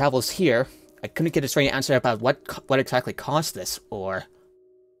during my travels here, I couldn't get a straight answer about what exactly caused this or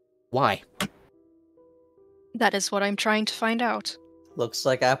why. That is what I'm trying to find out. Looks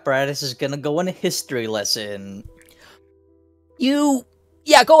like Apparatus is gonna go on a history lesson. Go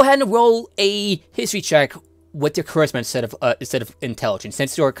ahead and roll a history check with your charisma instead of intelligence,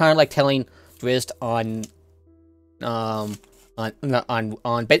 since you're kind of like telling Drizzt on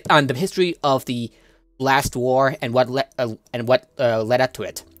the history of the last war and what led up to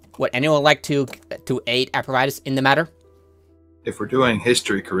it. Would anyone like to aid Apparatus in the matter? If we're doing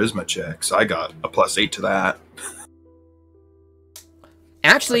history charisma checks, I got a +8 to that.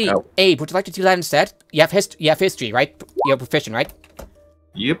 Actually, Abe, would you like to do that instead? You have history, right? You're proficient, right?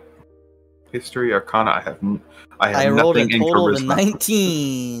 Yep. History, Arcana, I rolled a nothing in total of charisma.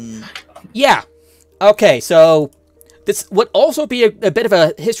 19. Yeah. Okay, so this would also be a bit of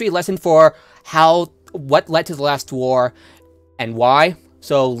a history lesson for what led to the last war and why.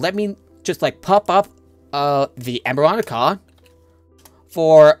 So let me just like pop up the Eberron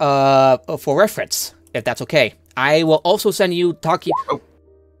for reference, if that's okay. I will also send you talking. Oh,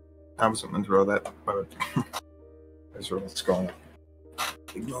 I was going to throw that. That's what's going on.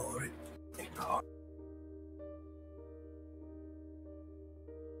 Ignore it. Ignore.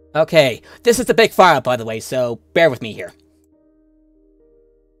 Okay, this is the big file, by the way, so bear with me here.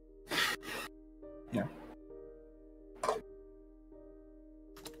 Yeah.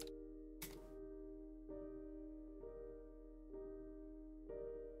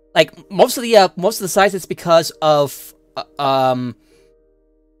 Like most of the size is because of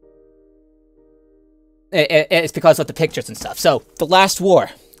it's because of the pictures and stuff. So the Last War.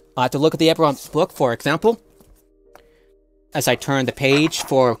 I have to look at the Eberron book, for example. As I turn the page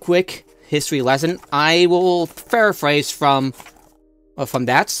for a quick history lesson, I will paraphrase from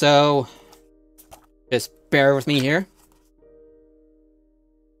that. So just bear with me here.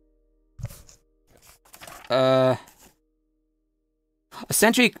 A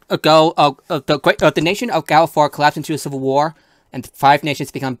century ago, the nation of Galfar collapsed into a civil war, and 5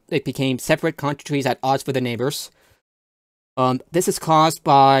 nations became separate countries at odds with their neighbors. This is caused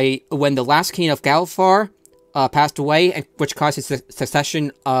by when the last king of Galfar passed away, and which caused a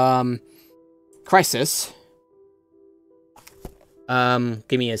succession crisis.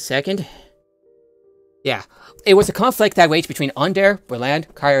 Give me a second. Yeah. It was a conflict that waged between Under,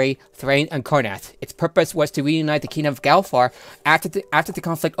 Berland, Kyrie, Thrain, and Karnath. Its purpose was to reunite the kingdom of Galfar after the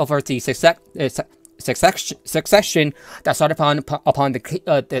conflict over the succession that started upon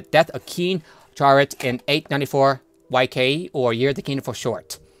the death of King Jarrett in 894 YK, or Year of the Kingdom for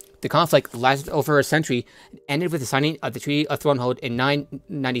short. The conflict lasted over a century and ended with the signing of the Treaty of Thronehold in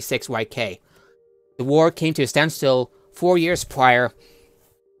 996 YK. The war came to a standstill 4 years prior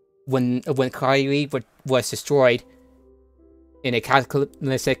when Kyrie was destroyed in a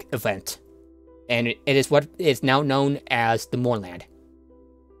cataclysmic event, and it is what is now known as the Moorland.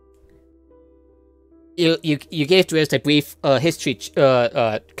 You gave Drizzt a brief history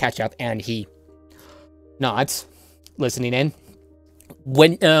catch up, and he nods, listening in.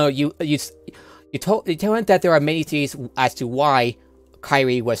 When you told him that there are many theories as to why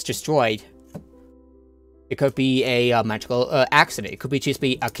Kyrie was destroyed. It could be a magical accident. It could be just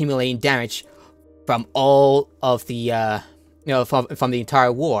be accumulating damage from all of the from the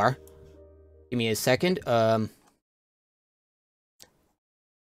entire war. Give me a second. Oh,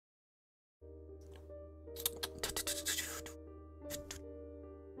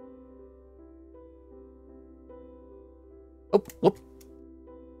 whoop.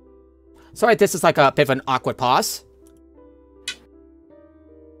 Sorry, this is like a bit of an awkward pause.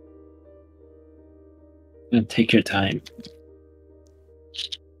 Take your time.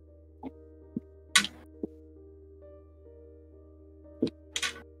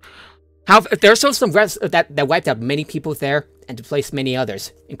 However, there are still some rest that wiped out many people there and displaced many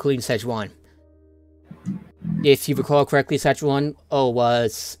others, including Sejuan. If you recall correctly, Sejuan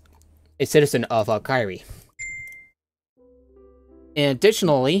was a citizen of Kyrie. And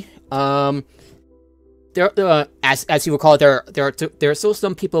additionally, there, as you recall, there are still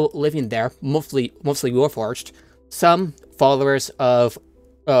some people living there, mostly Warforged. Some followers of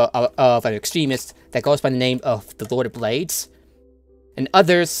an extremist that goes by the name of the Lord of Blades, and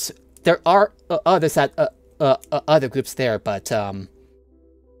others. There are others that other groups there, but whether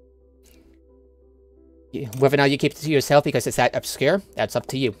or not you keep it to yourself because it's that obscure, that's up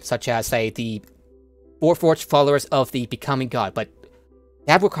to you. Such as, say, the Warforged followers of the Becoming God, but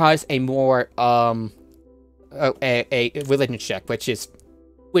that requires a more a religion check, which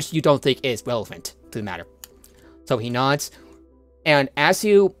you don't think is relevant to the matter. So he nods, and as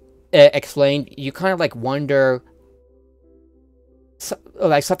you explained, you kind of like wonder,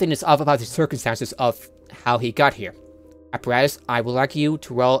 like something is off about the circumstances of how he got here. Apparatus, I would like you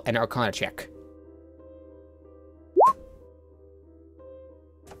to roll an Arcana check.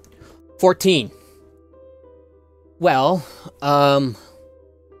 14. Well,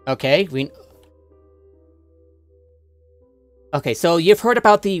 okay, okay, so you've heard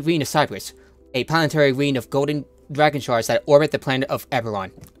about the Ring of Cyprus, a planetary ring of golden dragon shards that orbit the planet of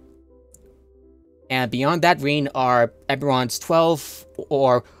Eberron. And beyond that ring are Eberron's 12,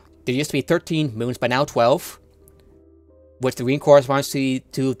 or there used to be 13 moons, but now 12, which the ring corresponds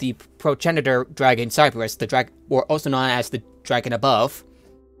to the progenitor dragon Cyprus, or also known as the dragon above.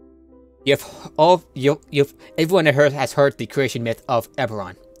 Everyone has heard the creation myth of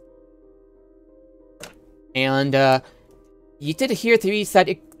Eberron. And you did hear theories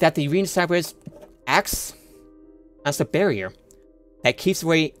that the ring of Cyprus acts as a barrier that keeps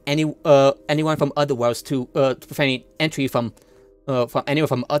away anyone from other worlds to prevent entry from anyone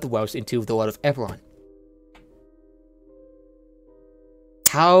from other worlds into the world of Eberron.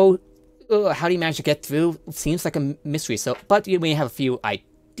 How do you manage to get through? It seems like a mystery. So, but you may have a few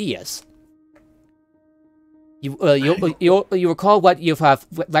ideas. You recall what you have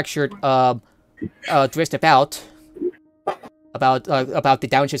lectured Drizzt about the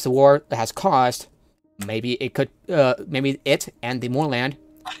damages the war has caused. Maybe it could, maybe it and the Moorland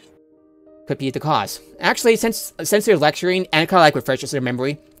could be the cause. Actually, since you're lecturing and kind of like refreshes your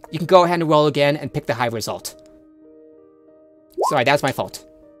memory, you can go ahead and roll again and pick the high result. Sorry, that's my fault.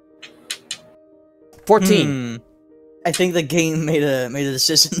 14. I think the game made a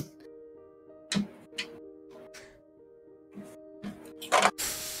decision.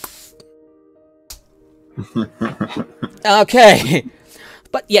 Okay,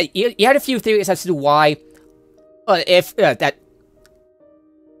 but yeah, you had a few theories as to why, that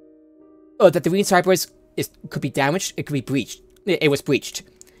the Green Cypress could be damaged, it could be breached. It was breached,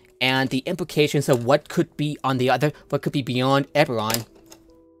 and the implications of what could be beyond Eberron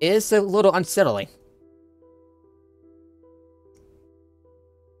is a little unsettling.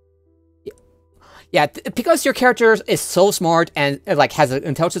 Yeah, because your character is so smart and like has an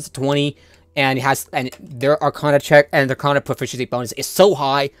intelligence of 20. And their Arcana check and their Arcana proficiency bonus is so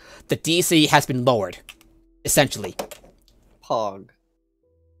high, the DC has been lowered, essentially. Pog.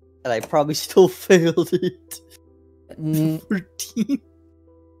 And I probably still failed it. 14.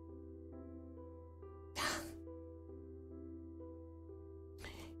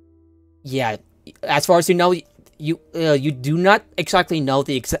 Yeah, as far as you know, you do not exactly know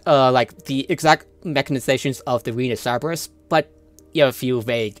the exact mechanizations of the Venus Cerberus, but you have a few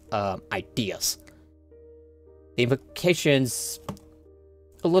vague ideas. The implications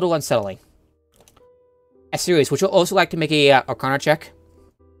a little unsettling. Serious, would you also like to make a Arcana check,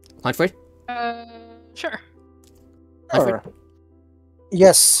 Huntford? Sure. Sure.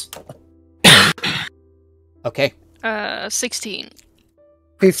 Yes. Okay. 16.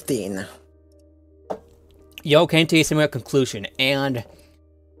 15. You all came to a similar conclusion, and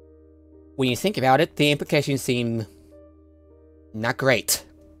when you think about it, the implications seem not great.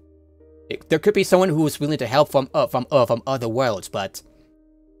 There could be someone who is willing to help from other worlds, but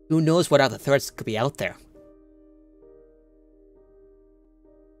who knows what other threats could be out there.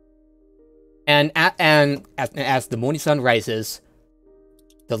 And as the morning sun rises,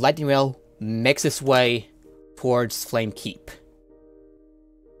 the lightning rail makes its way towards Flame Keep.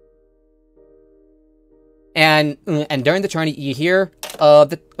 And during the journey, you hear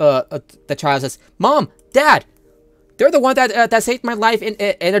the child says, "Mom, Dad, they're the one that saved my life in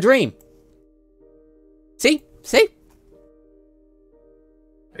a dream. See?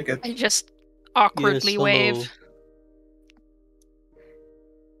 Very good. I just awkwardly Yes, wave.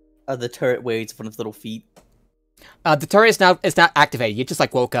 The turret waves one of its little feet. The turret is not activated. You just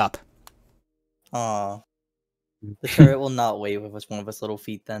like woke up. Aw. The turret will not wave with one of its little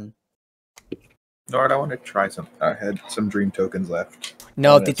feet then. Nord, I want to try something. I had some dream tokens left.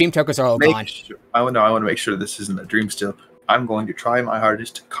 No, the dream tokens are all gone. I want to make sure this isn't a dream still. I'm going to try my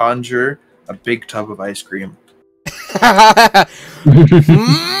hardest to conjure a big tub of ice cream.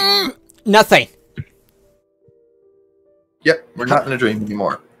 Nothing. Yep, we're not in a dream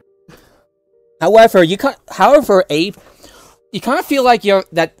anymore. However, Abe, you kind of feel like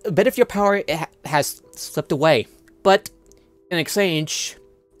that a bit of your power has slipped away. But in exchange,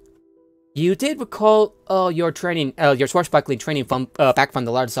 you did recall your training, your swashbuckling training from back from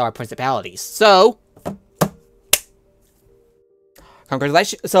the Lardzar principalities. So,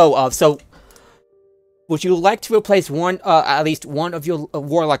 congratulations. So, would you like to replace at least one of your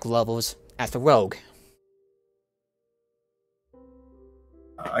warlock levels as the rogue?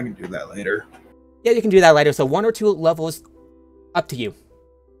 I can do that later. Yeah, you can do that later. So 1 or 2 levels, up to you.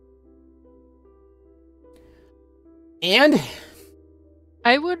 And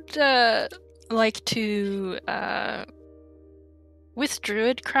I would like to with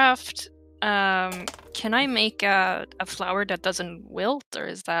Druidcraft. Can I make a flower that doesn't wilt, or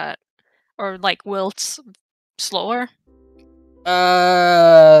is that, or like wilts slower?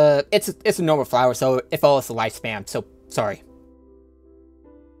 It's a normal flower, so it follows the lifespan. So sorry.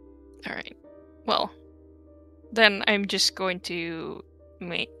 All right. Well, then I'm just going to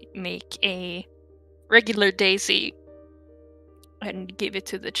make a regular daisy and give it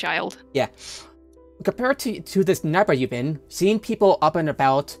to the child. Yeah. Compared to this nightmare you've been, seeing people up and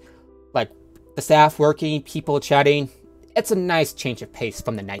about, like the staff working, people chatting, it's a nice change of pace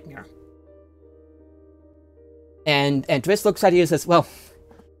from the nightmare. And Driss looks at you and says, "Well,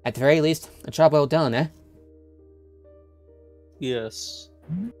 at the very least, a job well done, eh?" Yes.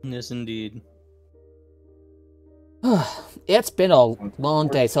 Yes, indeed. It's been a long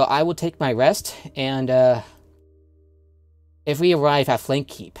day, so I will take my rest, and if we arrive at Flame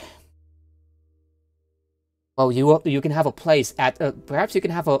Keep, well, you can have a place at perhaps you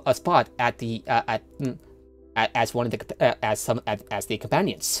can have a spot at the as one of the as the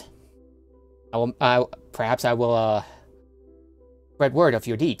companions. Perhaps I will spread word of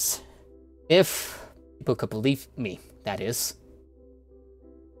your deeds, if people could believe me. That is.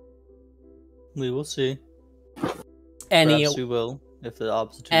 We will see. And Perhaps we will, if the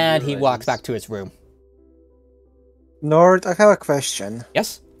opportunity and he walks arises. back to his room. Nord, I have a question.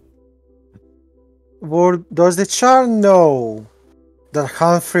 Yes? Does the child know that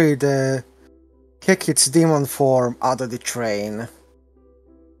Humphrey kick its demon form out of the train?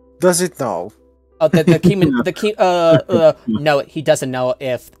 Does it know? Oh, no, he doesn't know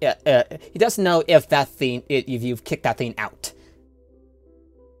if that thing if you've kicked that thing out.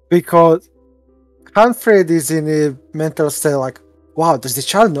 Because Humphrey is in a mental state like, wow, does the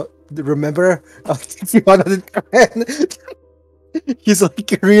child remember kicking out of the train? He's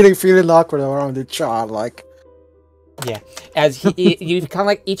like really feeling awkward around the child, like. Yeah, as you kind of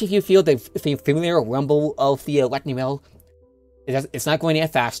like each of you feel the familiar rumble of the lightning wheel. It's not going any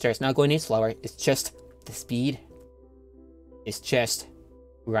faster. It's not going any slower. It's just the speed. It's just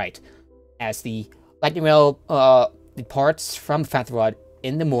right as the lightning wheel departs from Phantom Rod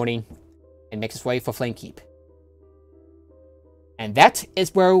in the morning and makes its way for Flamekeep. And that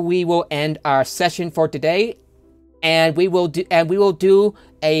is where we will end our session for today. And we will do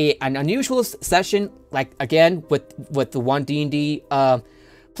an unusual session, like again with the 1D&D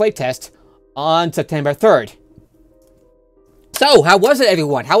playtest on September 3rd. So, how was it,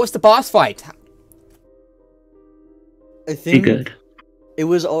 everyone? How was the boss fight? I think good. it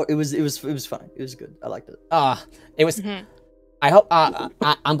was fine. It was good. I liked it. It was. I hope.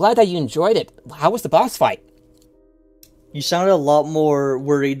 I'm glad that you enjoyed it. How was the boss fight? You sounded a lot more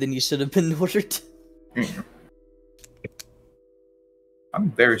worried than you should have been in order to. I'm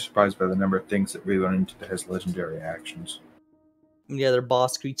very surprised by the number of things that we went into his legendary actions. Yeah, they're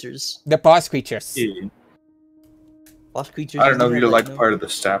boss creatures. The boss creatures. Yeah. Boss creatures. I don't know if you have, like part of the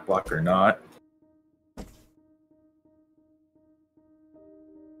stat block or not.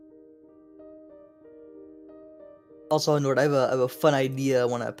 Also, Nord, I have a fun idea I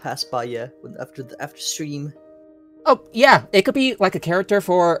want to pass by you after stream. Oh yeah, it could be like a character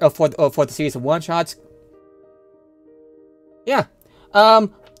for the series of one shots. Yeah. So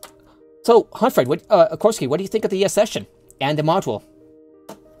Humphrey, Korsky, what do you think of the session and the module?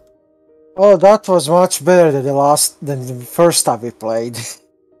 Oh, that was much better than the first time we played.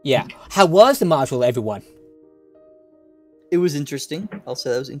 Yeah. How was the module, everyone? It was interesting. I'll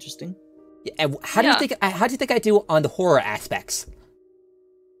say that was interesting. Yeah, and how do you think I do on the horror aspects?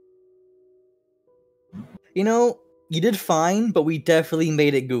 You know, you did fine, but we definitely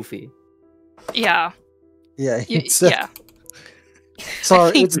made it goofy. Yeah. Yeah. Yeah. So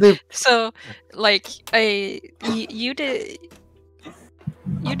it's the So, like, you did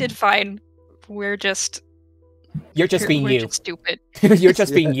fine. You're just being you. Just stupid. You're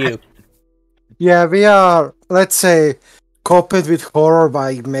just being you. yeah, we are, let's say, copied with horror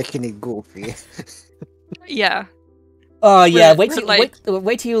by making it goofy. Yeah. Oh yeah, Wait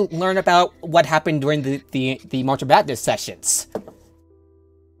till you learn about what happened during the March of Madness sessions.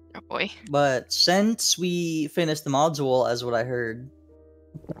 Oh boy. But since we finished the module, as what I heard,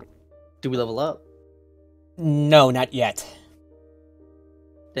 do we level up? No, not yet.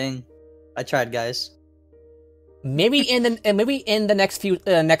 Dang, I tried, guys. Maybe in the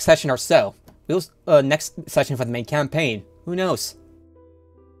next session or so. We'll next session for the main campaign. Who knows?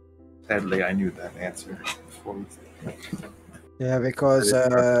 Sadly, I knew that answer before we... Yeah, because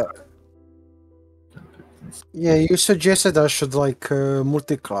yeah, you suggested I should like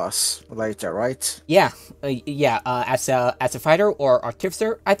multi-class later, right? Yeah, as a fighter or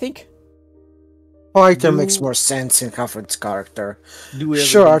artificer, I think. Fighter makes more sense in Hufford's character. Do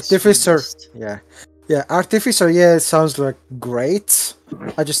Sure, artificer. sweetest. Yeah, artificer. Yeah, it sounds like great.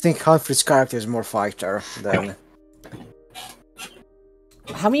 I just think Humphrey's character is more fighter than.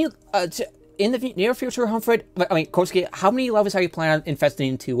 How many in the near future, Humphrey? I mean, Korsky, how many levels are you planning on investing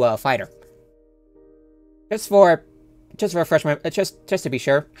into fighter? Just for refresh my just to be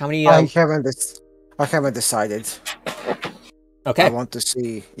sure. How many? I haven't decided. Okay. I want to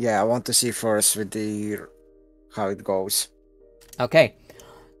see. Yeah, I want to see first with how it goes. Okay.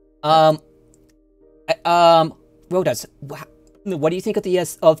 Rodas, what do you think of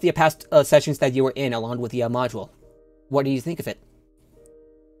the past sessions that you were in along with the module? What do you think of it?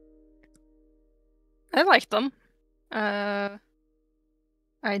 I like them. I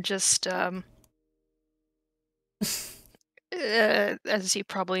just as you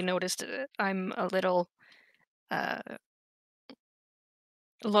probably noticed, I'm a little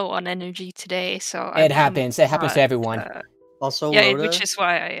low on energy today, so It happens to everyone. Also, yeah, Rhoda, which is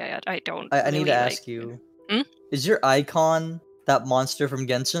why I don't. I need really to ask you: is your icon that monster from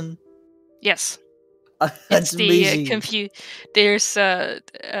Genshin? Yes, That's it's the amazing. There's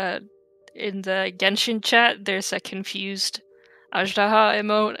in the Genshin chat, there's a confused Ajdaha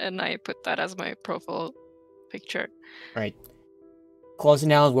emote, and I put that as my profile picture. Right.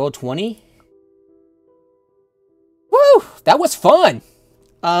 Closing out roll 20. Woo! That was fun!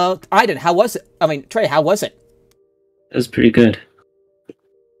 Aiden, how was it? I mean, Trey, how was it? It was pretty good.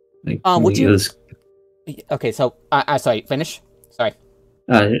 Like, Would it you... was, Okay, so, sorry, finish? Sorry.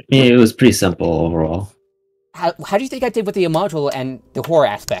 it was pretty simple overall. How do you think I did with the module and the horror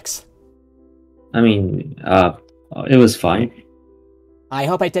aspects? I mean, it was fine. I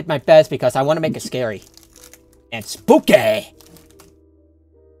hope I did my best because I want to make it scary. And spooky!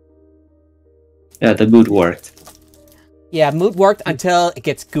 Yeah, the mood worked. Yeah, mood worked until it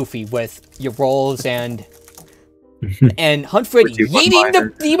gets goofy with your rolls and Huntford yeeting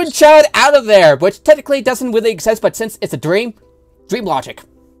the demon child out of there, which technically doesn't really exist, but since it's a dream logic.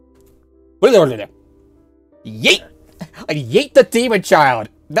 Yeet! I yeet the demon child.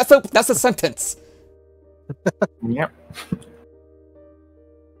 That's a sentence. Yep.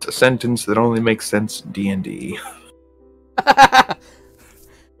 It's a sentence that only makes sense in D&D.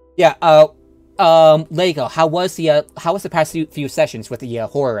 Yeah. Lego. How was the past few sessions with the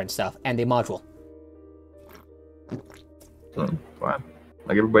horror and stuff and the module? Well,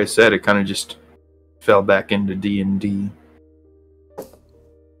 like everybody said, it kind of just fell back into D&D.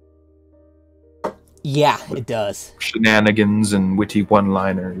 Yeah, it does. Shenanigans and witty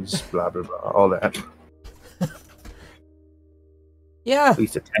one-liners, blah blah blah, all that. Yeah. At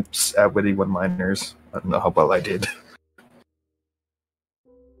least attempts at witty one-liners. I don't know how well I did.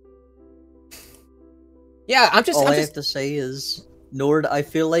 Yeah, I have to say is, Nord, I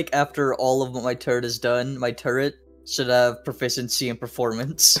feel like after all of what my turret is done, my turret should have proficiency in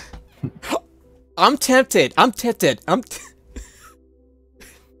performance. I'm tempted.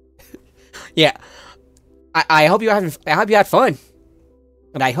 Yeah. I hope you had fun.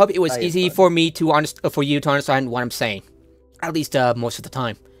 And I hope it was easy for you to understand what I'm saying. At least most of the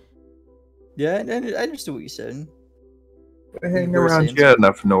time. Yeah, I understood what you said. Hang around you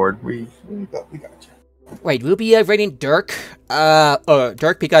enough, Nord. We got you. Wait, we'll be rating Dirk.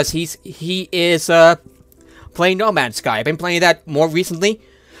 Dirk because he is playing No Man's Sky. I've been playing that more recently.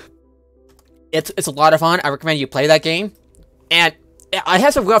 It's a lot of fun. I recommend you play that game. And it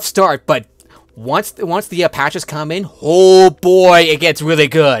has a rough start, but once the patches come in, oh boy, it gets really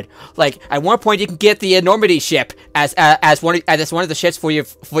good. Like at one point, you can get the Normandy ship as one of the ships for your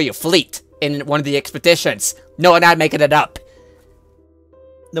fleet in one of the expeditions. No, I'm not making it up.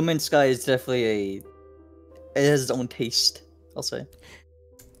 No Man's Sky is definitely it has its own taste, I'll say.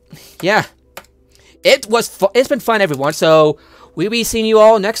 Yeah, it's been fun, everyone. So we'll be seeing you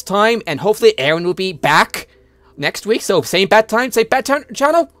all next time, and hopefully Aaron will be back next week. So same bad time, same bad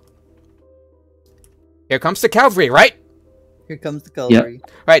channel. Here comes the cavalry, right? Here comes the cavalry.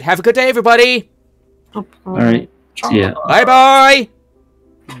 Yep. Right, have a good day, everybody. Alright, see ya. Bye-bye.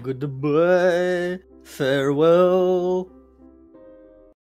 Goodbye. Farewell.